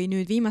kandnud või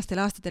nüüd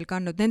viimastel aastatel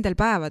kandnud nendel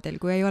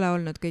päevadel, kui ei ole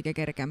olnud kõige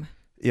kergem?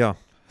 Jaa,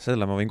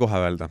 selle ma võin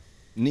kohe öelda.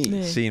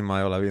 Nii. Siin ma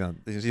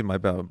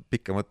ei pea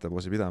pikka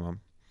mõttepoosi pidama.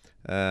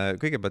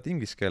 Kõigepealt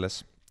inglise keeles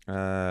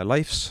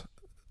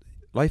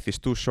life is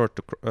too short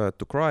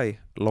to cry,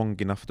 long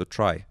enough to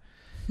try.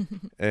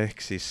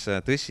 Ehk siis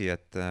tõsi,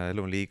 et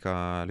elu on liiga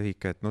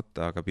lühike, et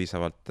nutta, aga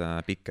piisavalt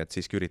pikk, et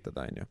siiski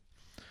üritada, on ju.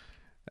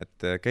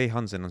 Et Kay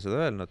Hansen on seda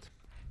öelnud.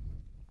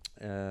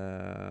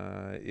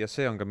 Ja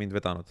see on ka mind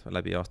vedanud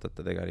läbi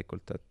aastate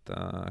tegelikult, et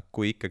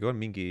kui ikkagi on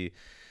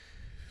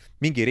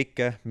mingi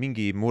rikke,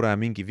 mingi mure,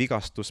 mingi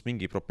vigastus,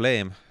 mingi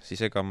probleem,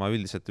 siis ega ma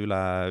üldiselt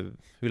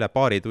üle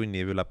paari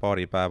tunni, üle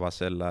paari päeva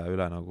selle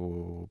üle nagu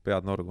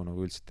pead norgu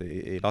nagu üldiselt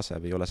ei lase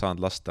või ei ole saanud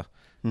lasta.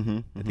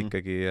 Et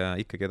ikkagi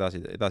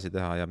edasi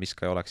teha ja mis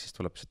ka ei oleks, siis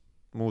tuleb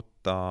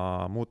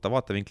muuta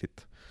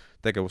vaatevinklit,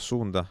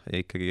 tegevussuunda ja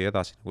ikkagi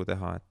edasi nagu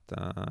teha, et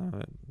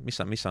mis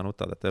sa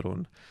nutad, et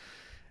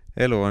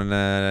elu on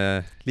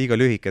liiga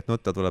lühike, et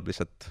nutta tuleb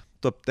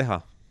teha.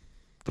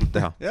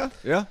 Jah,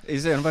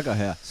 see on väga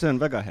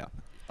hea.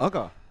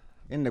 Aga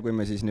enne kui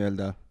me siis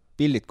nii-öelda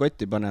pillid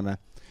kotti paneme,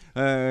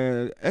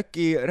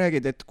 äkki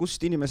räägid, et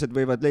kust inimesed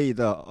võivad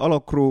leida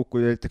Alo Crew,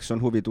 kui näiteks on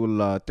huvi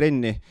tulla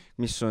trenni,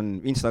 mis on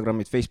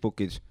Instagramid,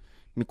 Facebookid,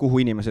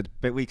 kuhu inimesed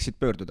võiksid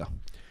pöörduda?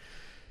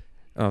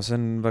 See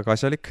on väga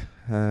asjalik.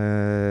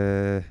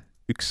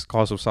 Üks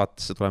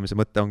kaasusaatesse tulemise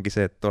mõte ongi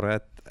see, et tore,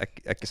 et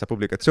äkki saab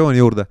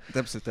publikatsiooni juurde.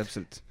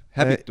 Täpselt.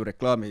 Häbitu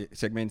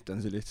reklaamisegment on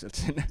see lihtsalt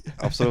siin.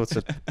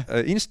 Absoluutselt.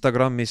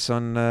 Instagramis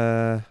on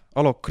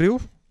Alo Crew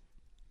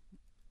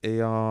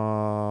ja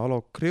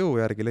Alo Crew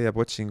järgi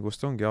leiab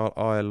otsingust ongi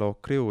ALO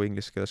Crew,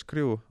 inglise keeles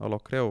Crew, Alo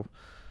Crew.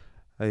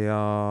 Ja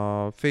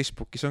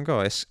Facebookis on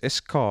ka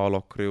SK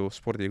Alo Crew,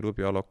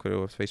 spordiklubi Alo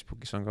Crew,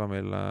 Facebookis on ka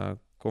meil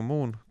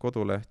kommuun,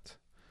 koduleht.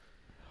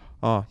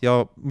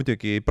 Ja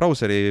muidugi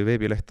brauseri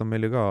veebileht on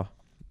meil ju ka,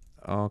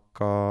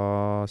 aga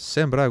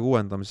see on praegu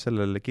uuendamis,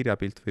 sellele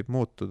kirjapilt võib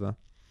muutuda.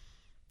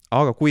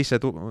 aga kui see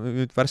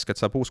nüüd värskelt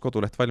saab uus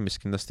koduleht valmis,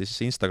 kindlasti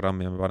siis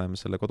Instagrami me paneme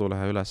selle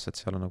kodulehe üles, et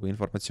seal on nagu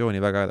informatsiooni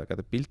väga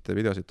ägedaid pilte ja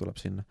videosid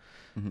tuleb sinna.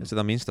 Ja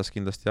seda me Instas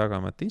kindlasti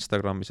jagame, et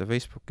Instagramis ja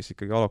Facebookis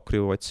ikkagi Alok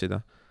Crew otsida.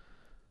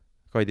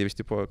 Kaidi vist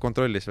juba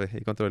kontrollis või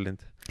ei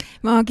kontrollinud?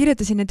 Ma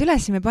kirjutasin need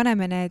üles, me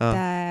paneme need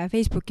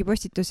Facebooki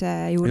postituse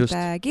juurde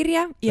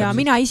kirja ja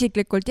mina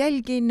isiklikult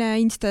jälgin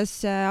Instas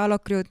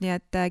Alok Crew'd, nii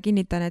et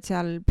kinnitan, et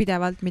seal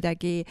pidevalt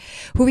midagi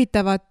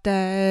huvitavat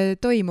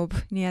toimub,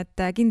 nii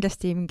et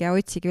kindlasti minge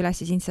otsige üles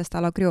siis Instast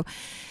Alok Crew.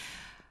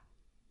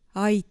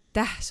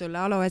 Aitäh sulle,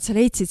 Alo, et sa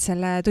leidsid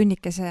selle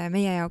tunnikese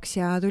meie jaoks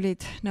ja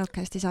tulid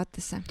Nõukasti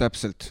saatesse.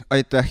 Täpselt.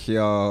 Aitäh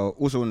ja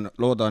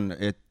loodan,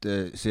 et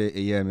see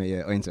ei jää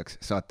meie ainsaks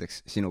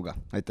saateks sinuga.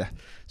 Aitäh.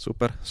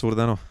 Super, suur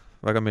tänu.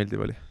 Väga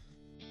meeldiv oli.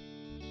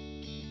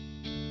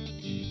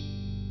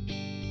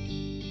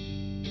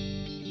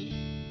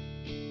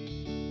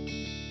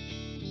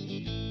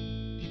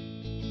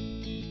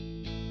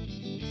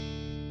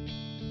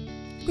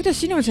 Kuidas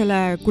sinul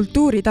selle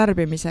kultuuri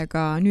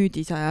tarbimisega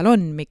nüüdisajal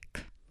on,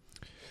 Mikk?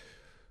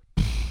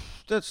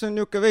 Tead, see on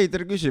niisugune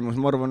veider küsimus.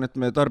 Ma arvan, et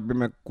me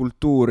tarbime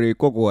kultuuri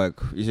kogu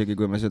aeg, isegi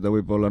kui me seda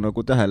võib-olla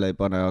nagu tähele ei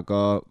pane, aga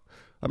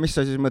mis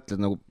sa siis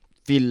mõtled? Nagu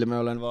filme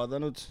olen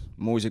vaadanud,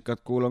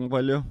 muusikat kuulan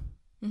palju.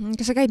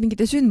 Kas sa käid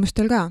mingitel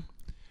sündmustel ka?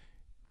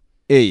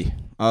 Ei,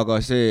 aga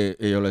see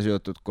ei ole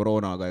seotud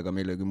koroonaga ega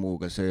millegi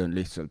muuga, see on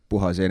lihtsalt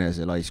puhas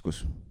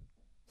eneselaiskus.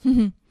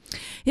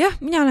 Jah,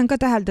 mina olen ka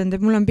täheldanud,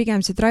 et mul on pigem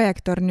see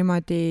trajektoor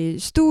niimoodi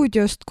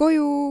stuudiost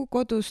koju,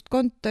 kodust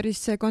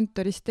kontorisse,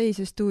 kontorist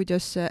teise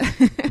stuudiosse,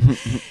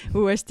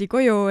 uuesti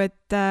koju,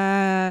 et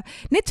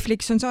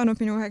Netflix on saanud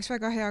minu üheks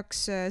väga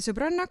heaks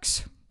sõbrannaks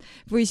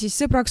või siis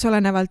sõbraks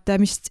olenevalt,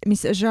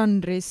 mis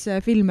žanris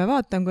filme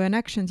vaatan, kui on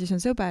action, siis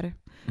on sõber,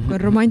 kui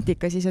on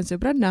romantika, siis on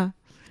sõbranna.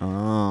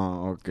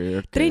 Okay.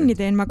 Trenni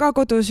teen ma ka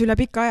kodus üle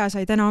pika aja,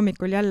 sai täna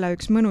hommikul jälle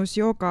üks mõnus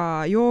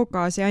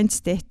jooga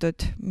seanss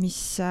tehtud,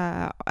 mis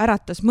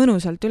äratas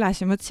mõnusalt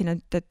üles ja mõtlesin,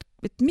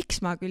 et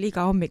miks ma küll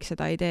iga hommik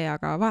seda ei tee,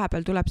 aga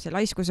vahepeal tuleb see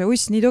laiskuse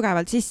uss nii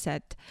tugevalt sisse,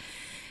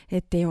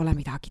 et ei ole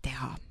midagi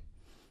teha.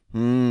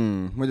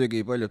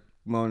 Muidugi paljud,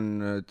 ma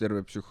on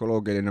terve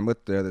psühholoogiline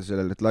mõttejääda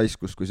sellele, et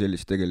laiskus kui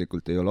sellist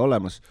tegelikult ei ole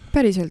olemas.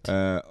 Päriselt?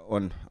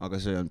 On, aga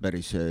see on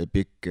päris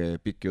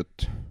pikk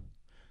jutt.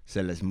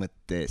 Selles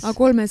mõttes. Aga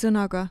 3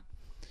 sõnaga?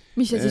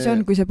 Mis see siis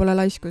on, kui see pole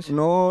laiskus?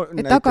 No,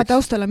 et taga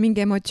taustal on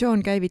mingi emotsioon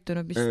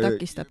käivitunud, mis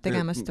takistab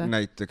tegemast?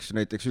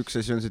 Näiteks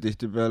üks asi on see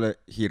tihtipeale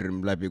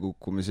hirm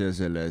läbikukkumise ja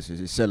selle ja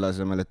siis selle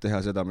asemel, et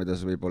teha seda, mida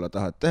sa võib-olla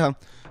tahad teha,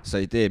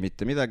 sa ei tee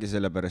mitte midagi,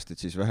 sellepärast,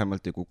 et siis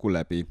vähemalt ei kuku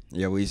läbi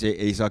ja või see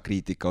ei saa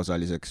kriitika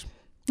osaliseks.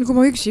 No kui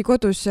ma üksi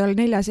kodus seal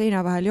 4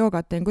 seina vahel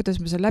joogat teen, kuidas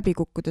ma seal läbi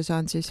kukkuda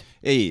saan siis?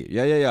 Ei,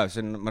 see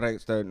on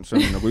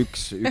nagu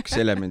üks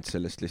element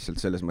sellest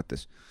lihtsalt selles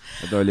mõttes.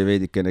 Ta oli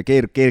veidikene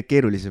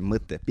keerulisem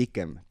mõte,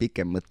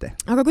 pikem mõte.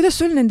 Aga kuidas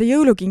sul nende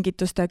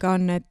jõulukingitustega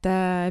on, et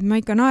ma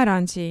ikka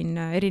naeran siin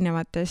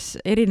erinevates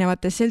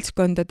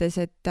seltskondades,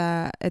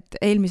 et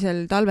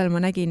eelmisel talvel ma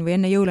nägin või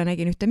enne jõule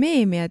nägin ühte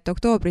meemi, et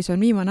oktoobris on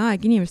viimane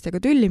aeg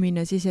inimestega tülli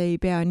minna, siis ei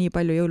pea nii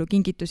palju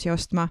jõulukingitusi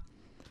ostma.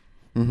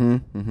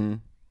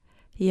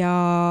 Ja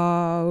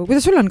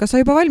kuidas sul on? Kas sa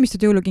juba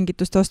valmistud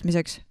jõulukingituste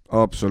ostmiseks?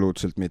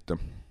 Absoluutselt mitte.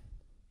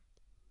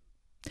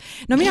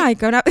 No mina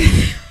ikka,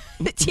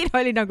 siin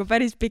oli nagu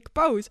päris pikk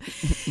paus,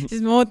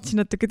 siis ma ootasin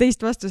natuke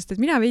teist vastust,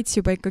 et mina veits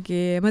juba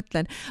ikkagi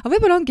mõtlen. Aga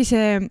võib-olla ongi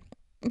see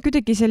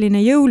kuidagi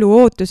selline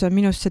jõuluootus on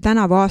minusse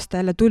tänavu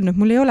aasta jälle tulnud.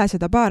 Mul ei ole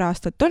seda paar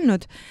aastat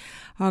olnud,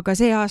 aga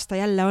see aasta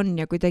jälle on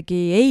ja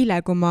kuidagi eile,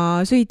 kui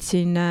ma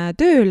sõitsin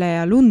tööle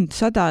ja lund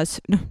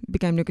sadas,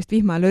 pigem niisugust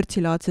vihma- ja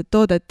lörtsilaadset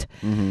toodet,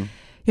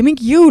 ja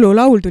mingi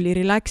jõululaul tuli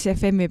Relax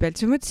FM-i pealt,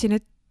 siis ma mõtlesin,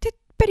 et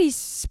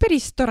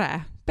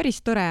päris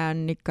tore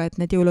on ikka, et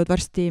need jõulud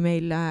varsti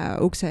meil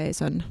ukse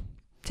ees on.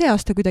 See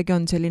aasta kuidagi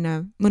on selline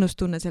mõnus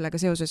tunne sellega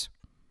seoses.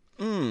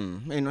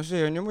 Ei, no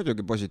see on ju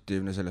muidugi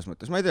positiivne selles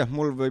mõttes. Ma ei tea,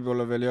 mul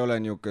võib-olla veel ei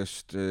ole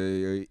niisugust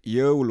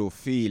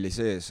jõulufiili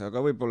sees, aga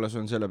võib-olla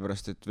see on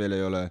sellepärast, et veel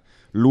ei ole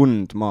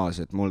lund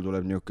maas, et mul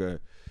tuleb niisugune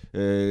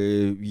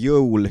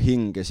jõul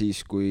hinge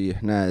siis, kui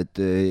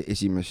näed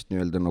esimest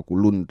nii-öelda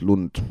nagu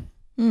lund.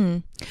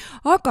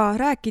 Aga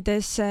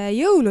rääkides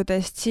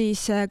jõuludest,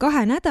 siis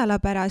 2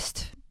 nädala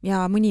pärast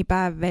ja mõni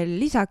päev veel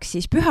lisaks,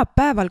 siis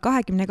pühapäeval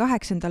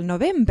 28.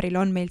 novembril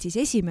on meil siis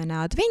esimene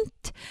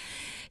advent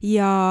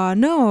ja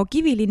Nõo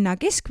Kivilinna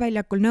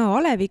keskväljakul Nõo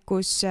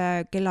alevikus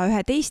kella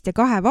 11 ja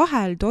 2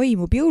 vahel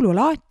toimub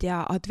jõululaat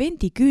ja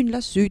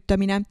advendiküünlas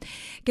süütamine.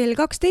 Kell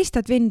 12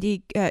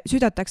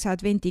 süüdatakse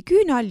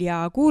advendiküünal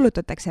ja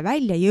kuulutatakse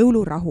välja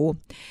jõulurahu.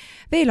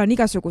 Veel on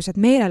igasugused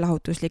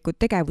meelelahutuslikud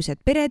tegevused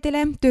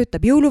peredele,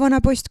 töötab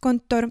jõuluvana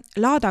postkontor,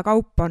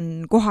 laadakaup on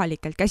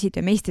kohalikelt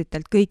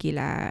käsitöömeistritelt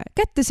kõigile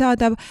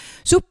kättesaadav,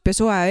 supp ja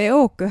soe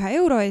jook 1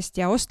 euro eest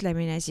ja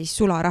ostlemine siis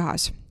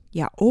sularahas.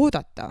 Ja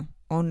oodata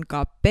on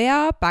ka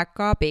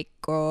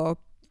päkapikku.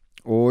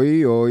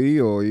 Oi.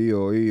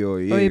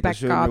 Oi,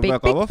 päka,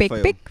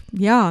 pikk.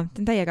 Jaa,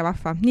 see on täiega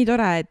vahva. Nii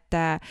tore,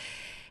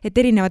 et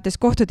erinevates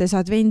kohtades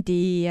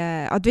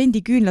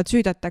advendiküünlad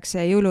süüdatakse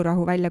ja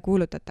jõulurahu välja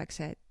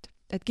kuulutatakse,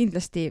 et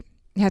kindlasti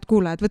head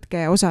kuulajad,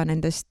 võtke osa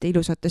nendest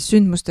ilusatest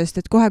sündmustest,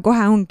 et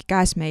kohe-kohe ongi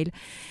käes meil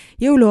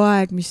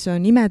jõuluaeg, mis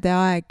on imede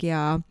aeg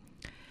ja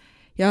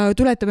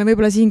tuletame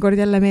võib-olla siinkord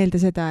jälle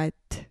meelde seda,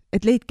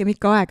 et leidkem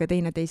ikka aega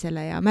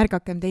teineteisele ja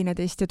märgakem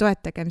teineteist ja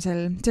toetagem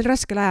sel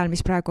raskel ajal,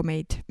 mis praegu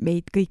meid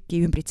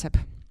kõiki ümbritseb.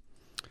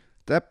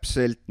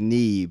 Täpselt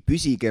nii,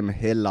 püsigem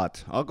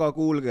hellad, aga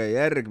kuulge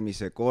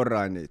järgmise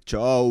korrani.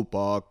 Tšau,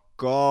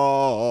 paka!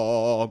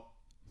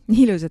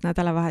 Ilusat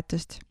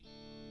nädalavahetust!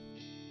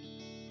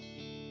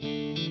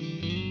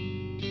 Thank you.